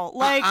Girl?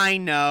 Like, I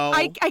know.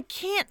 I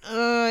can't,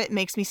 it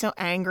makes me so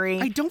angry.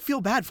 I don't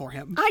feel bad for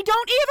him. I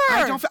don't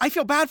either. I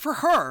feel bad for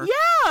her.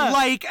 Yeah.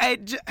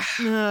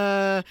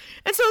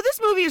 And so this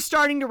movie is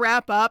starting to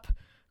wrap up.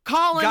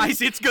 Colin...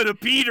 Guys, it's gonna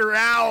peter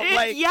out.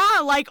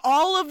 Like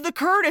all of the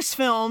Curtis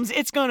films,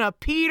 it's gonna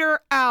peter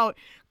out.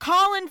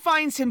 Colin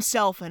finds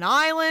himself an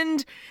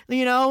island,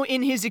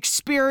 in his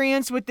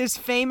experience with this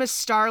famous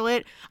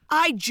starlet.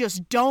 I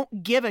just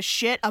don't give a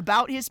shit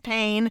about his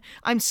pain.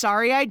 I'm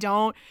sorry, I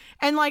don't.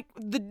 And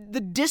the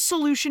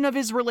dissolution of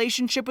his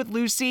relationship with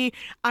Lucy,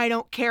 I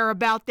don't care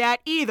about that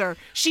either.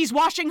 She's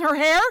washing her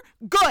hair?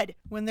 Good.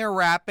 When they're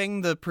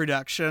wrapping the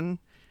production,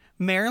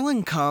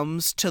 Marilyn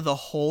comes to the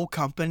whole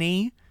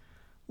company,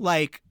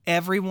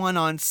 everyone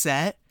on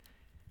set,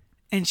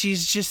 and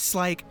she's just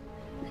like,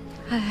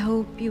 I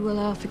hope you will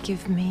all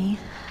forgive me.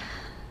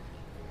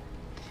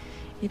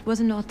 It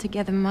wasn't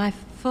altogether my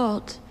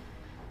fault.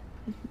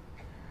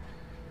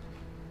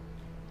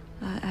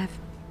 I've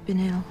been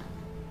ill.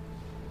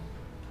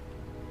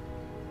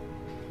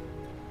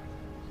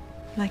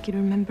 I'd like you to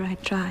remember I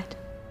tried.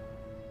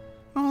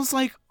 I was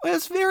like, it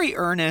was very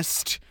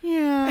earnest.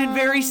 Yeah. And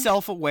very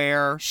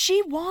self-aware.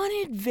 She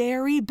wanted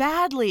very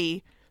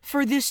badly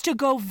for this to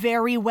go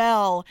very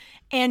well,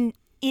 and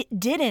it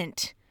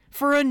didn't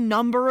for a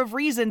number of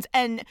reasons,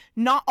 and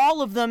not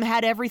all of them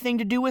had everything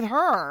to do with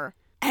her.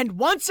 And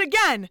once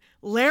again,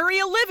 Larry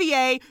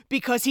Olivier,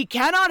 because he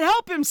cannot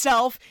help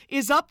himself,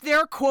 is up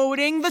there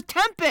quoting The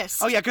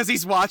Tempest. Oh, yeah, because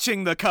he's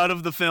watching the cut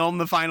of the film,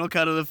 the final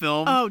cut of the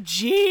film. Oh,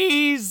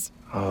 jeez.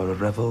 Our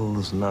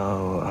revels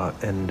now are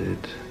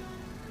ended.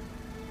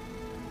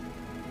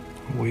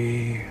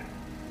 We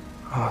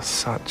are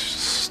such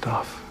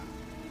stuff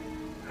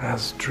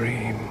as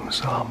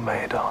dreams are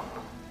made on,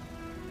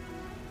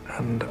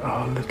 and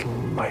our little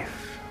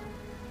life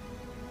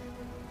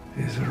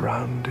is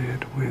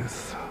rounded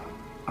with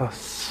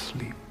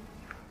asleep.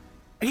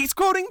 He's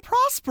quoting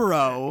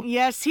Prospero.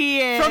 Yes,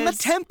 he is. From The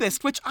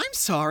Tempest, which, I'm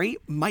sorry,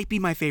 might be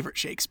my favorite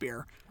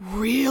Shakespeare.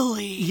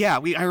 Really? Yeah,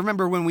 I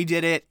remember when we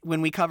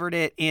covered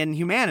it in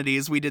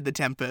Humanities, we did The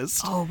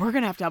Tempest. Oh, we're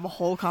going to have a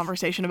whole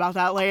conversation about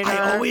that later.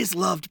 I always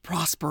loved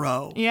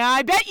Prospero. Yeah,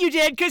 I bet you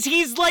did, because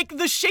he's like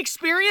the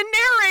Shakespearean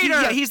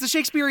narrator. Yeah, he's the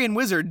Shakespearean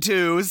wizard,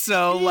 too,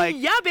 so like...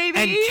 Yeah, baby.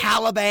 And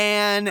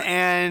Caliban,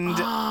 and...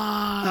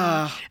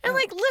 And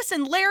like,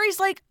 listen, Larry's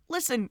like,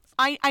 listen,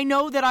 I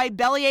know that I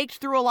bellyached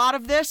through a lot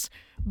of this,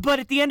 but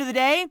at the end of the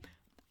day,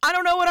 I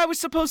don't know what I was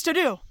supposed to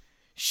do.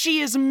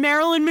 She is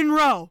Marilyn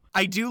Monroe.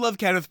 I do love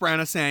Kenneth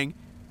Branagh saying,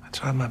 I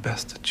tried my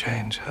best to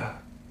change her,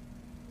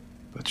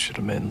 but she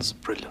remains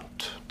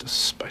brilliant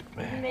despite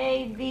me.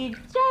 Maybe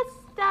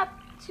just up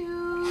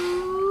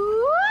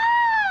to...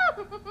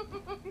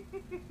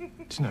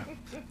 Do you know,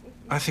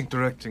 I think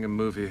directing a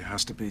movie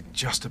has to be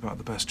just about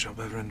the best job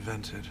ever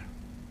invented.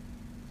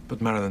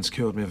 But Marilyn's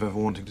cured me of ever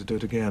wanting to do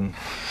it again.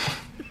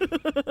 And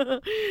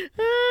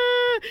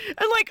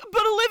like,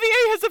 but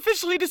Olivier has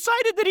officially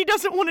decided that he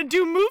doesn't want to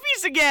do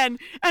movies again.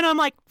 And I'm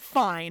like,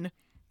 fine.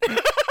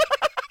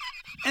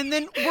 And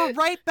then we're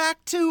right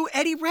back to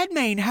Eddie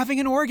Redmayne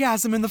having an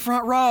orgasm in the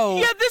front row.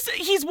 Yeah,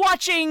 he's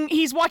watching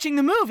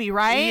the movie,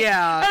 right?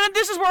 Yeah. And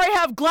this is where I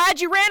have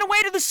glad you ran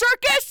away to the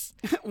circus.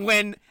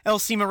 When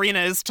Elsie Marina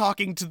is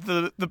talking to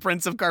the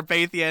Prince of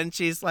Carpathia, and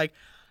she's like,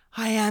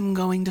 I am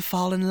going to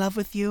fall in love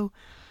with you.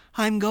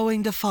 I'm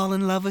going to fall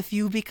in love with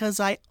you because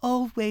I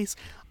always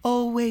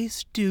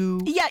do.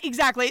 Yeah,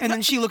 exactly. And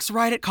then she looks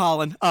right at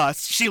Colin,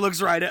 us. She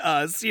looks right at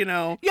us, you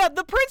know. Yeah,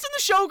 The Prince and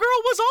the Showgirl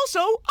was also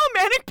a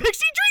Manic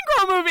Pixie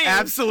Dream Girl movie.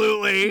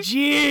 Absolutely.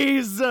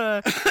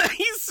 Jeez.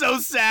 He's so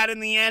sad in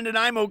the end, and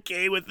I'm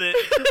okay with it.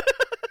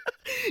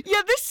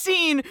 Yeah, this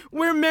scene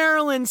where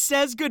Marilyn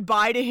says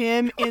goodbye to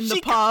him in the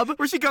pub.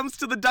 Where she comes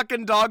to the Duck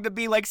and Dog to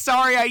be like,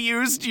 sorry I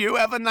used you,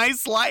 have a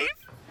nice life.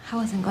 I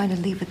wasn't going to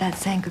leave without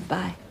saying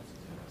goodbye.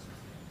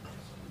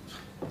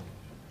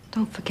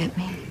 Don't forget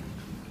me.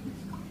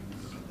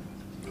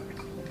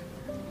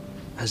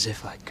 As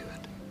if I could.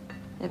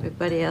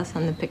 Everybody else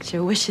on the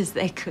picture wishes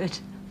they could.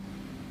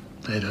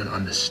 They don't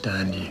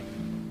understand you.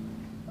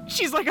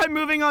 She's like, I'm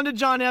moving on to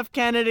John F.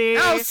 Kennedy.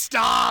 Oh,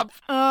 stop!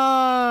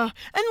 And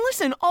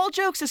listen, all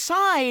jokes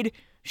aside,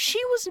 she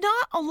was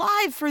not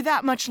alive for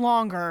that much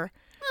longer.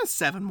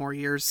 7 more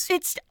years.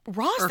 It's,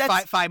 Ross, or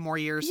that's... 5 more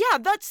years. Yeah,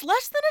 that's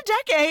less than a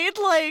decade.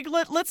 Like,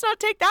 let's not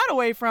take that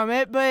away from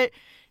it, but,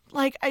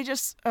 like, I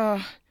just,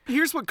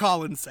 Here's what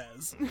Colin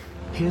says.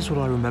 Here's what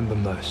I remember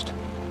most.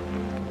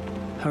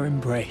 Her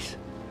embrace.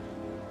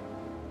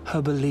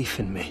 Her belief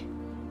in me.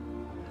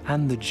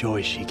 And the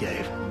joy she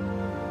gave.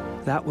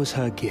 That was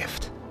her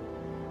gift.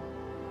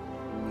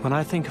 When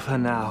I think of her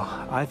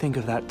now, I think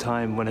of that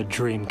time when a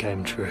dream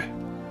came true.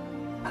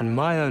 And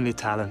my only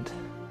talent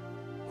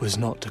was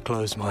not to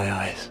close my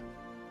eyes.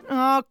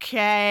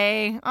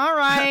 Okay, all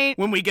right.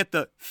 When we get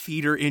the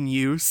theater in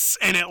use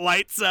and it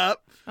lights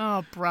up.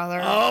 Oh,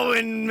 brother. Oh,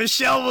 and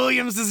Michelle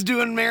Williams is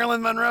doing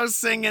Marilyn Monroe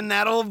singing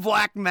that old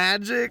black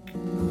magic.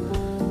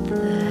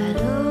 That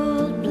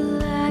old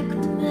black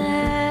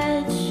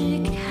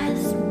magic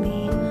has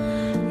me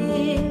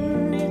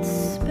in its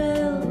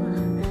spell.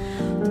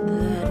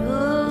 That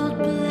old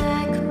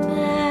black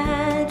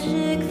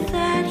magic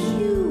that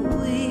you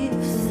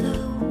weave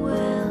so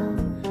well.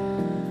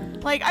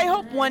 Like, I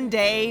hope one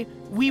day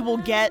we will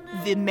get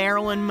the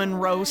Marilyn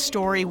Monroe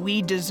story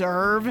we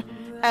deserve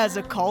as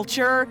a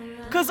culture,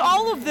 because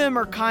all of them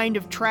are kind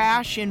of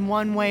trash in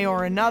one way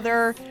or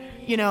another.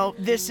 You know,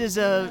 this is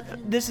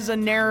a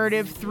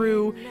narrative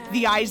through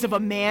the eyes of a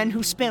man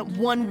who spent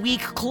 1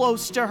 week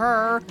close to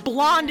her.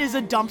 Blonde is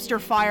a dumpster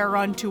fire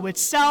unto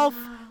itself.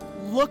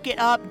 Look it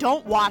up.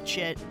 Don't watch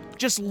it.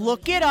 Just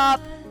look it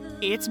up.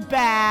 It's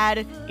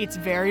bad. It's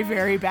very,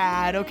 very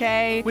bad,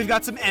 okay? We've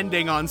got some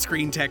ending on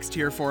screen text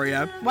here for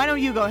you. Why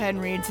don't you go ahead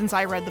and read, since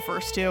I read the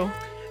first two?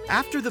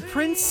 After The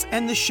Prince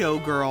and the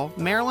Showgirl,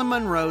 Marilyn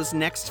Monroe's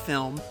next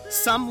film,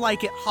 Some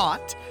Like It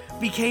Hot,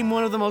 became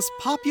one of the most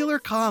popular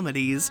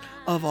comedies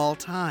of all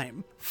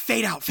time.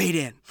 Fade out, fade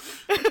in.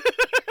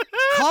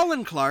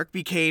 Colin Clark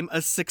became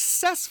a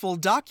successful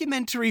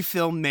documentary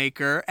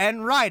filmmaker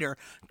and writer.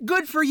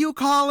 Good for you,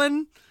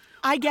 Colin.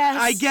 I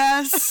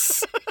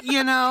guess.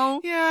 You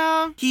know?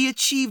 Yeah. He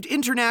achieved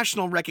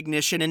international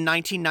recognition in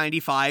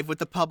 1995 with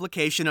the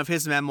publication of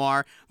his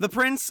memoir, The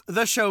Prince,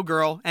 the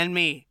Showgirl, and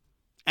Me,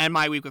 and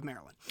My Week with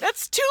Marilyn.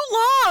 That's too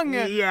long.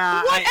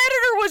 Yeah. What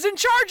editor was in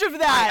charge of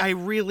that? I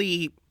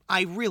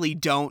really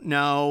don't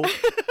know.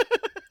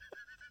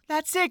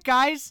 That's it,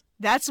 guys.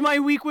 That's My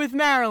Week with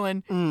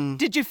Marilyn.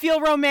 Did you feel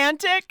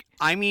romantic?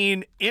 I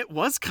mean, it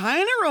was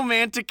kind of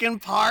romantic in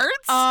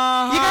parts.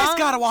 Uh-huh. You guys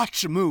gotta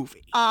watch the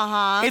movie.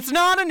 Uh-huh. It's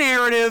not a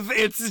narrative,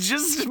 it's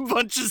just a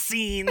bunch of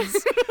scenes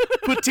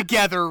put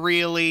together,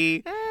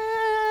 really.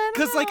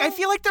 Because, like, I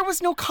feel like there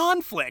was no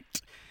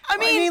conflict. I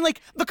mean,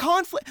 like, the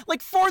conflict,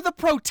 like, for the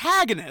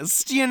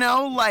protagonist, you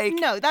know, like...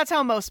 No, that's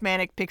how most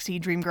manic pixie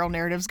dream girl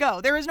narratives go.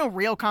 There is no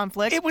real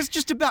conflict. It was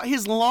just about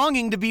his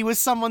longing to be with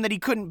someone that he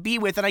couldn't be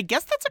with, and I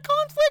guess that's a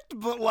conflict,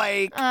 but,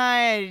 like...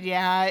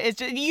 Yeah, it's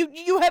just,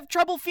 you have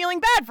trouble feeling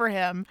bad for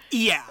him.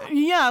 Yeah.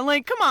 Yeah,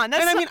 like, come on.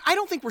 And I mean, I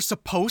don't think we're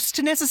supposed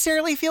to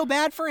necessarily feel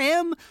bad for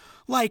him.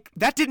 Like,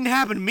 that didn't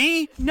happen to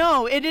me.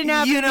 No, it didn't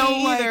happen to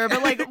me either. Like...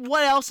 But, like,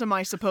 what else am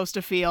I supposed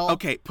to feel?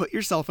 Okay, put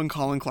yourself in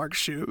Colin Clark's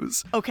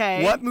shoes.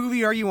 Okay. What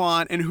movie are you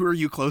on, and who are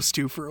you close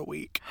to for a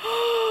week?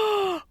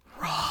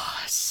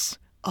 Ross.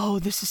 Oh,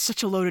 this is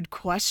such a loaded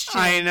question.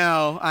 I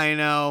know. I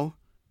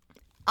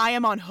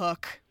am on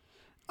Hook.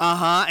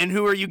 Uh-huh, and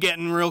who are you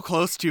getting real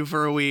close to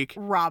for a week?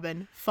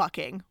 Robin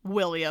fucking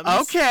Williams.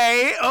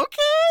 Okay.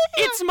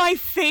 It's my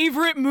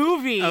favorite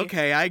movie.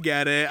 Okay, I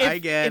get it.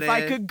 If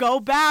I could go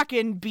back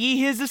and be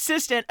his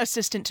assistant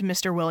to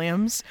Mr.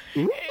 Williams.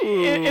 Ooh.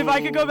 If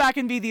I could go back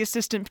and be the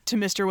assistant to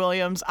Mr.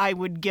 Williams, I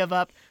would give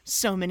up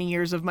so many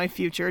years of my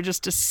future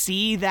just to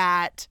see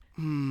that.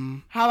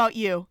 How about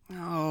you?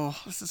 Oh,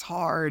 this is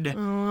hard.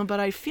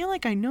 But I feel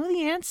like I know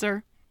the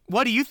answer.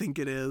 What do you think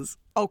it is?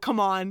 Oh, come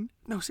on.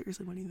 No,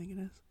 seriously, what do you think it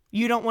is?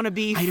 You don't want to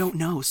be... I don't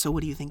know, so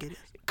what do you think it is?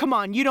 Come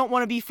on, you don't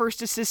want to be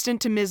first assistant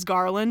to Ms.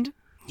 Garland?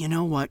 You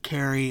know what,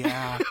 Carrie? You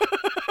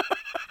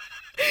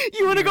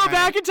want to go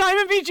back in time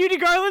and be Judy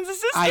Garland's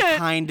assistant? I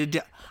kind of do.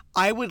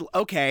 I would...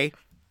 Okay.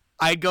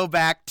 I'd go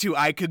back to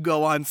I Could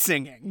Go On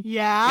Singing.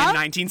 Yeah? In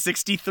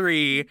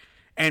 1963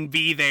 and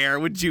be there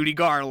with Judy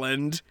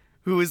Garland,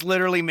 who is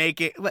literally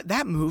making...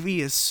 That movie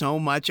is so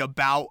much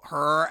about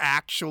her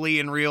actually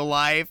in real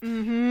life.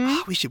 Mm-hmm.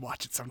 Oh, we should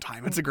watch it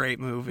sometime. It's a great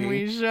movie.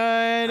 We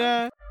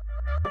should.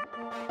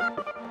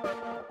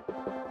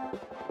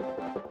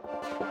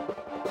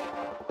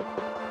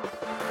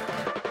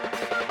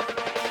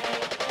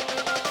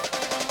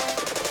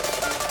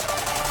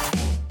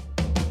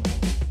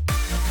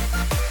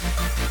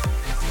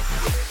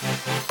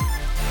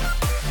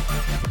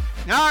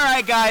 All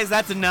right, guys,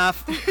 that's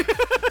enough.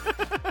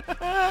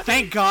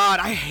 Thank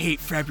God. I hate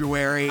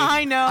February.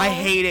 I know. I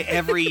hate it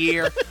every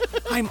year.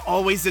 I'm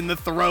always in the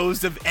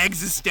throes of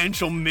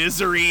existential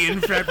misery in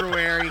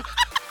February.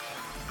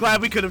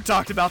 Glad we could have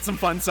talked about some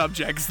fun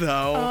subjects,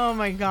 though. Oh,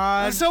 my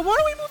God. So what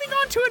are we moving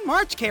on to in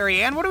March,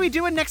 Carrie Ann? What are we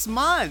doing next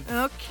month?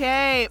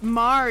 Okay,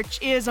 March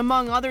is,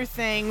 among other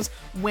things,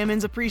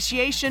 Women's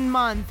Appreciation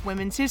Month,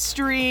 Women's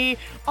History,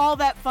 all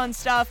that fun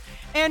stuff.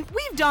 And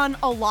we've done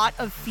a lot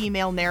of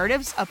female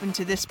narratives up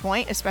until this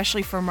point,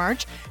 especially for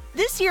March.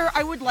 This year,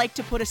 I would like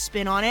to put a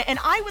spin on it, and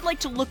I would like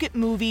to look at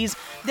movies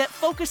that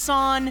focus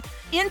on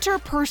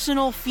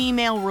interpersonal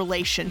female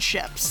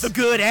relationships. The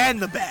good and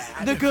the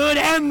bad. The good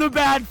and the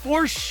bad,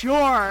 for sure.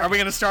 Are we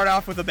going to start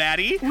off with a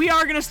baddie? We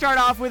are going to start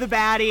off with a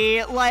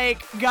baddie.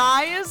 Like,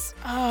 guys,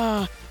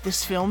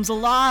 this film's a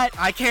lot.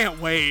 I can't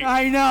wait.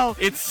 I know.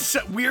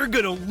 We're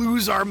going to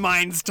lose our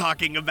minds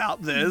talking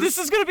about this. This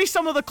is going to be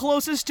some of the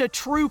closest to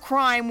true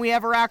crime we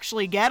ever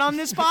actually get on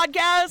this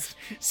podcast.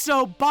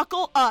 So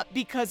buckle up,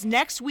 because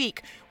next week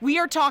we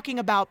are talking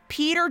about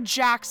Peter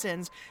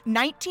Jackson's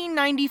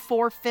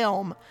 1994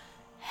 film,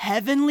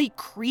 Heavenly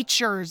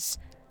Creatures.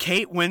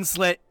 Kate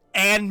Winslet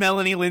and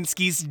Melanie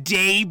Lynskey's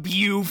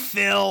debut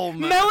film.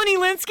 Melanie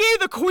Lynskey,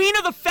 the queen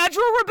of the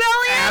Federal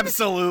Rebellion?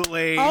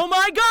 Absolutely. Oh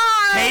my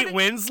God. Kate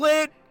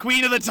Winslet,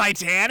 queen of the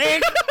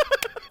Titanic?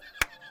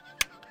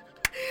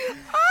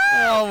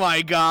 Oh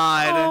my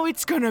God. Oh,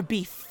 it's gonna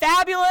be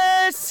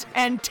fabulous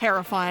and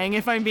terrifying,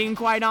 if I'm being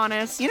quite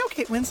honest. You know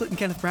Kate Winslet and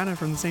Kenneth Branagh are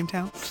from the same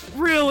town?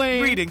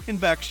 Really? Reading in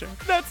Berkshire.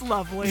 That's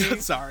lovely.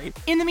 Sorry.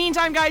 In the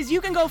meantime, guys, you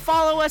can go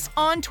follow us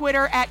on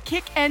Twitter at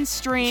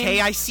KickandStream.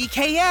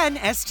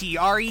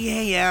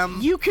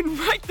 KicknStream. You can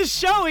write the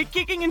show at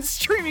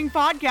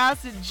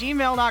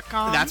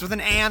kickingandstreamingpodcast@gmail.com. That's with an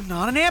and,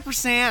 not an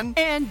ampersand.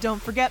 And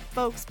don't forget,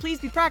 folks,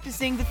 please be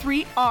practicing the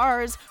 3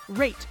 R's.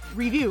 Rate,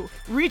 review,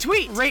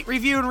 retweet. Rate,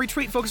 review, and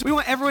retweet, folks. We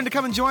want everyone to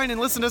come and join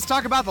and listen to us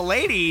talk about the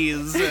ladies.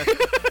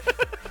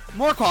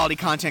 More quality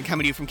content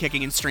coming to you from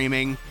Kicking and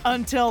Streaming.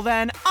 Until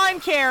then, I'm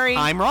Carrie.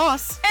 I'm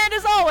Ross. And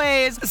as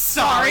always,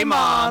 sorry,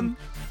 Mom.